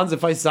 Hans,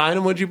 if I sign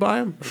them, would you buy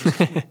them?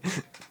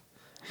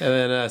 And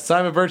then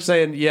Simon Birch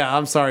saying, yeah,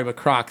 I'm sorry, but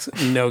Crocs,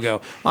 no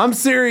go. I'm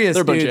serious,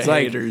 They're a bunch dudes. of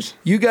haters.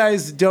 You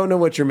guys don't know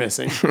what you're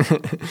missing.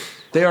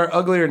 They are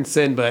uglier than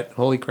sin, but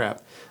holy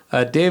crap.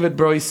 David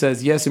Broyce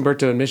says, yes,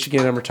 Umberto in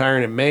Michigan. I'm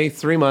retiring in May.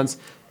 3 months,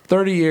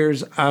 30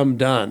 years, I'm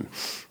done.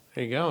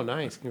 There you go.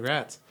 Nice.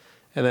 Congrats.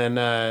 And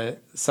then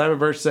Simon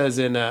Birch says,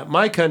 in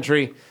my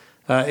country,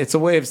 it's a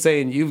way of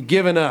saying you've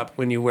given up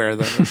when you wear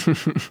them.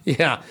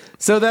 Yeah.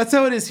 So that's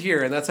how it is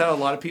here. And that's how a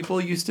lot of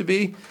people used to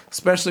be,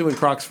 especially when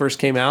Crocs first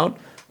came out.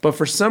 But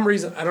for some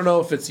reason, I don't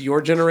know if it's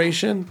your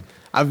generation.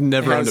 I've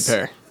never owned a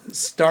pair.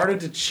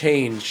 Started to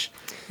change.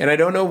 And I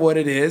don't know what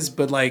it is,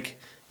 but like,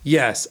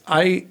 yes,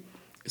 I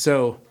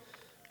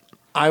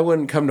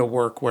wouldn't come to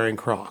work wearing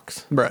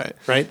Crocs. Right.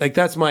 Right? Like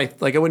that's I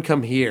wouldn't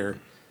come here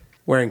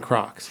wearing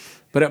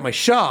Crocs. But at my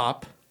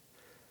shop,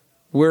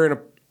 we're in a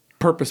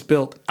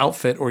purpose-built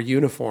outfit or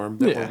uniform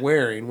that we're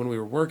wearing when we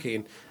were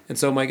working. And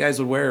so my guys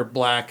would wear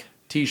black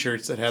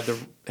T-shirts that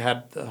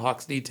had the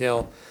Hawks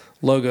Detail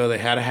logo. They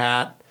had a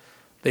hat.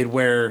 They'd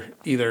wear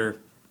either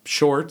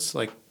shorts,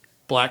 like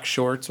black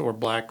shorts or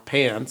black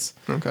pants.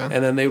 Okay.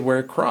 And then they'd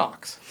wear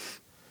Crocs.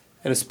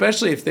 And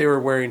especially if they were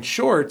wearing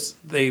shorts,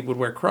 they would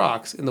wear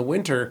Crocs. In the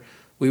winter,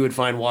 we would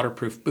find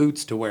waterproof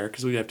boots to wear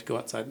because we'd have to go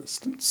outside in the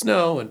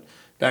snow and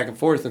back and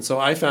forth. And so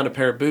I found a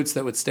pair of boots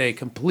that would stay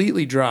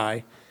completely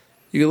dry.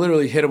 You could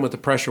literally hit them with a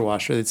pressure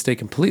washer. They'd stay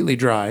completely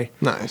dry.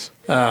 Nice.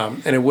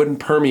 And it wouldn't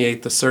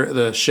permeate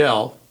the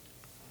shell.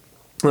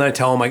 And I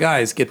tell all my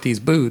guys, get these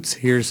boots.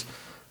 Here's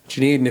what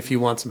you need. And if you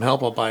want some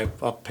help,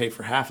 I'll pay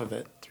for half of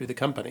it through the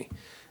company.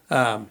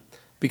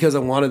 Because I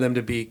wanted them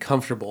to be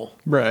comfortable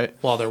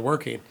while they're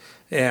working.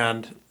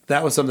 And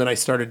that was something I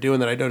started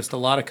doing that I noticed a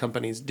lot of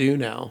companies do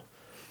now,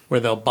 where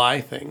they'll buy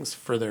things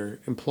for their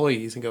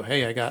employees and go,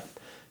 hey,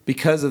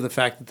 because of the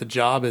fact that the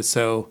job is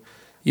so,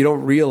 you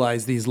don't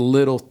realize these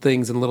little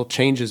things and little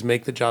changes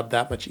make the job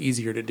that much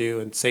easier to do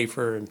and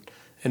safer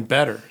and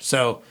better.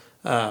 So,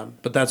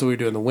 but that's what we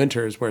do in the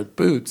winter is wear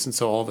boots. And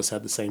so all of us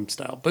had the same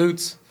style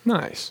boots.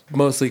 Nice.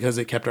 Mostly because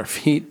it kept our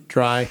feet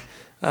dry.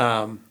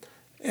 And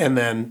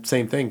then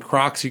same thing,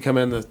 Crocs, you come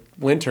in the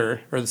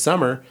winter or the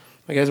summer,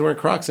 my guys are wearing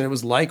Crocs and it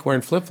was like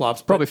wearing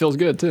flip-flops. Probably feels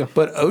good too.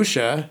 But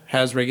OSHA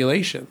has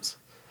regulations.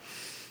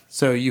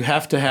 So you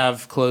have to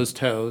have closed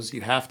toes. You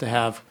have to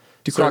have...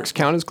 Do Crocs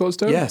count as closed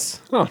toes? Yes.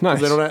 Oh,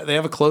 nice. They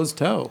have a closed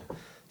toe.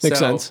 Makes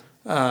sense.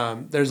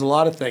 There's a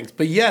lot of things.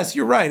 But yes,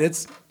 you're right.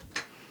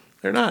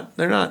 You're not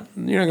going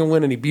to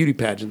win any beauty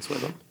pageants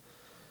with them.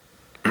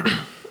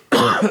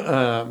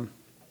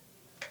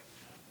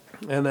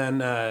 And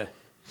then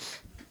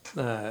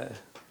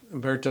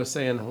Umberto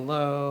saying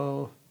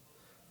hello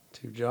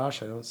to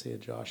Josh. I don't see a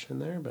Josh in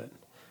there, but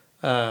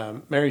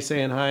Mary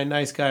saying hi.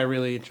 Nice guy.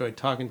 Really enjoyed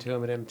talking to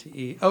him at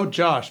MTE. Oh,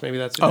 Josh. Maybe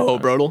that's...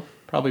 Brodel.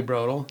 Probably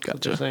Brodel. Gotcha.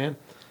 What they're saying.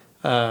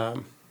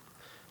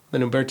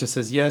 Then Umberto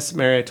says, yes,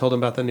 Mary, I told him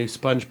about the new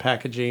sponge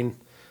packaging.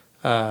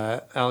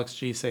 Alex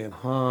G saying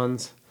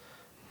Hans.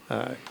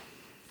 Yves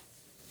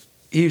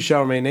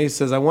Charmaine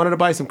says, I wanted to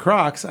buy some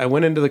Crocs. I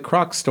went into the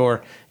Crocs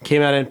store,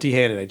 came out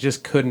empty-handed. I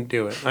just couldn't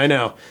do it. I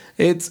know.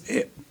 It's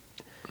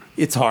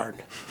hard.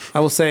 I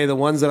will say the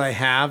ones that I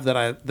have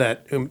that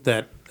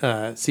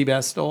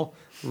Seabass stole,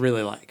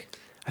 really like.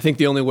 I think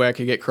the only way I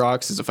could get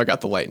Crocs is if I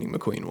got the Lightning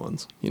McQueen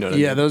ones. You know what I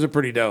mean? Yeah, those are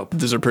pretty dope.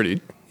 Those are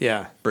pretty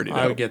dope.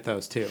 I would get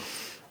those too.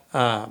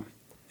 And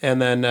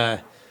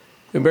then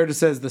Umberto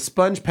says the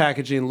sponge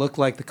packaging look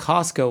like the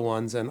Costco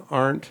ones and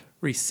aren't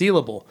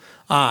resealable.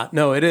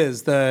 No, it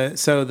is.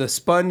 The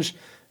sponge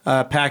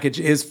package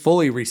is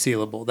fully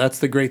resealable. That's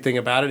the great thing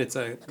about it. It's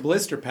a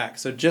blister pack.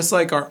 So just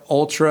like our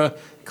Ultra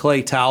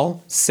Clay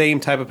Towel,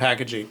 same type of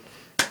packaging.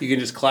 You can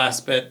just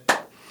clasp it.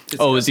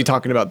 Is he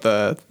talking about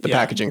the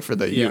packaging for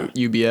the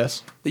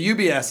UBS? The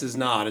UBS is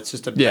not. It's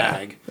just a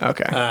bag.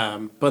 Okay.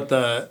 But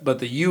the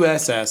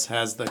USS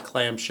has the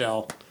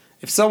clamshell.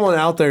 If someone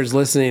out there is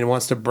listening and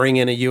wants to bring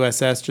in a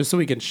USS just so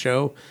we can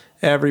show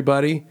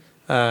everybody,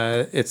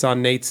 it's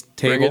on Nate's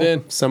table. Bring it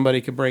in.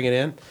 Somebody could bring it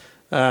in.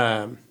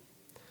 And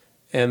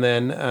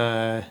then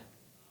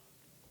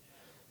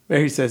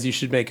Mary says you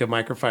should make a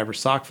microfiber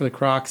sock for the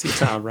Crocs. You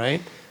sound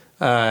right.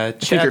 I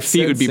think your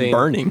feet would be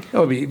burning.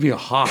 Oh, it'd be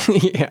hot.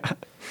 Yeah.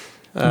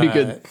 It'd be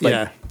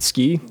good.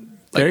 Ski.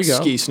 There you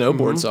go. Ski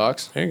snowboard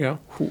socks. There you go.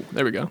 Ooh,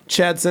 there we go.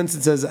 Chad Simpson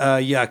says,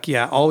 yuck.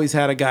 Yeah. Always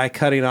had a guy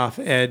cutting off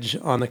edge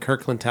on the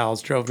Kirkland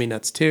towels. Drove me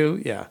nuts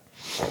too. Yeah.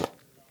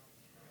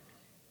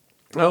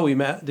 Oh,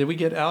 did we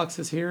get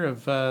Alex's here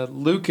of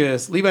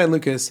Levi and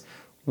Lucas?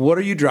 What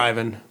are you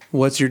driving?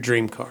 What's your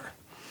dream car?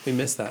 We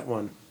missed that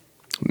one.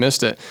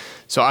 Missed it.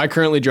 So I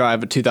currently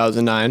drive a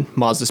 2009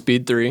 Mazda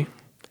Speed 3.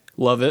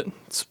 Love it.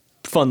 It's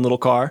a fun little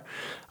car.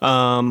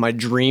 My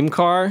dream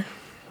car,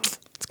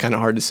 it's kind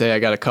of hard to say. I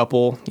got a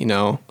couple,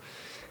 I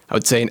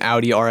would say an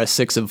Audi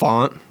RS6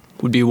 Avant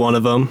would be one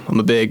of them. I'm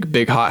a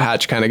big hot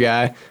hatch kind of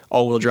guy.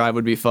 All-wheel drive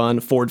would be fun.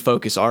 Ford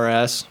Focus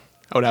RS.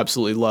 I would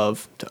absolutely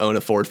love to own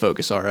a Ford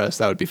Focus RS.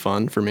 That would be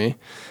fun for me.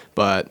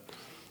 But,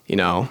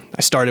 I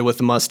started with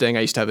the Mustang.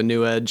 I used to have a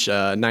New Edge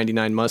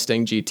 99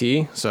 Mustang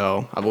GT,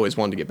 so I've always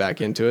wanted to get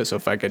back into it. So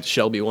if I could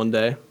Shelby one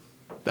day,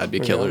 that'd be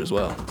killer as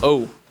well.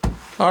 Oh,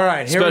 all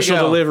right, here special we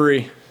go.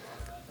 delivery.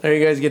 There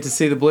you guys get to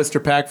see the blister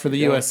pack for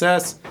the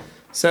USS.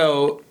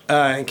 So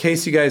in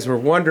case you guys were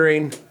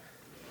wondering,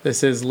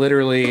 this is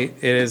literally,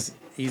 it is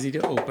easy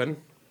to open.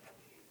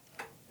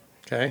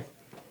 Okay.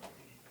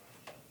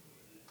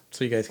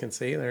 So you guys can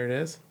see, there it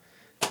is.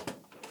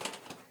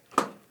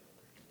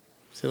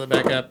 Seal it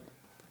back up.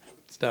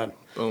 It's done.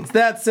 Boom. It's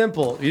that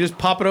simple. You just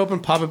pop it open,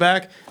 pop it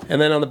back, and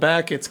then on the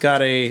back it's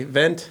got a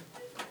vent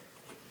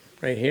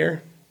right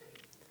here.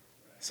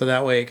 So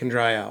that way it can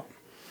dry out.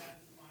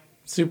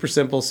 Super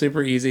simple,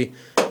 super easy,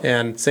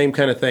 and same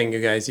kind of thing, you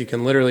guys. You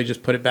can literally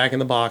just put it back in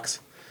the box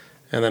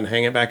and then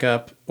hang it back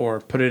up or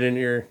put it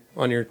in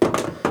on your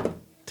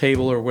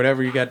table or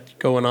whatever you got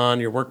going on,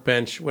 your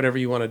workbench, whatever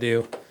you want to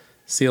do.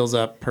 Seals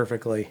up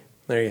perfectly.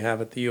 There you have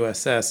it, the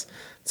USS.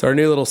 It's our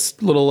new little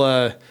it's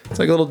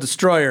like a little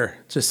destroyer.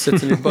 It just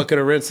sits in your bucket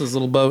of rinse, this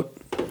little boat.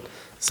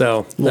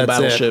 So little that's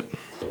battleship.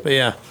 It. But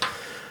yeah.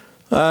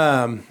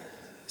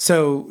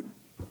 So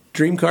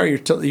dream car, you're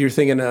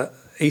thinking a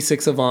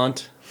A6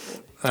 Avant.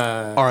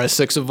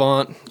 RS6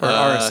 Avant. Or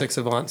RS6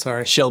 Avant,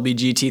 sorry. Shelby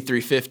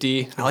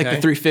GT350. I like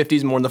the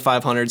 350s more than the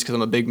 500s because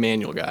I'm a big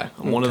manual guy.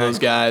 I'm one of those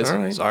guys. All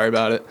right. Sorry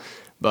about it.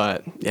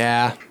 But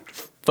yeah,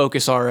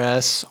 Focus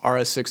RS,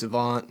 RS6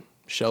 Avant,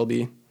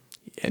 Shelby,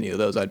 any of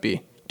those I'd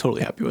be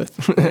totally happy with.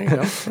 There you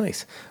go.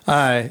 Nice.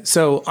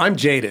 So I'm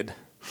jaded.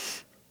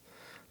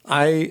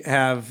 I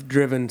have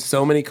driven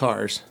so many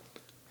cars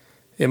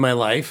in my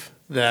life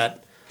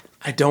that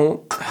I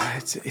don't.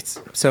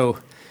 So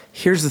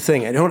here's the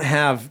thing. I don't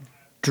have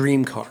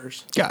dream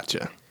cars.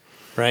 Gotcha.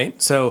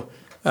 Right. So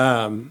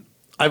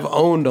I've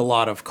owned a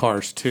lot of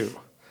cars too.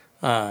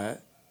 When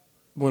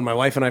when my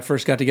wife and I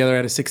first got together, I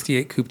had a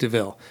 68 Coupe de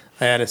Ville.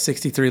 I had a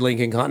 63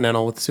 Lincoln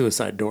Continental with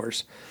suicide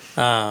doors.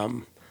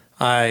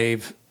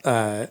 I've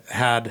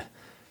had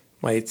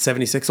my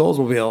 76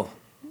 Oldsmobile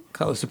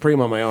Cutlass Supreme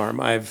on my arm.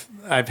 I've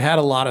had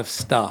a lot of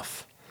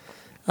stuff.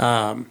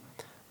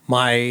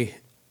 My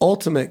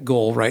ultimate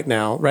goal right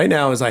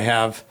now is I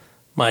have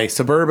my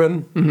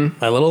Suburban,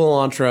 my little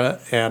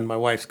Elantra, and my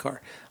wife's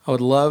car. I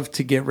would love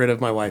to get rid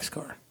of my wife's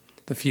car,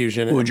 the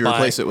Fusion. What would you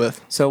replace it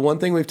with? So one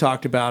thing we've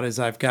talked about is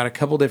I've got a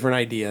couple different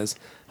ideas.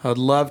 I would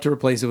love to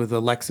replace it with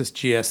a Lexus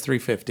GS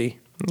 350.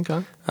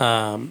 Okay.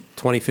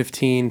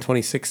 2015,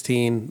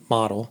 2016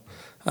 model.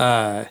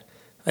 I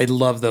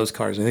love those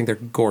cars. I think they're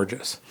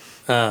gorgeous.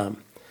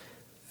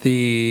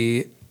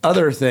 The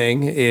other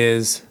thing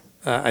is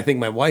I think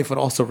my wife would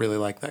also really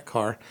like that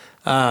car.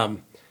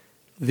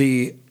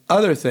 The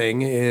other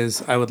thing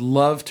is I would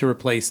love to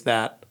replace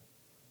that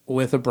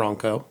with a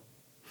Bronco.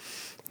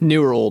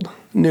 New or old?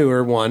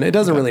 Newer one. It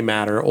doesn't really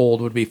matter.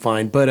 Old would be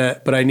fine.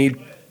 But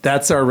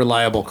that's our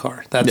reliable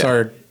car. That's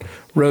our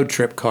road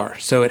trip car.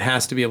 So it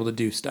has to be able to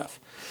do stuff.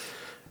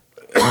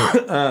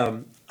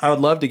 I would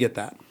love to get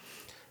that.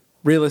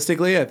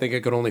 Realistically, I think I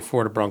could only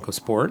afford a Bronco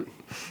Sport.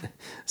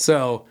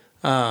 So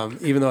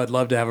even though I'd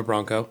love to have a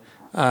Bronco.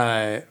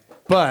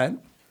 But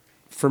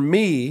for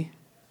me,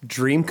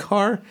 dream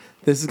car,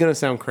 this is going to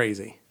sound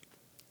crazy.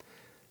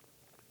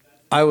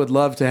 I would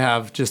love to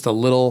have just a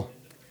little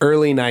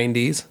early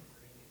 90s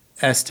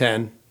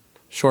S10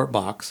 short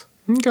box.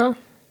 Okay.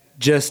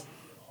 Just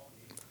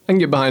I can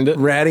get behind it.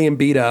 ratty and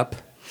beat up.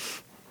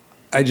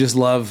 I just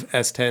love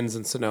S10s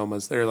and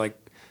Sonomas. They're like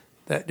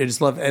that. I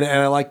just love, and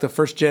I like the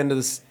first gen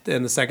to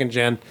and the second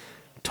gen.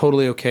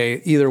 Totally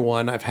okay. Either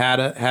one. I've had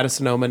a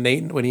Sonoma.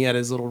 Nate, when he had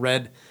his little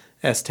red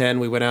S10,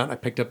 we went out and I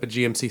picked up a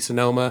GMC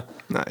Sonoma.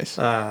 Nice.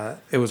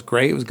 It was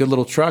great. It was a good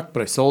little truck,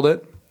 but I sold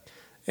it,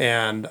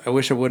 and I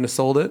wish I wouldn't have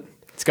sold it.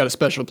 It's got a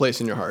special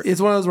place in your heart. It's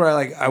one of those where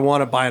I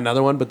want to buy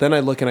another one, but then I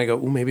look and I go,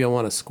 ooh, maybe I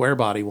want a square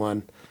body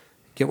one.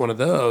 Get one of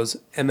those,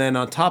 and then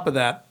on top of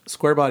that,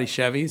 square body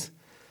Chevys,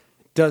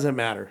 doesn't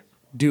matter.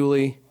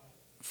 Dually,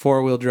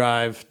 4-wheel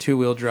drive,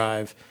 2-wheel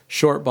drive,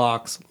 short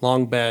box,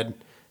 long bed,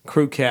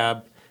 crew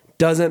cab,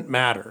 doesn't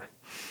matter.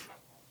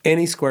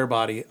 Any square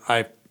body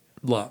I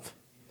love.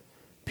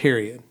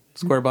 Period.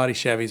 Square body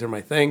Chevys are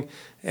my thing,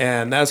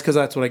 and that's because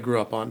that's what I grew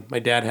up on. My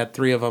dad had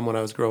 3 of them when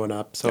I was growing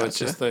up, so it's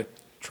just the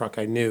truck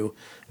I knew.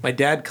 My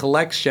dad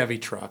collects Chevy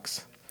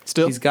trucks.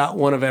 Still? He's got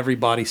one of every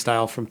body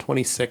style from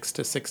 26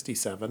 to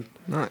 67.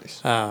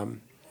 Nice.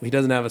 He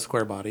doesn't have a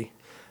square body.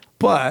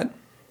 But,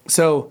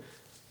 so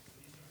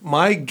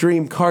my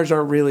dream cars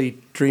aren't really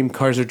dream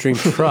cars or dream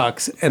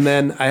trucks. And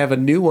then I have a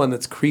new one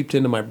that's creeped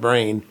into my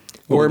brain,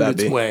 wormed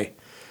its way.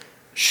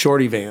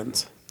 Shorty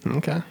vans.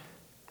 Okay.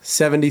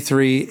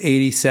 73,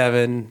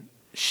 87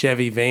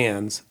 Chevy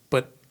vans,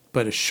 but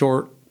a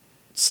short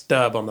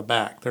stub on the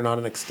back. They're not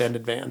an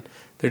extended van.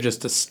 They're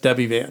just a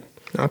stubby van.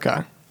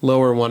 Okay.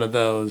 Lower one of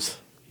those,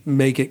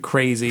 make it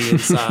crazy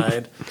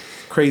inside,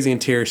 crazy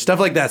interior, stuff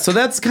like that. So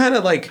that's kind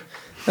of like,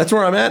 that's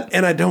where I'm at,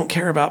 and I don't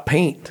care about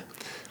paint.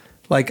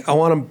 Like, I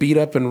want them beat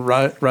up and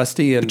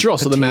rusty, and But you're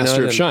also the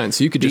master of patinaed shine,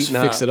 so you could just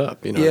beaten fix up. it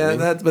up. You know Yeah,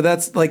 what I mean? but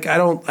that's like,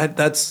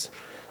 that's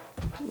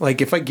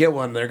like, if I get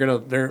one,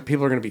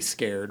 people are gonna be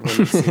scared when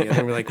they see it. They're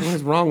gonna be like, what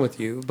is wrong with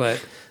you?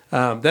 But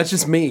that's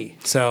just me.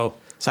 So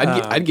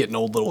I'd get an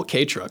old little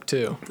K truck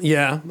too.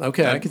 yeah,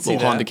 okay, I could see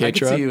little that. Honda I could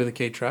K-truck. see you with a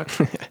K truck.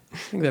 I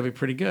think that'd be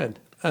pretty good.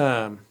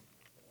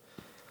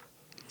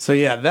 So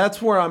yeah,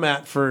 that's where I'm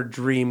at for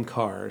dream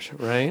cars,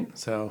 right?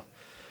 So,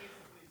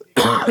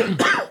 all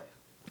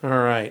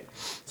right.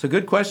 So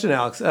good question,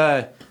 Alex.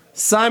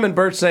 Simon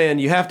Birch saying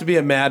you have to be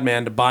a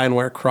madman to buy and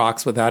wear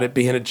Crocs without it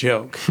being a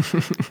joke.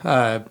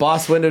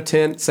 Boss Window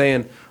Tint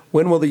saying,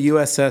 when will the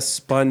USS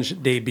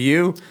Sponge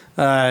debut?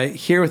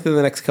 Here within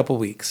the next couple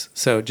weeks.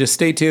 So just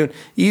stay tuned.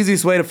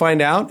 Easiest way to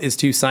find out is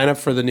to sign up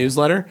for the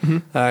newsletter.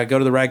 Go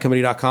to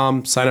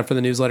theradcompany.com, sign up for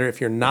the newsletter.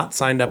 If you're not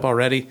signed up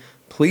already,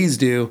 please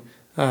do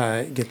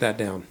get that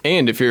down.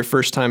 And if you're a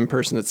first-time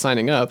person that's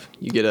signing up,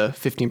 you get a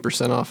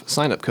 15% off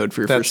sign-up code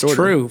for your That's first order.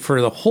 true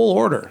for the whole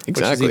order, which is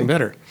Exactly. even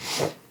better.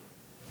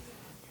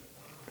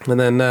 And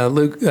then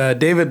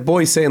David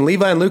Boyce saying,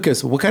 Levi and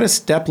Lucas, what kind of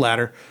step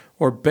ladder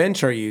or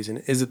bench are you using?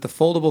 Is it the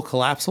foldable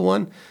collapsible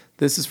one?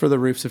 This is for the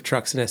roofs of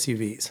trucks and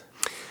SUVs.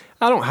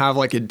 I don't have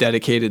like a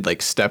dedicated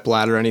like step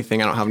ladder or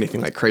anything. I don't have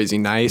anything like crazy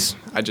nice.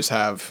 I just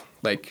have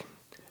like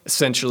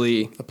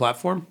essentially A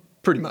platform?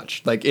 pretty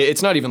much like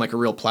it's not even like a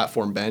real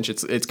platform bench.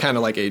 It's kind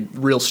of like a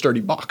real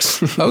sturdy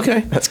box.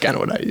 Okay. That's kind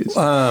of what I use.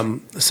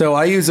 So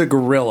I use a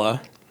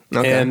Gorilla,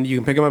 Okay. and you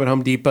can pick them up at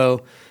Home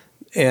Depot.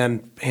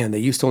 And man, they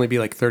used to only be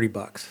like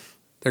 $30.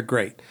 They're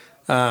great,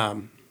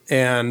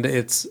 and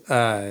it's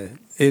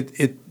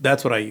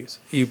that's what I use.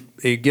 You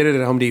get it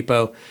at Home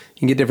Depot. You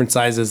can get different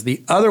sizes.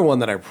 The other one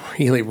that I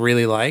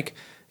really like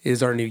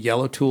is our new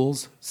Yellow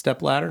Tools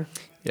step ladder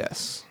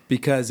yes.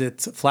 because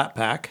it's a flat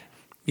pack.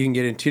 You can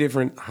get it in 2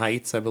 different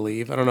heights, I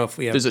believe. I don't know if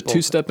we have. There's a both.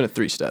 2-step and a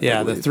 3-step.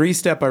 Yeah, I the believe.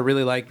 3-step I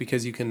really like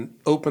because you can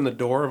open the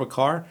door of a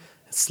car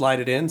slide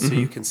it in so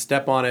you can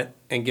step on it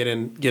and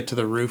get to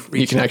the roof.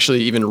 You can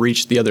actually even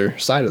reach the other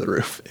side of the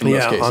roof in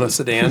most cases. On a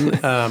sedan.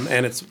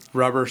 And it's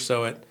rubber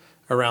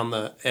around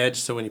the edge,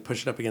 so when you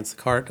push it up against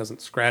the car, it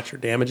doesn't scratch or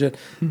damage it.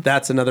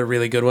 That's another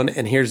really good one.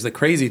 And here's the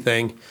crazy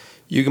thing.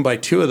 You can buy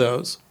 2 of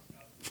those,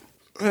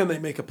 and they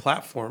make a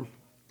platform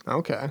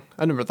Okay.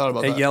 I never thought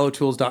about at that.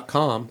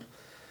 yellowtools.com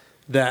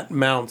that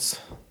mounts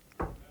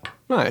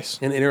Nice.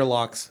 and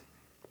interlocks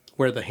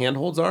where the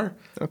handholds are.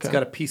 Okay. It's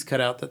got a piece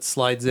cut out that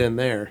slides in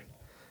there.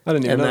 I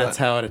didn't even And know that's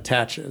that. how it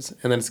attaches.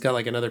 And then it's got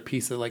like another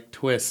piece that like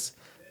twists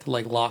to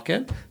like lock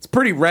it. It's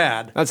pretty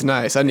rad. That's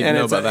nice. I didn't even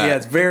know about that. Yeah,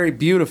 it's very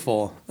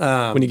beautiful.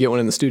 When you get one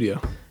in the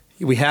studio.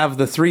 We have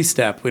the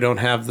 3-step. We don't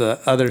have the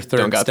other third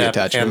Don't got the step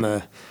attachment.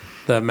 and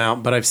the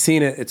mount. But I've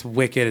seen it. It's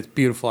wicked. It's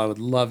beautiful. I would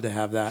love to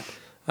have that.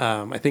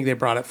 I think they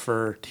brought it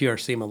for TR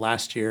SEMA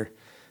last year.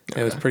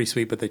 It was pretty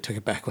sweet, but they took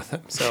it back with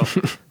them. So,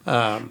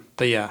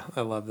 but yeah,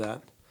 I love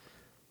that.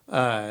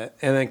 And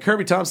then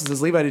Kirby Thompson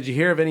says, Levi, did you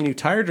hear of any new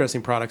tire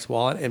dressing products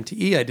while at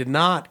MTE? I did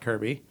not,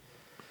 Kirby.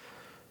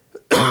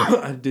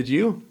 Did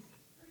you?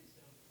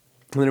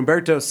 And then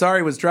Umberto,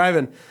 sorry, was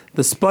driving.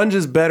 The sponge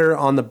is better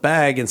on the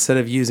bag instead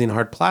of using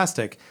hard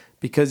plastic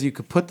because you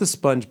could put the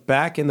sponge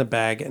back in the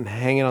bag and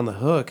hang it on the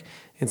hook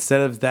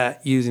instead of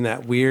that using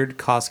that weird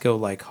Costco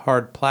like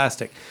hard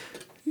plastic.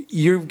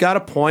 You've got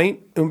a point,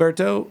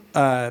 Umberto,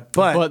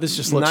 but this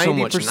just looks so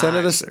much 90%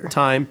 of nicer. the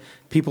time,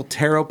 people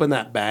tear open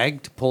that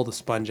bag to pull the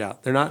sponge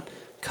out. They're not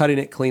cutting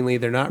it cleanly.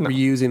 They're not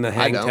reusing the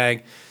hang don't.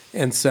 tag.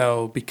 And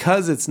so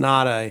because it's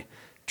not a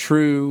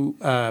true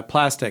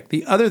plastic,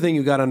 the other thing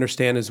you got to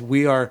understand is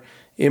we are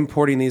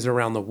importing these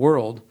around the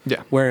world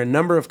where a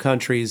number of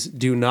countries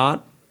do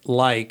not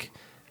like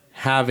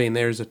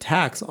there's a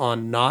tax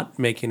on not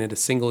making it a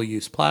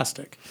single-use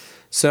plastic.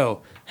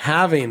 So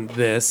having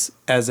this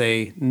as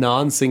a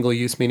non-single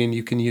use, meaning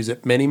you can use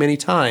it many, many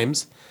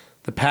times,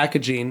 the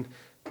packaging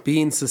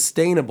being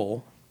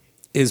sustainable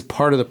is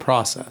part of the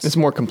process. It's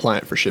more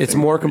compliant for shipping. It's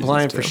more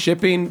compliant for reasons, too.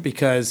 shipping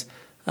because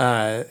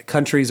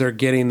countries are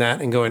getting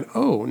that and going,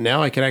 oh,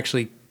 now I can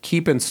actually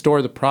keep and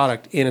store the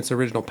product in its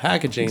original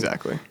packaging.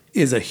 Exactly.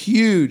 Is a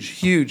huge,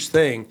 huge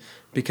thing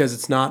because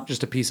it's not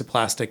just a piece of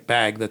plastic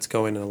bag that's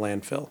going in a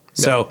landfill.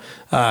 So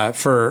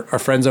for our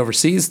friends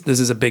overseas,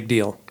 this is a big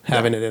deal,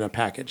 having it in a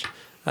package.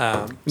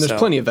 There's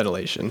plenty of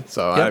ventilation.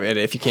 So Yep. I mean,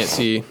 if you can't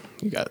see,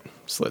 you got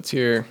slits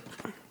here.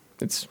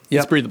 It's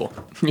Yep. breathable.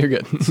 You're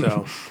good.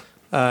 So,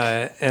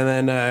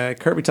 and then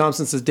Kirby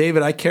Thompson says,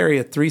 David, I carry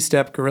a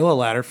 3-step Gorilla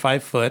ladder,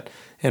 5 foot,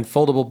 and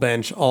foldable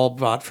bench, all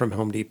bought from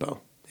Home Depot.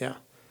 Yeah.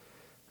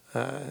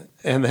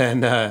 And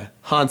then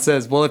Hans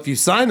says, well, if you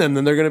sign them,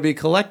 then they're going to be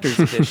collector's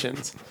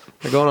editions.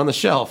 They're going on the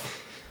shelf.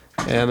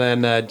 And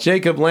then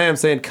Jacob Lamb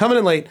saying, coming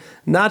in late,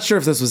 not sure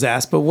if this was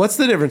asked, but what's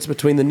the difference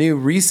between the new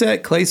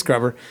Reset Clay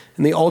Scrubber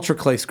and the Ultra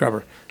Clay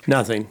Scrubber?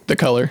 Nothing. The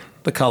color.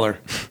 The color.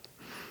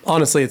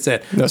 Honestly, it's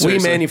it. No, we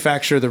seriously.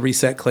 manufacture the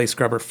Reset Clay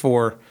Scrubber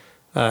for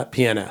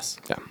PNS.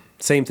 Yeah.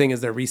 Same thing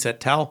as their Reset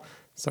Towel.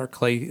 It's our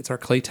clay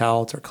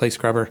towel. It's our clay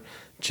scrubber,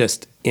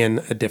 just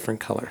in a different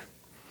color.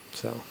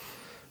 So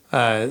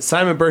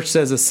Simon Birch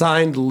says a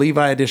signed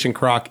Levi Edition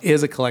Croc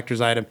is a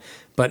collector's item,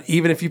 but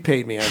even if you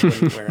paid me, I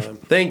wouldn't wear them.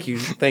 Thank you,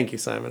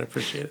 Simon. I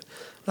appreciate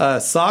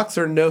it. Socks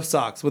or no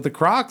socks with the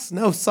Crocs?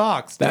 No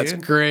socks, dude.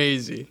 That's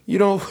crazy. You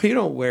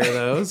don't wear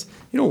those.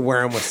 You don't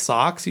wear them with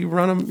socks. You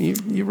run them.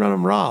 You run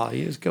them raw.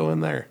 You just go in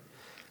there.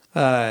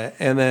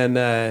 And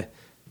then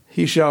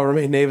he shall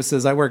remain. Navis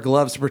says, I wear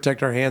gloves to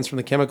protect our hands from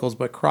the chemicals,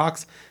 but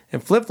Crocs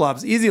and flip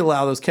flops easy to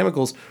allow those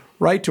chemicals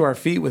right to our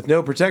feet with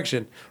no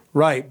protection.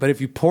 Right, but if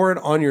you pour it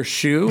on your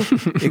shoe,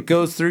 it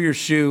goes through your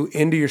shoe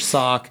into your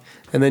sock,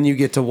 and then you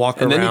get to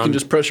walk around. And then you can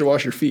just pressure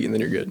wash your feet, and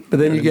then you're good. But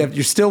then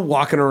you're still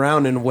walking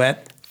around in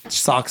wet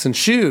socks and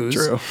shoes.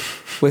 True.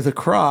 With a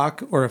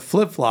Croc or a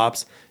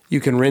flip-flops, you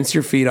can rinse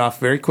your feet off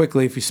very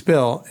quickly if you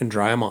spill and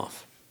dry them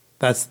off.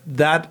 That's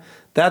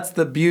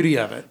the beauty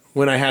of it.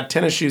 When I had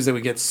tennis shoes that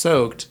would get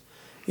soaked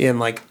in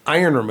like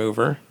iron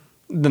remover,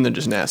 Then they're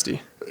just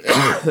nasty.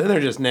 then they're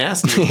just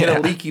nasty. You get a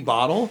leaky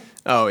bottle,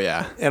 Oh,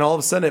 yeah. and all of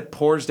a sudden it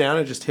pours down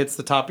and just hits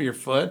the top of your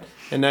foot,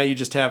 and now you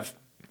just have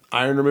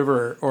iron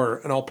remover or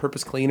an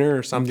all-purpose cleaner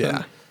or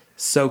something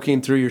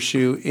soaking through your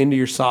shoe into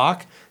your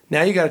sock.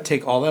 Now you got to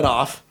take all that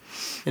off,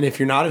 and if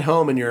you're not at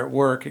home and you're at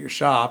work at your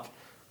shop,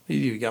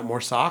 you got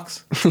more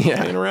socks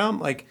laying around.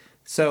 Like,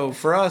 so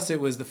for us, it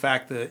was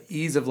the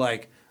ease of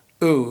like,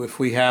 ooh, if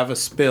we have a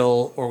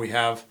spill or we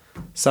have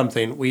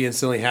something, we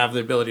instantly have the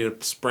ability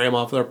to spray them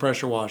off with our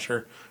pressure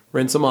washer,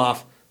 rinse them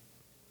off.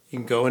 You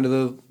can go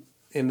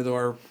into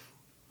our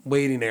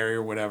waiting area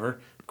or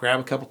whatever, grab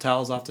a couple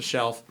towels off the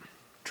shelf,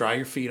 dry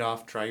your feet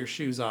off, dry your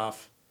shoes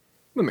off,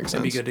 That makes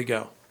and sense. be good to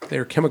go.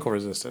 They're chemical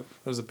resistant.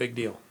 That was a big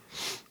deal.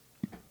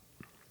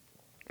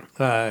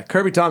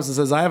 Kirby Thompson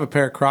says, I have a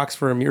pair of Crocs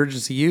for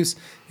emergency use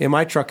in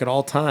my truck at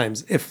all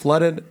times. If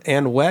flooded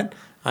and wet,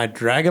 I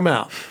drag them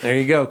out. There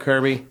you go,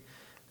 Kirby.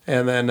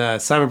 And then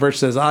Simon Birch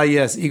says,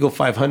 yes, Eagle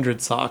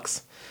 500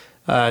 socks.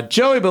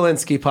 Joey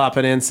Belinsky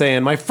popping in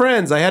saying, my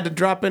friends, I had to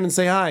drop in and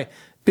say hi.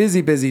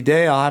 busy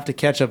day. I'll have to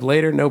catch up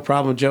later. No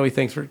problem, Joey.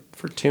 Thanks for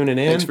tuning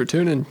in. Thanks for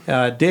tuning.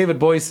 David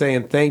Boyce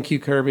saying thank you,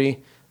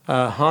 Kirby.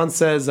 Hans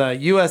says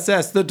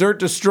USS, the Dirt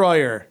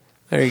Destroyer.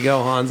 There you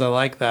go, Hans. I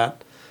like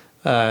that.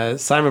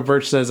 Simon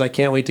Birch says, I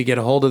can't wait to get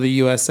a hold of the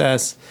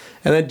USS.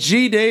 And then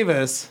G.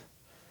 Davis,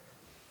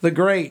 the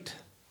great,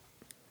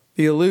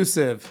 the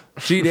elusive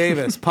G.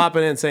 Davis,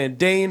 popping in saying,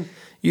 Dane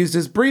used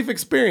his brief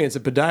experience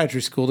at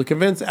podiatry school to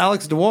convince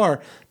Alex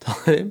Dewar to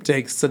let him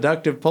take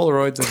seductive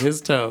Polaroids of his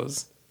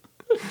toes.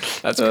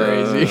 That's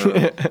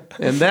crazy.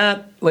 And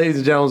that, ladies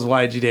and gentlemen, is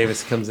why G.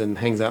 Davis comes in and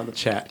hangs out in the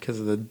chat, because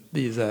of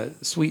these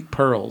sweet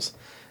pearls.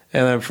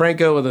 And then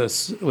Franco with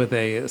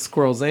a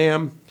Squirrel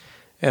Zam.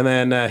 And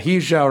then he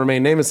shall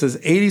remain nameless says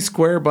 80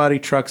 square body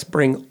trucks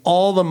bring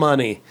all the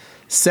money.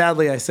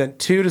 Sadly, I sent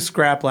 2 to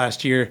scrap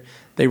last year.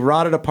 They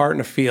rotted apart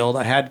in a field.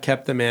 I had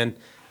kept them in.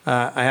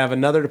 I have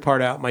another to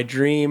part out. My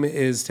dream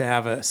is to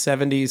have a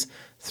 70s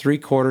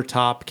 3/4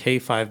 top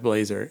K5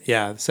 Blazer.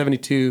 Yeah,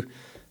 72,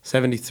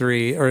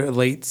 73, or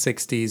late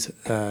 60s,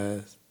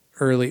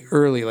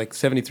 early like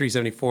 73,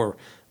 74.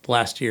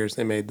 Last year's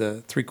they made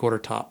the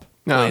 3/4 top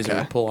Blazer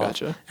to pull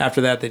off.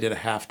 After that, they did a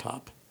half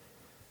top.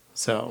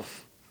 So...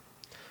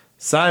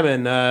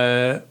 Simon,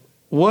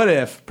 what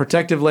if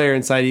protective layer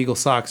inside Eagle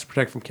socks to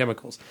protect from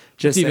chemicals?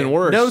 Just even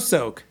worse. No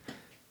soak.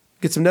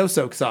 Get some no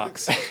soak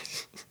socks.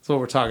 That's what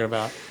we're talking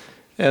about.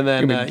 And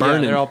then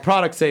they're all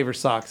product saver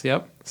socks.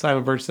 Yep.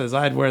 Simon Birch says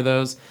I'd wear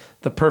those.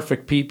 The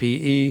perfect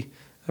PPE.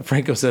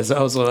 Franco says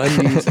so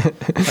undies.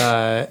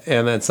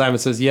 And then Simon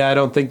says, yeah, I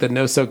don't think the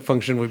no soak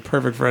function would be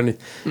perfect for undies.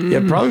 Yeah,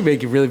 it'd probably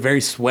make you really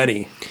very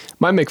sweaty.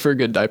 Might make for a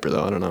good diaper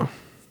though. I don't know.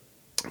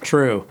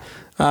 True.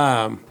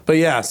 But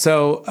yeah,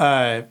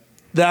 so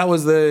that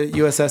was the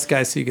USS,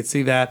 guys, so you could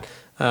see that,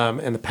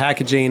 and the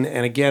packaging.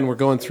 And again, we're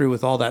going through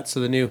with all that. So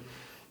the new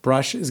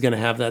brush is going to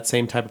have that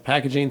same type of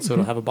packaging. So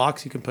it'll have a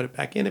box. You can put it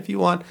back in if you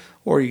want,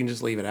 or you can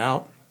just leave it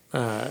out.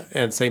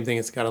 And same thing,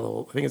 I think it's got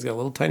a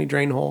little tiny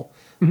drain hole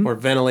or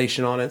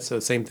ventilation on it. So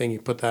same thing, you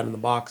put that in the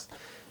box,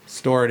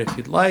 store it if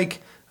you'd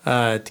like,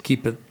 to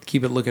keep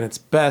it looking its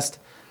best.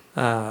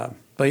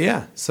 But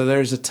yeah, so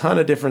there's a ton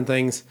of different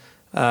things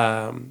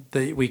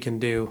that we can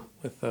do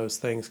with those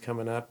things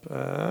coming up.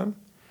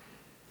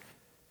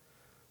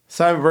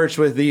 Simon Birch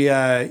with the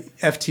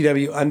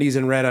FTW undies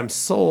in red. I'm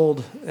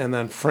sold. And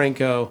then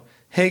Franco,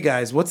 hey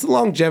guys, what's the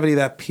longevity of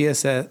that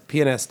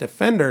PNS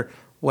Defender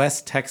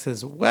West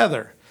Texas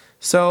weather?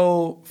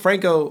 So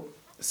Franco,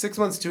 6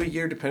 months to a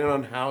year, depending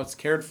on how it's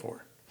cared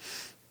for.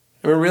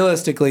 I mean,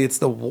 realistically, it's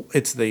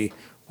the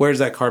where's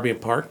that car being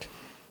parked?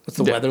 What's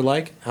the weather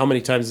like? How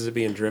many times is it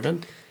being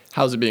driven?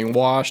 How's it being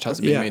washed? How's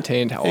it being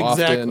maintained? How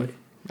often?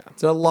 Yeah.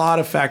 There's a lot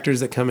of factors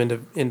that come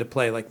into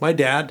play. Like my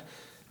dad,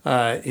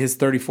 his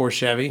 34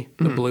 Chevy,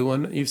 the blue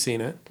one, you've seen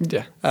it.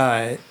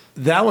 Yeah.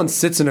 That one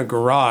sits in a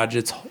garage.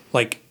 It's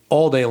like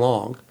all day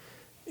long,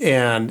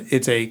 and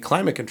it's a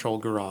climate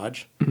controlled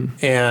garage.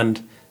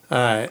 And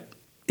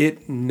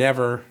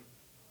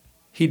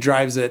he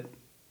drives it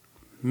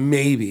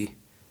maybe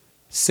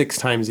 6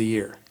 times a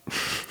year,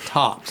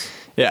 tops.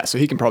 Yeah, so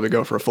he can probably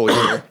go for a full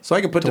year. So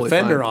I can put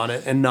Defender on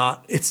it and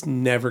it's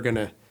never going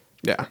to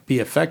be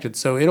affected.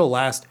 So it'll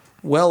last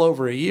well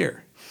over a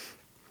year.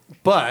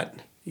 But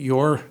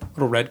your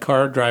little red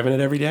car driving it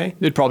every day?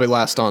 It'd probably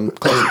last on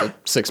closer to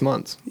 6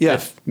 months. Yeah.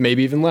 If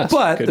maybe even less.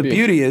 But the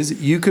beauty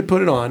is you could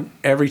put it on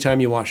every time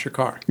you wash your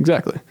car.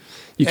 Exactly.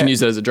 You can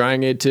use it as a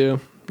drying aid too.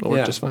 It'll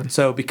work just fine.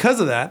 So because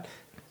of that,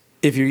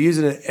 if you're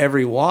using it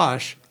every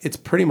wash, it's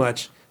pretty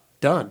much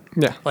done.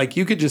 Yeah. Like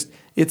you could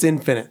it's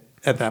infinite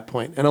at that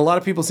point. And a lot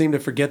of people seem to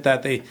forget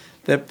that.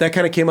 That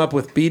kind of came up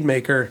with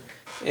Beadmaker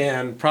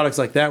and products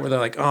like that where they're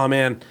like, oh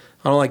man,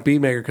 I don't like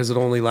Beadmaker because it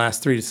only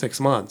lasts 3 to 6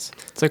 months.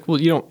 It's like, well,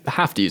 you don't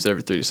have to use it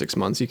every 3 to 6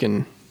 months. You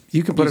can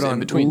put it on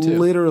between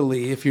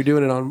literally if you're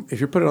putting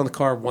it on the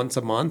car once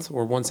a month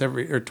or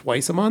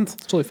twice a month.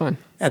 It's totally fine.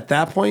 At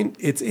that point,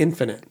 it's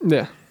infinite.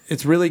 Yeah.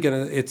 It's really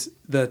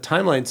the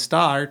timeline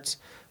starts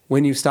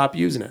when you stop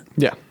using it.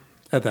 Yeah.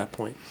 At that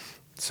point.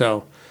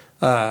 So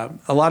a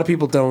lot of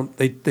people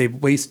they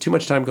waste too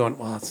much time going,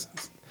 well, it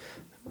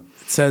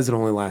says it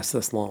only lasts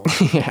this long.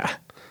 Yeah.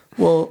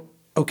 Well,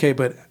 okay,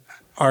 but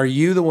are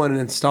you the one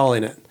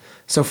installing it?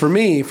 So for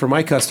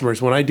my customers,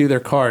 when I do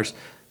their cars,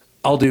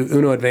 I'll do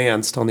Uno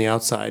Advanced on the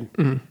outside,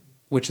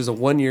 which is a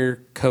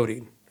 1-year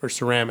coating or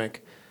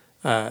ceramic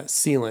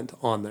sealant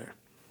on there.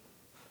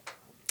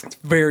 It's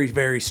very,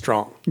 very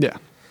strong. Yeah.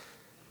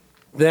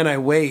 Then I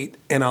wait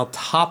and I'll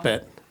top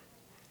it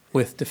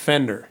with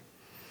Defender.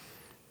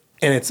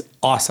 And it's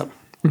awesome.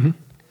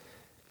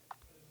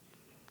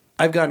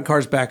 I've gotten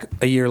cars back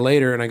a year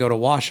later and I go to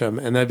wash them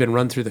and they've been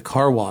run through the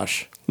car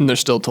wash. And they're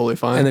still totally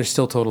fine.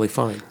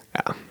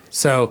 Yeah.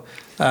 So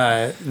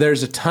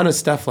there's a ton of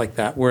stuff like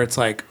that where it's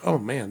like, oh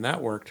man,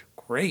 that worked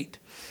great.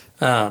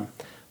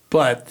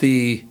 But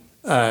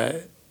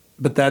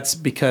that's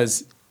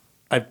because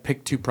I've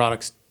picked 2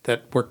 products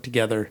that work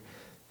together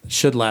that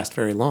should last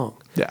very long.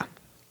 Yeah.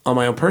 On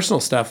my own personal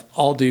stuff,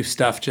 I'll do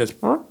stuff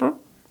just knock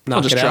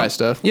I'll just it try out.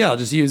 stuff. Yeah, I'll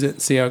just use it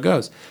and see how it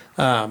goes.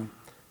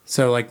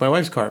 So like my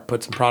wife's car,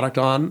 put some product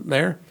on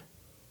there.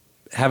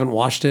 Haven't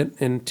washed it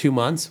in 2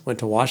 months. Went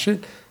to wash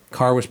it.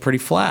 Car was pretty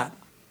flat.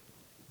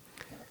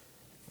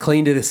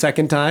 Cleaned it a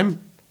second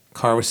time.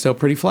 Car was still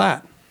pretty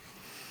flat.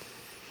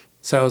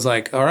 So I was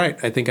like, all right,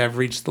 I think I've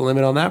reached the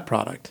limit on that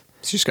product.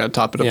 So you just got to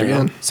top it up You know?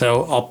 again.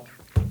 So I'll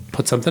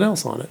put something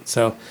else on it.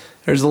 So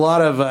there's a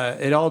lot of,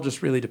 it all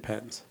just really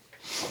depends.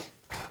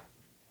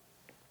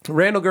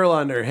 Randall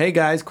Gerlander, hey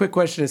guys, quick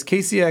question. Is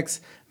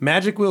KCX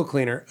Magic Wheel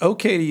Cleaner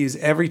okay to use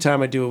every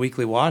time I do a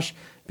weekly wash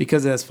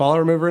because it has follow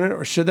remover in it,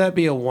 or should that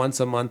be a once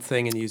a month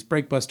thing and use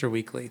Brake Buster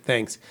weekly?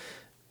 Thanks.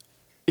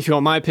 If you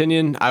want my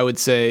opinion, I would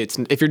say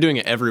if you're doing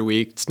it every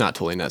week, it's not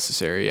totally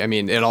necessary. I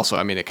mean,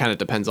 it kind of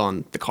depends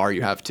on the car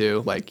you have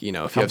too. Like, you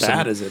know, if you have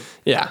bad is it?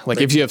 Yeah,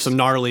 like if you have some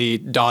gnarly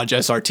Dodge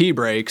SRT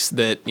brakes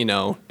that, you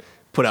know,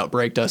 put out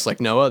brake dust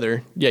like no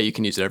other, yeah, you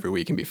can use it every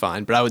week and be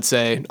fine. But I would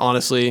say,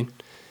 honestly,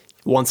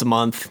 once a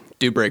month,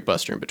 do Brake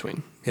Buster in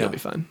between. Yeah. You'll be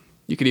fine.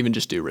 You could even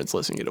just do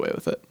rinseless and get away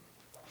with it.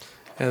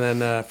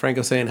 And then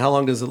Franco saying, how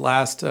long does it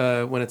last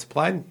when it's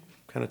applied?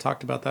 Kind of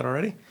talked about that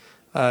already.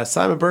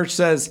 Simon Birch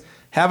says,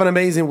 have an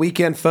amazing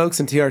weekend, folks,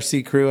 and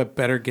TRC crew. I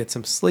better get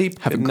some sleep.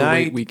 Have Good a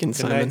night. great weekend,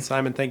 Good Simon. night,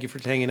 Simon. Thank you for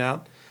hanging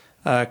out.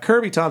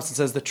 Kirby Thompson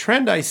says, the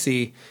trend I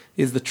see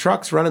is the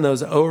trucks running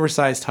those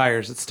oversized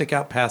tires that stick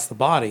out past the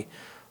body.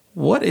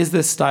 What is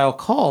this style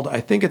called? I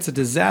think it's a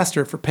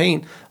disaster for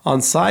paint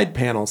on side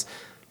panels.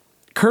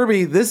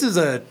 Kirby, this is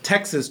a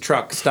Texas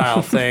truck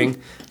style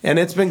thing, and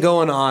it's been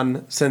going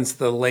on since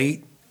the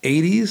late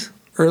 80s,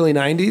 early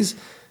 90s.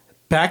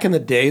 Back in the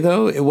day,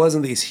 though, it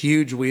wasn't these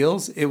huge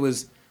wheels. It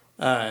was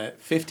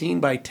 15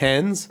 by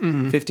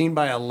 10s, 15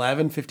 by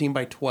 11, 15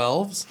 by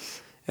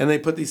 12s, and they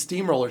put these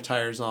steamroller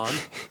tires on.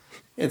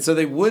 And so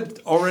they would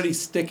already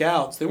stick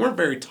out. So they weren't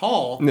very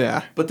tall,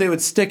 Yeah. but they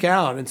would stick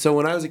out. And so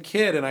when I was a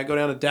kid and I go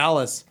down to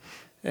Dallas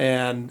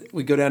and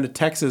we go down to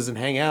Texas and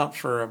hang out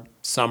for a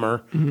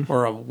summer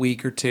or a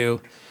week or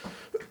two,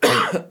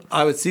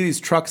 I would see these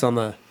trucks on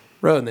the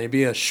road, and they'd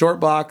be a short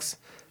box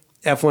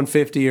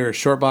F-150 or a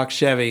short box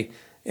Chevy,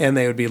 and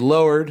they would be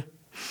lowered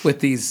with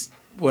these,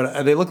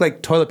 what they look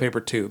like toilet paper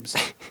tubes.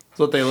 That's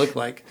what they look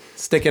like,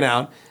 sticking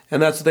out,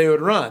 and that's what they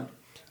would run.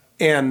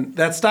 And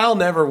that style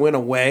never went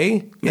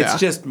away. It's Yeah.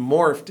 just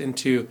morphed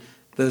into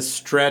the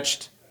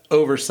stretched,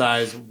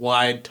 oversized,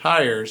 wide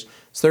tires.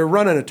 So they're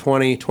running a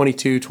 20,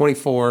 22,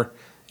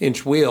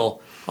 24-inch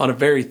wheel on a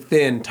very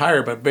thin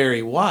tire, but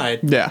very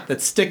wide, Yeah.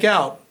 that stick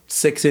out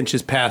 6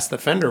 inches past the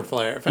fender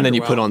flare. And then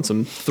you well. put on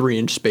some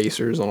 3-inch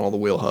spacers on all the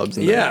wheel hubs.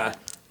 And Yeah,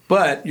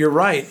 but you're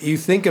right. You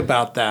think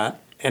about that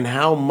and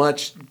how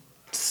much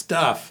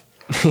stuff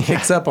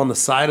kicks up on the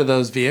side of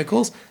those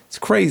vehicles. It's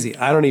crazy.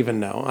 I don't even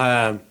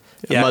know.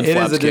 Yeah, mud it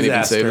flaps is a can't even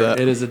disaster. save that.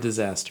 It is a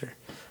disaster.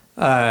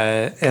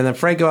 And then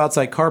Franco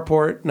outside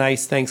carport.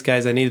 Nice. Thanks,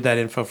 guys. I needed that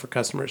info for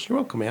customers. You're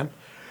welcome, man.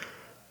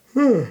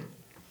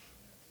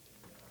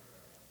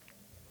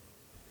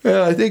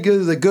 Yeah, I think it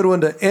is a good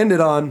one to end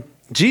it on.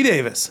 G.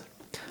 Davis.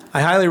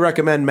 I highly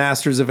recommend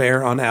Masters of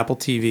Air on Apple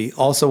TV.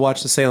 Also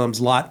watched the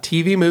Salem's Lot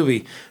TV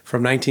movie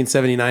from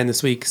 1979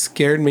 this week.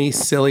 Scared me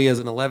silly as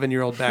an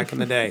 11-year-old back in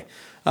the day.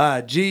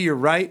 G, you're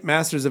right.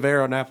 Masters of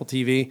Air on Apple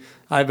TV.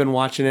 I've been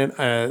watching it.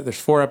 There's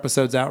 4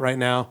 episodes out right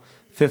now.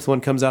 5th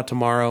one comes out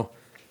tomorrow.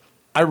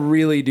 I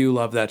really do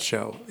love that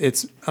show.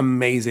 It's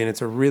amazing.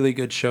 It's a really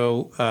good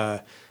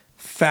show.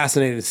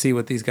 Fascinating to see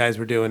what these guys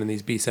were doing in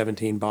these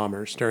B-17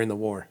 bombers during the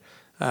war.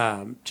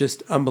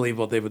 Just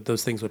unbelievable.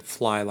 Those things would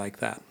fly like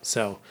that.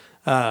 So,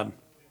 and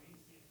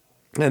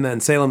then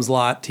Salem's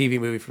Lot TV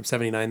movie from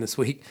 79 this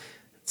week.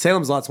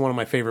 Salem's Lot's one of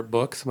my favorite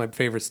books, my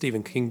favorite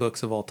Stephen King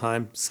books of all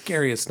time.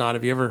 Scary as Snot.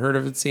 Have you ever heard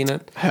of it, seen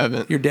it?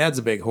 Haven't. Your dad's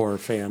a big horror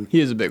fan. He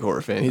is a big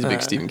horror fan. He's a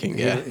big Stephen King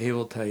guy. He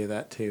will tell you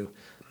that too.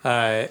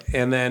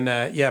 And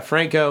then,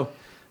 Franco.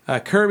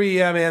 Kirby,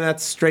 yeah, man,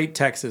 that's straight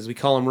Texas. We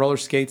call them roller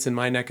skates in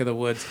my neck of the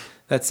woods.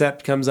 That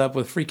Sept comes up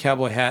with free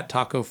cowboy hat,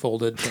 taco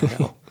folded to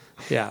hell.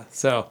 Yeah,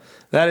 so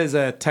that is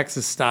a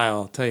Texas style,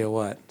 I'll tell you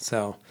what.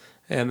 So,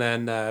 and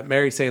then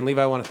Mary saying,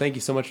 Levi, I want to thank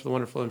you so much for the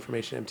wonderful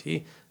information,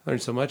 MT. I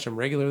learned so much. I'm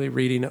regularly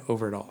reading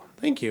over it all.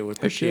 Thank you. We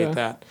appreciate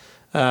that.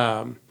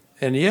 And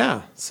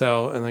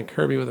then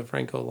Kirby with a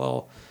Franco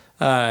lull.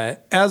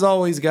 As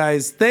always,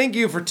 guys, thank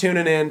you for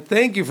tuning in.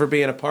 Thank you for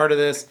being a part of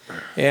this.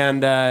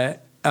 And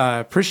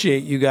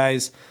appreciate you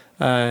guys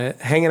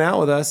hanging out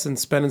with us and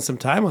spending some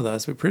time with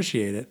us. We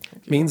appreciate it.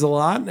 Means a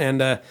lot.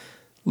 And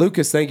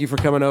Lucas, thank you for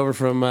coming over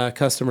from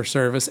customer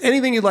service.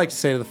 Anything you'd like to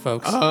say to the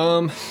folks?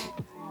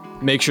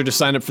 Make sure to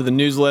sign up for the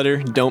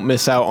newsletter. Don't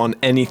miss out on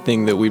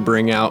anything that we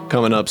bring out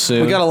coming up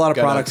soon. We got a lot of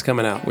products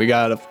coming out. We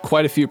got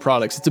quite a few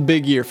products. It's a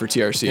big year for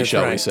TRC, That's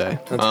shall right. we say.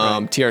 That's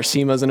right.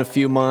 TRCMA's in a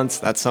few months.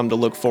 That's something to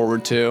look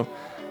forward to.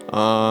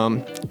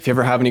 If you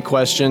ever have any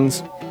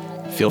questions,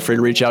 feel free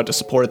to reach out to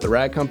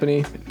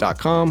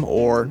support@theradcompany.com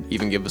or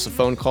even give us a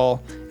phone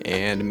call,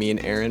 and me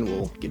and Aaron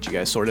will get you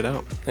guys sorted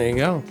out. There you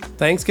go.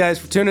 Thanks, guys,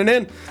 for tuning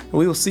in.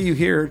 We will see you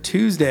here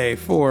Tuesday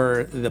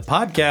for the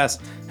podcast.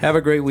 Have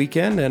a great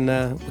weekend, and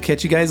we'll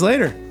catch you guys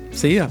later.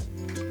 See ya.